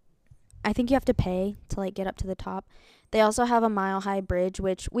 I think you have to pay to like get up to the top. They also have a mile-high bridge,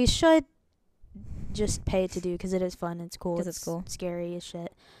 which we should just pay to do because it is fun. It's cool. 'Cause it's cool. Scary as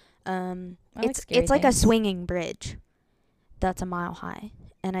shit. I like It's scary like a things. swinging bridge that's a mile high,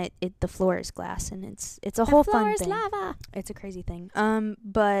 and the floor is glass, and it's a The whole floor fun is thing. lava. It's a crazy thing.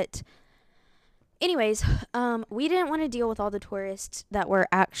 But anyways, we didn't want to deal with all the tourists that were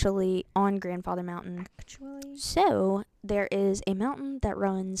actually on Grandfather Mountain. Actually, So there is a mountain that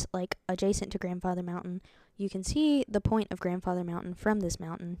runs like adjacent to Grandfather Mountain. You can see the point of Grandfather Mountain from this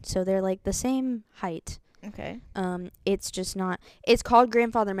mountain. So they're like the same height. okay. It's just not. It's called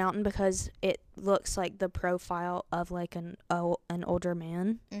Grandfather Mountain because it looks like the profile of like an older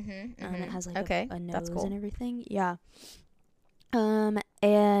man. It has like okay. a nose That's cool. and everything. Yeah.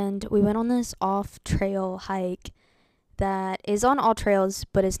 And we went on this off-trail hike that is on all trails,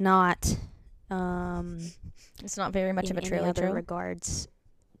 but is not. It's not very much in of a any trail. other regards,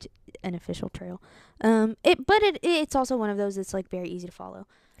 an official trail. It's also one of those that's like very easy to follow.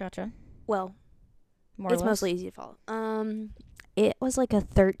 Gotcha. Well, More it's or less. mostly easy to follow. It was like a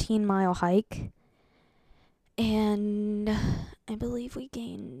 13-mile hike, and I believe we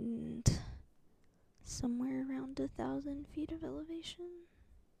gained somewhere around 1,000 feet of elevation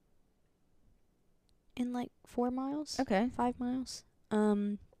in like 4 miles. Okay. 5 miles.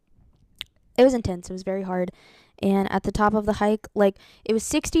 It was intense. It was very hard. And at the top of the hike, like, it was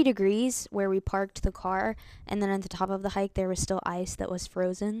 60 degrees where we parked the car, and then at the top of the hike there was still ice that was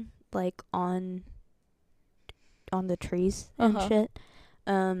frozen, like on the trees and Uh-huh. shit.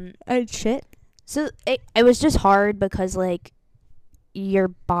 And shit. So it was just hard because like your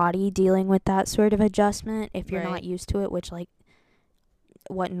body dealing with that sort of adjustment if you're Right. not used to it, which like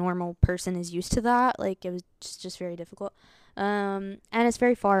what normal person is used to that, like it was just very difficult. And it's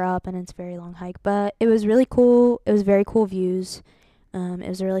very far up and it's a very long hike, but it was really cool. It was very cool views. It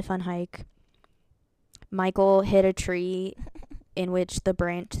was a really fun hike. Michael hit a tree in which the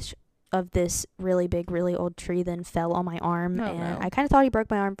branch of this really big, really old tree then fell on my arm. Oh, and no. I kind of thought he broke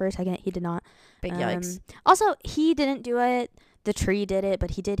my arm for a second. He did not. Big yikes. Also, he didn't do it. The tree did it,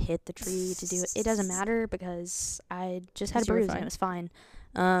 but he did hit the tree to do it. It doesn't matter because I just had a You were bruise and fine. it was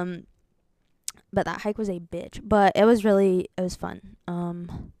fine. But that hike was a bitch. But it was fun.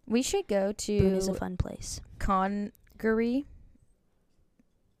 We should go Boone is a to fun place. Congaree.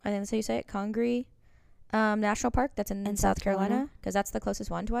 I think that's how you say it. Congaree National Park. That's in South Carolina because that's the closest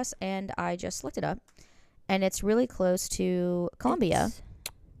one to us. And I just looked it up, and it's really close to Columbia, It's-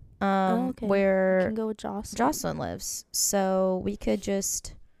 okay. where can go with Jocelyn. Jocelyn lives. So we could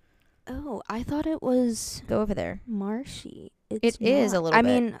just Oh, I thought it was go over there. marshy. It is a little I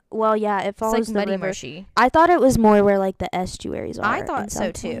bit. mean, well, yeah, it It's follows like the muddy river. marshy. I thought it was more where like the estuaries are. I in thought so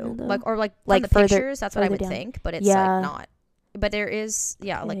South Carolina, too. though. Like like from the further- pictures, that's what I further would down. think, but it's Yeah. like not. But there is,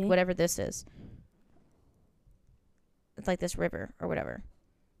 yeah, like Okay. whatever this is. It's like this river or whatever.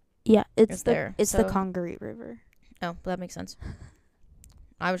 yeah, It's it's the there, it's the so- Congaree River. Oh, that makes sense.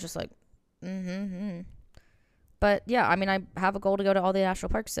 I was just like, mm-hmm. But yeah, I mean, I have a goal to go to all the national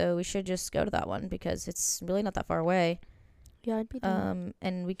parks, so we should just go to that one because it's really not that far away. Yeah, I'd be down.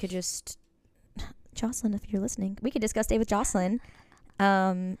 And we could just, Jocelyn, if you're listening, we could discuss day with Jocelyn.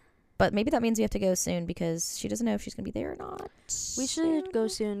 But maybe that means we have to go soon because she doesn't know if she's gonna be there or not. We should go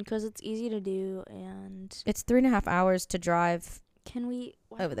soon because it's easy to do. And It's 3.5 hours to drive. can we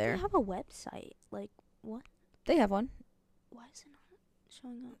why Over don't they there. have a website? Like, They have one. why is it not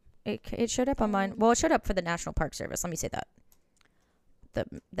showing up? It showed up on mine. Well, it showed up for the National Park Service. Let me say that. The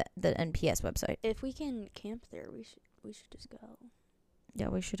NPS website. If we can camp there, we should just go. Yeah,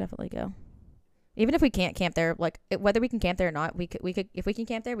 we should definitely go. Even if we can't camp there, like whether we can camp there or not, we could if we can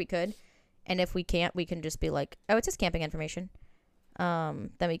camp there, we could. And if we can't, we can just be like, oh, it says camping information. Then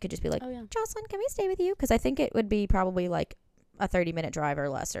we could just be like, Oh yeah, Jocelyn, can we stay with you? Because I think it would be probably like a 30-minute drive or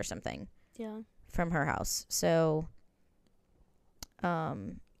less or something yeah. from her house. So,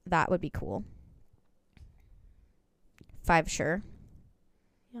 that would be cool. 5 sure.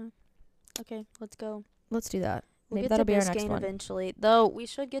 Okay, let's go. Let's do that. We'll Maybe get that'll to be our next Biscayne one. eventually. Though we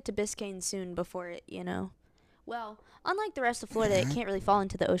should get to Biscayne soon before it, Well, unlike the rest of Florida, it can't really fall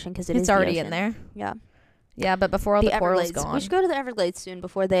into the ocean because It's already in there. Yeah. Yeah, but before all the coral's Everglades. gone, We should go to the Everglades soon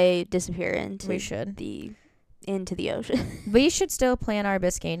before they disappear into we should. into the ocean. We should still plan our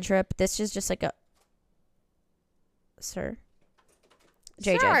Biscayne trip. This is just like a Sir.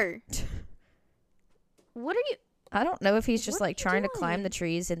 JJ. Sir. What are you, I don't know if he's just What are like you trying to climb doing? the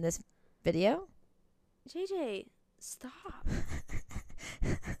trees in this video. JJ? Stop.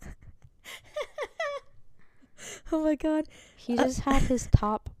 Oh my god. He just had his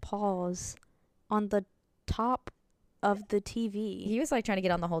top paws on the top of the TV. He was like trying to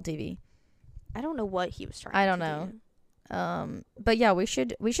get on the whole TV. I don't know what he was trying. I don't to know. do. But yeah, we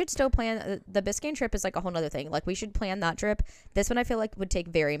should still plan the Biscayne trip is like a whole nother thing. Like we should plan that trip. This one I feel like would take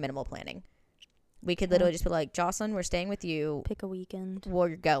very minimal planning. We could literally just be like, Jocelyn, we're staying with you. Pick a weekend.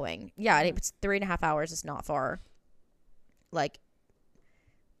 We're going. Yeah, and it's 3.5 hours. It's not far. Like,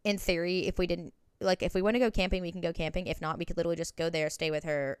 in theory, if we want to go camping, we can go camping. If not, we could literally just go there, stay with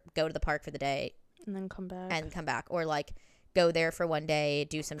her, go to the park for the day, And then come back. and come back. Or like go there for one day,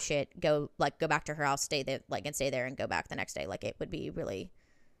 do some shit, go back to her house, stay there, and stay there and go back the next day. Like it would be really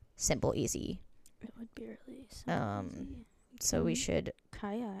simple, easy. It would be really So we should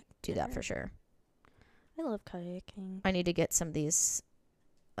kayak. do that for there. sure. I love kayaking. I need to get some of these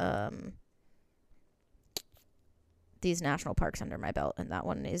national parks under my belt, and that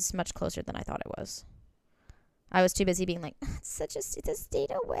one is much closer than I thought it was. I was too busy being like, it's a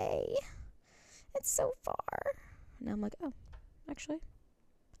state away. It's so far. And now I'm like, oh, actually.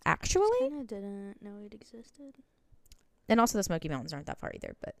 I kind of didn't know it existed. And also the Smoky Mountains aren't that far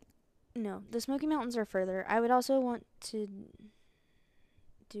either, but No, the Smoky Mountains are further. I would also want to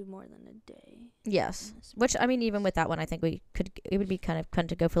do more than a day. yes. in the Which, I mean, even with that one, I think it would be kind of fun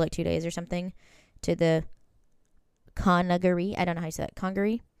to go for like 2 days or something to the Congaree. I don't know how you say that.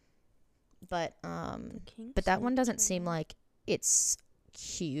 Congaree. But, King but that one snake doesn't seem trail. like it's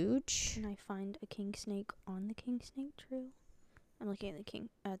huge. Can I find a king snake on the king snake trail? I'm looking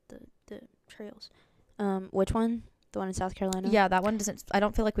at the trails. Which one? The one in South Carolina? Yeah, that one doesn't. I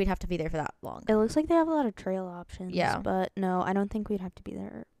don't feel like we'd have to be there for that long. It looks like they have a lot of trail options. Yeah. But no, I don't think we'd have to be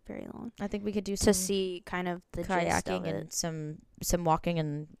there very long I think we could do to some see kind of the gist of kayaking it. and some walking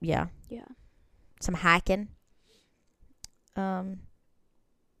and yeah, Yeah. some hiking.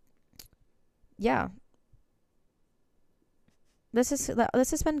 Yeah. This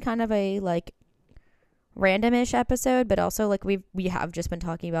has been kind of a like randomish episode, but also like we have just been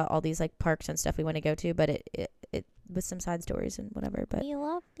talking about all these like parks and stuff we want to go to, but it with some side stories and whatever. But We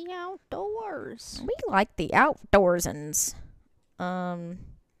love the outdoors. we like the outdoors and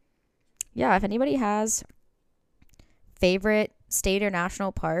yeah, if anybody has favorite state or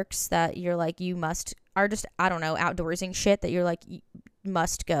national parks that you're like you must are just I don't know outdoorsing shit that you're like you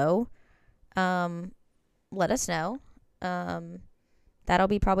must go, let us know. That'll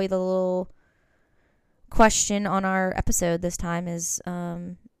be probably the little question on our episode this time is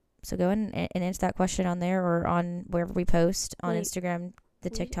so go and answer that question on there or on wherever we post on Wait, Instagram, the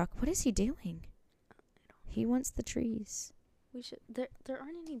TikTok. What is he doing? He wants the trees. We should. There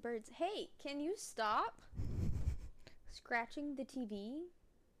aren't any birds. Hey, can you stop scratching the TV?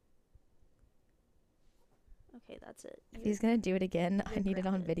 Okay, that's it. If he's gonna do it again, I you're need it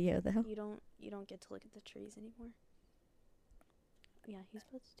on grounded. video though. You don't get to look at the trees anymore. Yeah, he's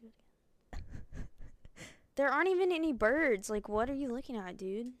supposed to do it again. There aren't even any birds. Like, what are you looking at,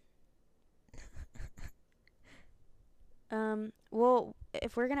 dude? Well,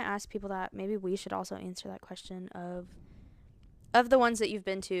 if we're gonna ask people that, maybe we should also answer that question of the ones that you've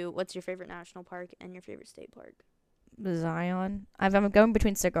been to, what's your favorite national park and your favorite state park? Zion. I'm going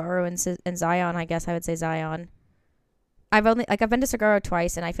between Saguaro and Zion. I guess I would say Zion. I've been to Saguaro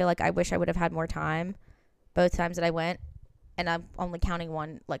twice, and I feel like I wish I would have had more time, both times that I went, and I'm only counting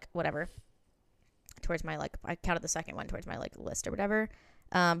one like whatever, towards my like I counted the second one towards my like list or whatever.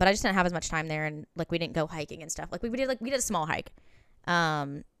 But I just didn't have as much time there, and like we didn't go hiking and stuff. Like we did a small hike.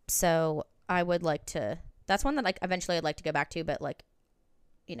 So I would like to. That's one that like eventually I'd like to go back to, but like,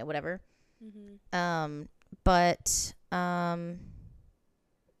 you know, whatever. Mm-hmm. But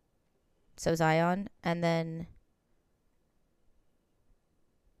so Zion, and then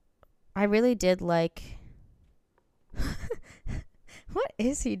I really did like. What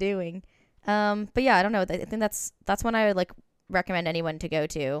is he doing? But yeah, I don't know. I think that's one I would like recommend anyone to go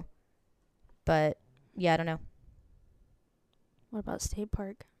to. But yeah, I don't know. What about state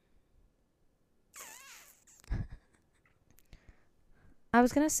park? I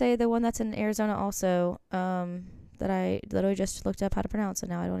was gonna say the one that's in Arizona also. That I literally just looked up how to pronounce, and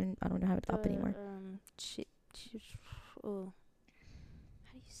now I don't have it up anymore. Oh.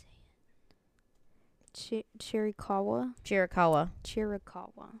 How do you say it? Chiricahua. Chiricahua.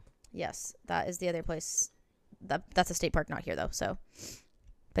 Yes, that is the other place. That's a state park, not here though. So,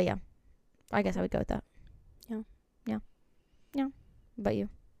 but yeah, I guess I would go with that. Yeah. But you?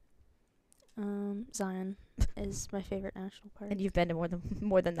 Zion is my favorite national park. And you've been to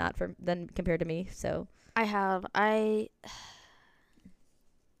more than that than compared to me. So I have.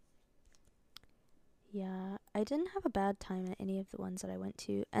 Yeah, I didn't have a bad time at any of the ones that I went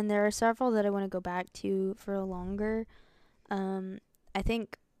to, and there are several that I want to go back to for longer. I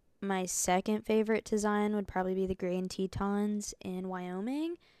think my second favorite to Zion would probably be the Grand Tetons in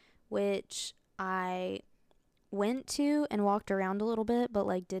Wyoming, which I went to and walked around a little bit, but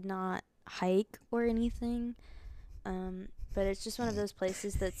like did not hike or anything. But it's just one of those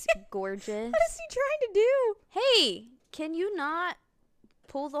places that's gorgeous. what is he trying to do? Hey, can you not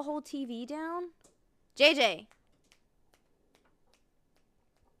pull the whole TV down? JJ.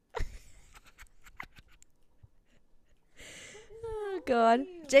 Oh God,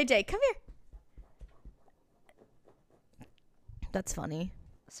 JJ, come here. That's funny.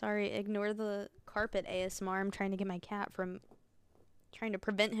 Sorry, ignore the carpet ASMR. I'm trying to get my cat trying to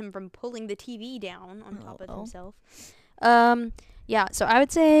prevent him from pulling the TV down on top of himself. Yeah, so I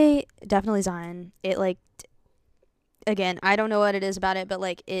would say definitely Zion. It like again, I don't know what it is about it, but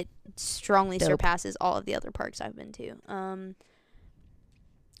like it strongly surpasses all of the other parks I've been to.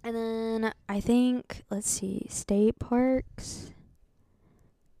 And then I think, let's see, state parks.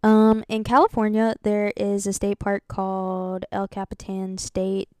 In California, there is a state park called El Capitan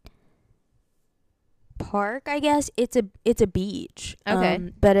State Park, I guess. It's a beach. Okay.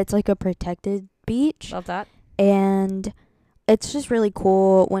 But it's like a protected beach. Love that. And it's just really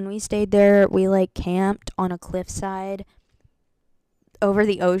cool. When we stayed there, we like camped on a cliffside over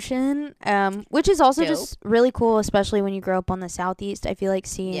the ocean, which is also just really cool, especially when you grow up on the southeast. I feel like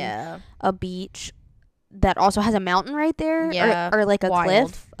seeing a beach that also has a mountain right there, or like a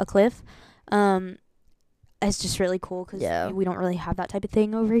cliff. It's just really cool because we don't really have that type of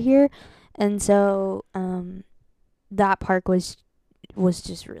thing over here, and so that park was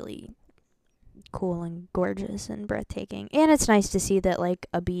just really cool and gorgeous and breathtaking. And it's nice to see that like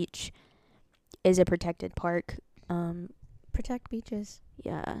a beach is a protected park. Protect beaches.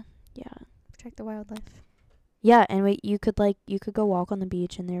 Yeah. Protect the wildlife. Yeah, and you could go walk on the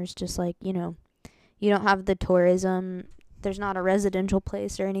beach, and there's just like, you know, you don't have the tourism. There's not a residential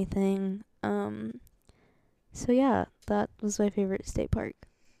place or anything. So yeah, that was my favorite state park.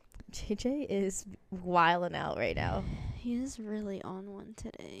 JJ is wilding out right now. He is really on one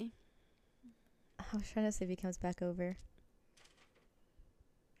today. I was trying to see if he comes back over.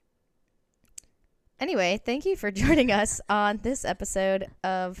 Anyway, thank you for joining us on this episode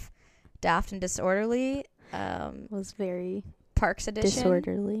of Daft and Disorderly. Was very Parks Edition.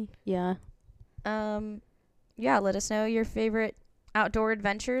 disorderly. Yeah. Yeah, let us know your favorite outdoor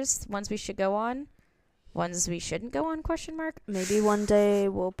adventures, ones we should go on, ones we shouldn't go on, question mark. Maybe one day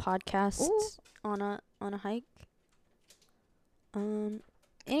we'll podcast Ooh. on a hike.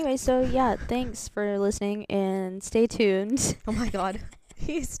 Anyway, so yeah, thanks for listening and stay tuned. Oh my god.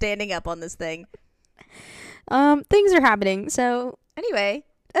 He's standing up on this thing. Things are happening. So Anyway.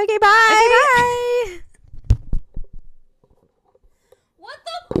 okay, bye. Bye. What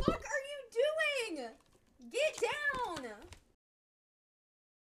the fuck are you doing? Get down.